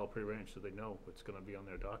get this all prearranged so they know what's gonna be on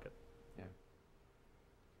their docket. Yeah,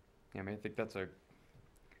 I mean, I think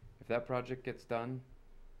if that project gets done,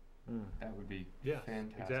 Mm. that would be Yeah,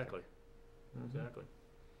 fantastic. exactly, Mhm. exactly.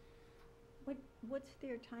 What's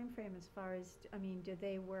their time frame as far as, I mean, do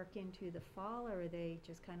they work into the fall, or are they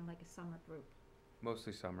just kind of like a summer group?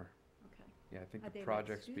 Mostly summer. Okay, Yeah, I think Are the they like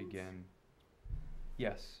projects students? begin.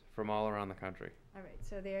 Yes, from all around the country. all right,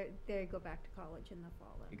 so they go back to college in the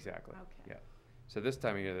fall then? Exactly. Okay. Yeah. So this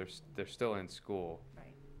time of year, they're still in school.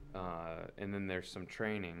 Right. And then there's some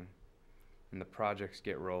training, and the projects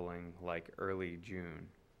get rolling like early June.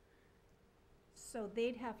 So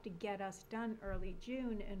they'd have to get us done early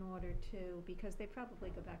June in order to, because they probably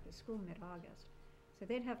go back to school mid-August. So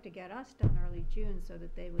they'd have to get us done early June so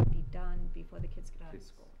that they would be done before the kids get out of Kids-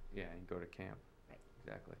 school. Yeah, and go to camp. Right.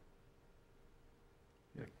 Exactly.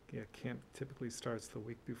 Yeah, camp typically starts the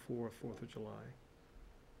week before 4th of July.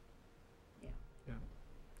 Yeah. Yeah,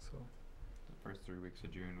 so, The first 3 weeks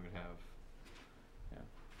of June would have, yeah.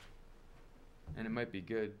 And it might be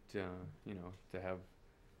good, you know, to have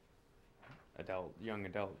young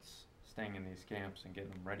adults staying in these camps and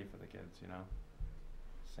getting them ready for the kids, you know?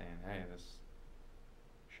 Saying, hey, this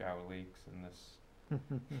shower leaks and this.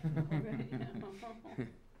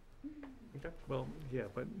 well, yeah,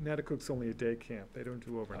 but Natticook's only a day camp. They don't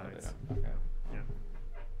do Oh, they overnights. don't? Okay.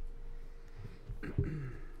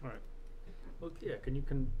 All right. Well, yeah, can you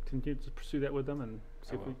continue to pursue that with them and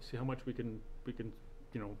I will. see how much we can, you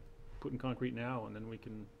know, put in concrete now, and then we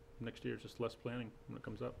can, next year, it's just less planning when it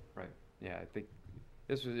comes up. Yeah, I think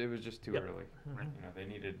it was just too Yep. early. Right. You know, they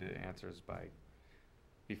needed the answers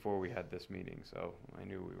before we had this meeting, so I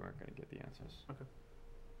knew we weren't gonna get the answers.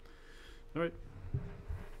 All right.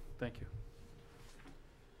 Thank you.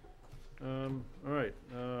 All right,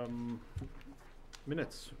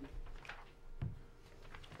 minutes.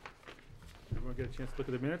 Everyone get a chance to look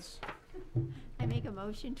at the minutes? I make a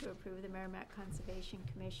motion to approve the Merrimack Conservation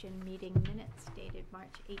Commission meeting minutes dated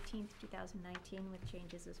March 18th, 2019, with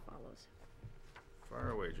changes as follows.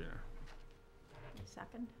 Fire away, Jenna.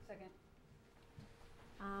 Second? Second.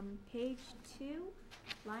 Page 2,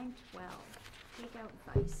 line 12, take out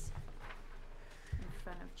vice in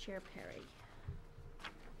front of Chair Perry.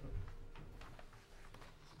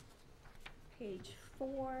 Page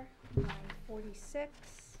 4, line 46,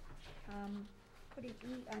 put an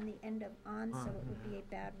E on the end of on, so it would be a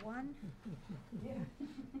bad one.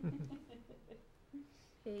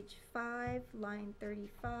 Page 5, line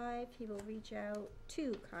 35, he will reach out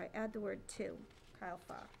to, add the word to, Kyle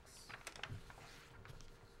Fox.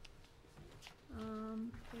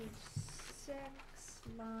 Page 6,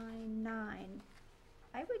 line 9.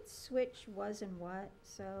 I would switch was and what,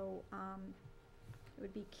 so, it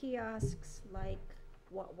would be kiosks like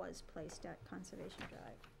what was placed at Conservation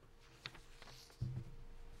Drive.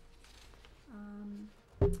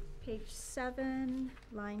 Page 7,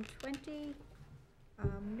 line 20.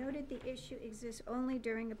 Noted the issue exists only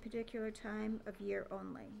during a particular time of year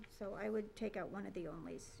only. So I would take out one of the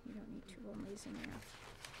onlys. You don't need two onlys in there.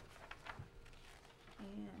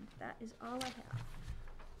 And that is all I have.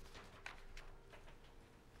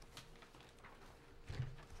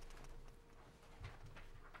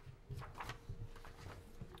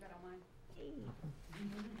 Got all mine.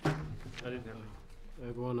 Hey. I didn't have. I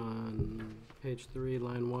have one on page 3,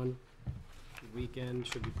 line 1. Weekend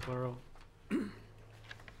should be plural.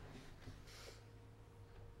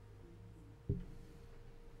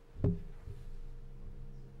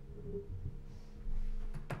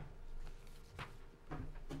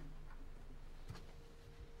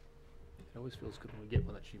 proposals could we get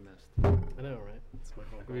one that she missed? I know, right? It's my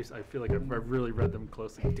whole At goal. least I feel like I've really read them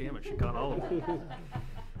closely. Damn it, she got all of them.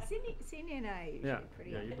 Cindy and I are usually Yeah,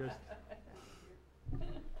 pretty. yeah, you guys.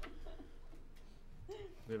 Do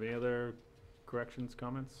you have any other corrections,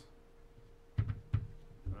 comments? All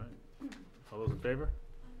right, all those in favor?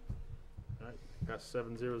 All right, pass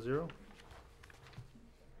 700.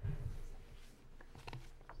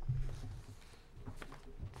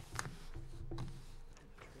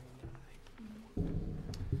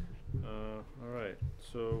 All right,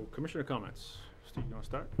 so commissioner comments. Steve, you wanna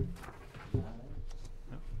start? No?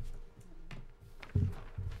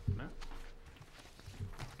 Matt?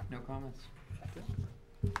 No comments.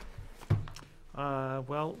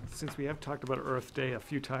 Well, since we have talked about Earth Day a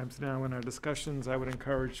few times now in our discussions, I would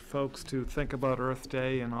encourage folks to think about Earth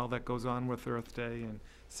Day and all that goes on with Earth Day and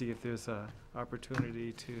see if there's a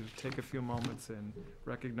opportunity to take a few moments and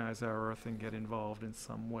recognize our Earth and get involved in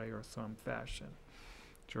some way or some fashion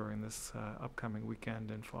during this upcoming weekend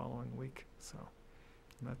and following week. So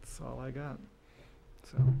that's all I got.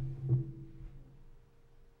 So.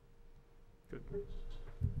 Good.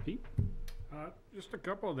 Pete? Just a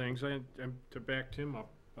couple of things, to back Tim up,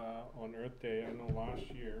 on Earth Day, I know last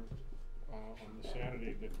year, on the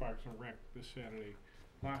Saturday, the Parks and Rec, this Saturday,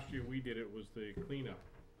 last year we did it was the cleanup,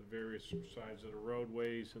 the various sides of the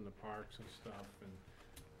roadways and the parks and stuff, and,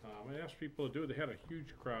 I asked people to do it, they had a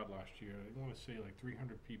huge crowd last year, I wanna say like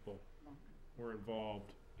 300 people were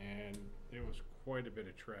involved, and there was quite a bit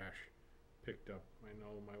of trash picked up. I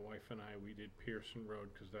know my wife and I, we did Pearson Road,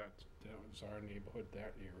 cause that was our neighborhood,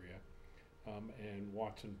 that area. And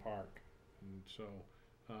Watson Park, and so,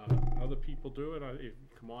 other people do it, if,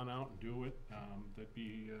 come on out and do it, that'd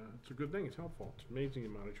be, it's a good thing, it's helpful, it's amazing the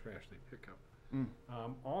amount of trash they pick up.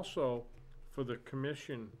 Also, for the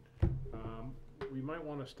commission, we might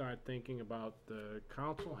wanna start thinking about, the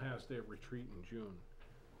council has their retreat in June.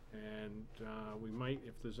 And, we might,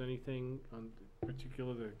 if there's anything on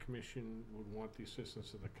particular the commission would want the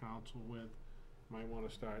assistance of the council with, might wanna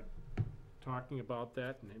start talking about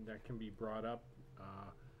that, and that can be brought up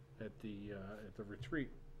at the retreat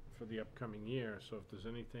for the upcoming year. So if there's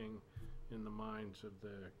anything in the minds of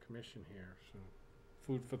the commission here, so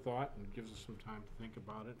food for thought, and gives us some time to think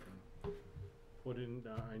about it and put in.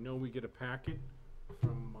 I know we get a packet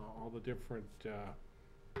from all the different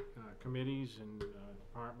committees and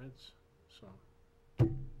departments. So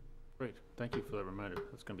Great, thank you for that reminder,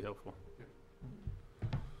 that's gonna be helpful.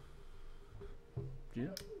 Gina?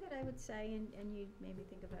 Something that I would say, and you made me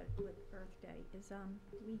think about it with Earth Day, is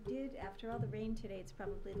we did, after all the rain today, it's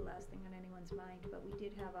probably the last thing on anyone's mind, but we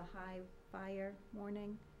did have a high fire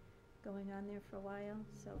warning going on there for a while,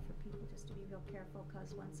 so for people just to be real careful,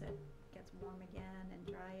 because once it gets warm again and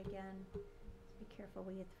dry again, be careful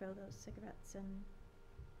where you throw those cigarettes and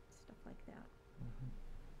stuff like that.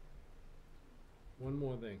 one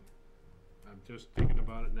more thing. I'm just thinking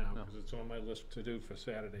about it now, No. because it's on my list to do for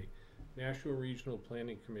Saturday. Nashua Regional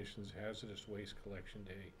Planning Commission's Hazardous Waste Collection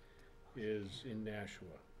Day is in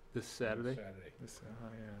Nashua. This Saturday? Saturday. This,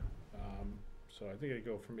 yeah. So I think I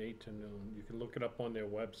go from 8 to noon. You can look it up on their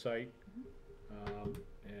website. And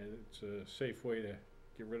it's a safe way to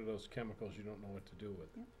get rid of those chemicals you don't know what to do with.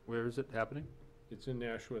 Where is it happening? It's in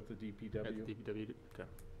Nashua at the At the DPW. DPW, okay.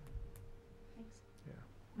 Thanks.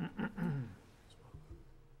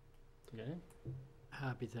 Okay.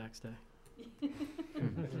 Happy Tax Day.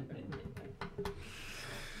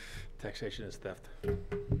 Taxation is theft.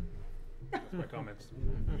 That's my comments.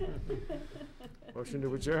 Motion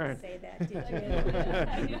to adjourn. Say that, did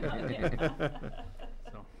you?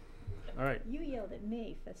 So, all right, You yelled at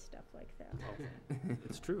me for stuff like that.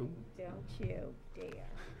 it's true. Don't you dare.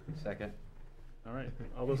 Second. All right,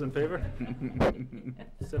 all those in favor?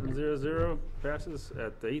 700 passes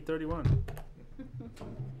at 8:31.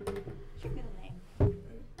 What's your middle name?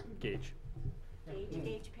 Gage.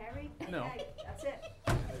 Gage Perry? No. Okay, that's it.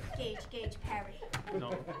 Gage Perry.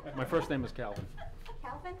 No, my first name is Calvin.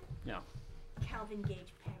 Calvin? Yeah, Calvin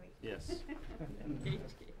Gage Perry. yes.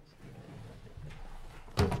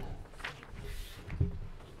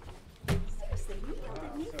 Seriously, you yelled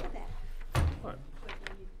at me for that. What?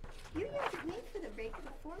 You yelled at me for the rake of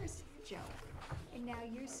the forest joke. And now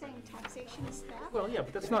you're saying taxation is theft? Well, yeah,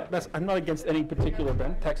 but that's, I'm not against any particular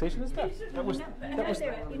event. Taxation is theft. That was, You that was,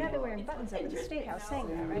 know they're wearing buttons up at the State House saying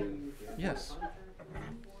that, right? yes.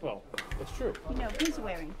 Well, that's true. You know who's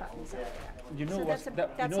wearing buttons up there. You know So what's, that's a- that,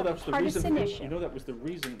 you that's know a that's the partisan reason, issue. you know that was the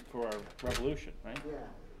reason for our revolution, right?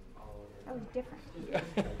 That was different.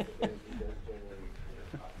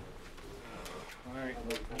 All right.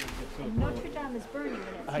 And Notre Dame is burning, and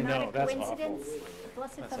it's I know, not a that's awful. coincidence. The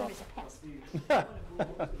Blessed That's Mother is a pest.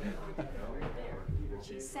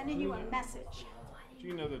 She's sending you a message.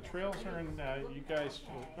 Gina, the trails are in, you guys,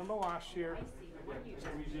 remember last year?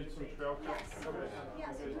 We did some trail cuts.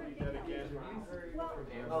 Yes, You guys need that again? Well,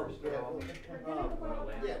 Oh,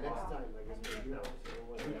 yeah, next time, I guess.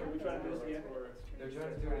 We try to do this again, or? They're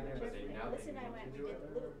trying to do it again, but they now Listen, I went, we did the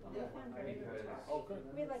little, we found very good. Oh, good.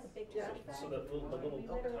 We had like a big trash bag. So the little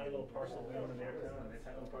tiny little parcel down in their town, and their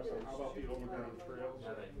tiny little parcel. How about the overground trails?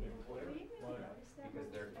 Now they can clear, because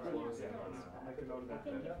they're closing on I can note I that.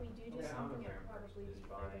 think if we do The town something, of it'll Amherst probably is be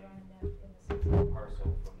further buying on in the a season. parcel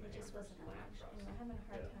from the It just Amherst wasn't a Land much, Trust. and we're having a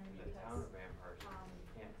hard time And the town because, of Amherst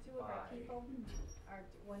can't two of our buy people are,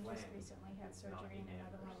 one just land recently had that's surgery not and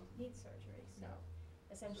another one Amherst. needs surgery, so. No.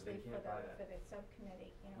 Essentially can't for the, buy that. for the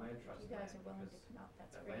subcommittee, you know, Land if trust you guys land, are willing to because come out,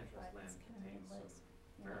 that's that great, land trust but it's land kind of contains Liz. some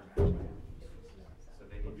you know, fair So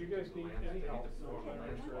they If need you to guys do need land, any they need help to form on a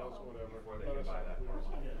land land trails trust or whatever, before they let can us buy that know.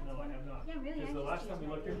 parcel. No, I have not. Yeah, really, Because the I last just time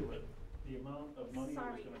we used looked my- into it, the amount of money it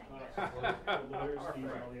was Sorry, gonna thank cost, the lawyers fees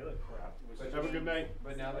and all the other crap. was Have a just- good night.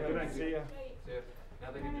 But now they Good can night, see ya.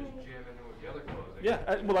 now they can just jam into with the other closing. Yeah,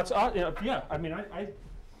 well, that's, yeah, I mean,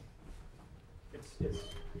 it's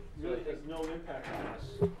really has no impact on us.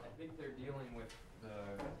 I think they're dealing with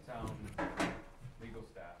the town legal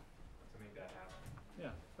staff to make that happen. Yeah,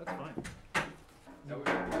 that's fine.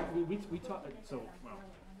 That would, We talked, so, well,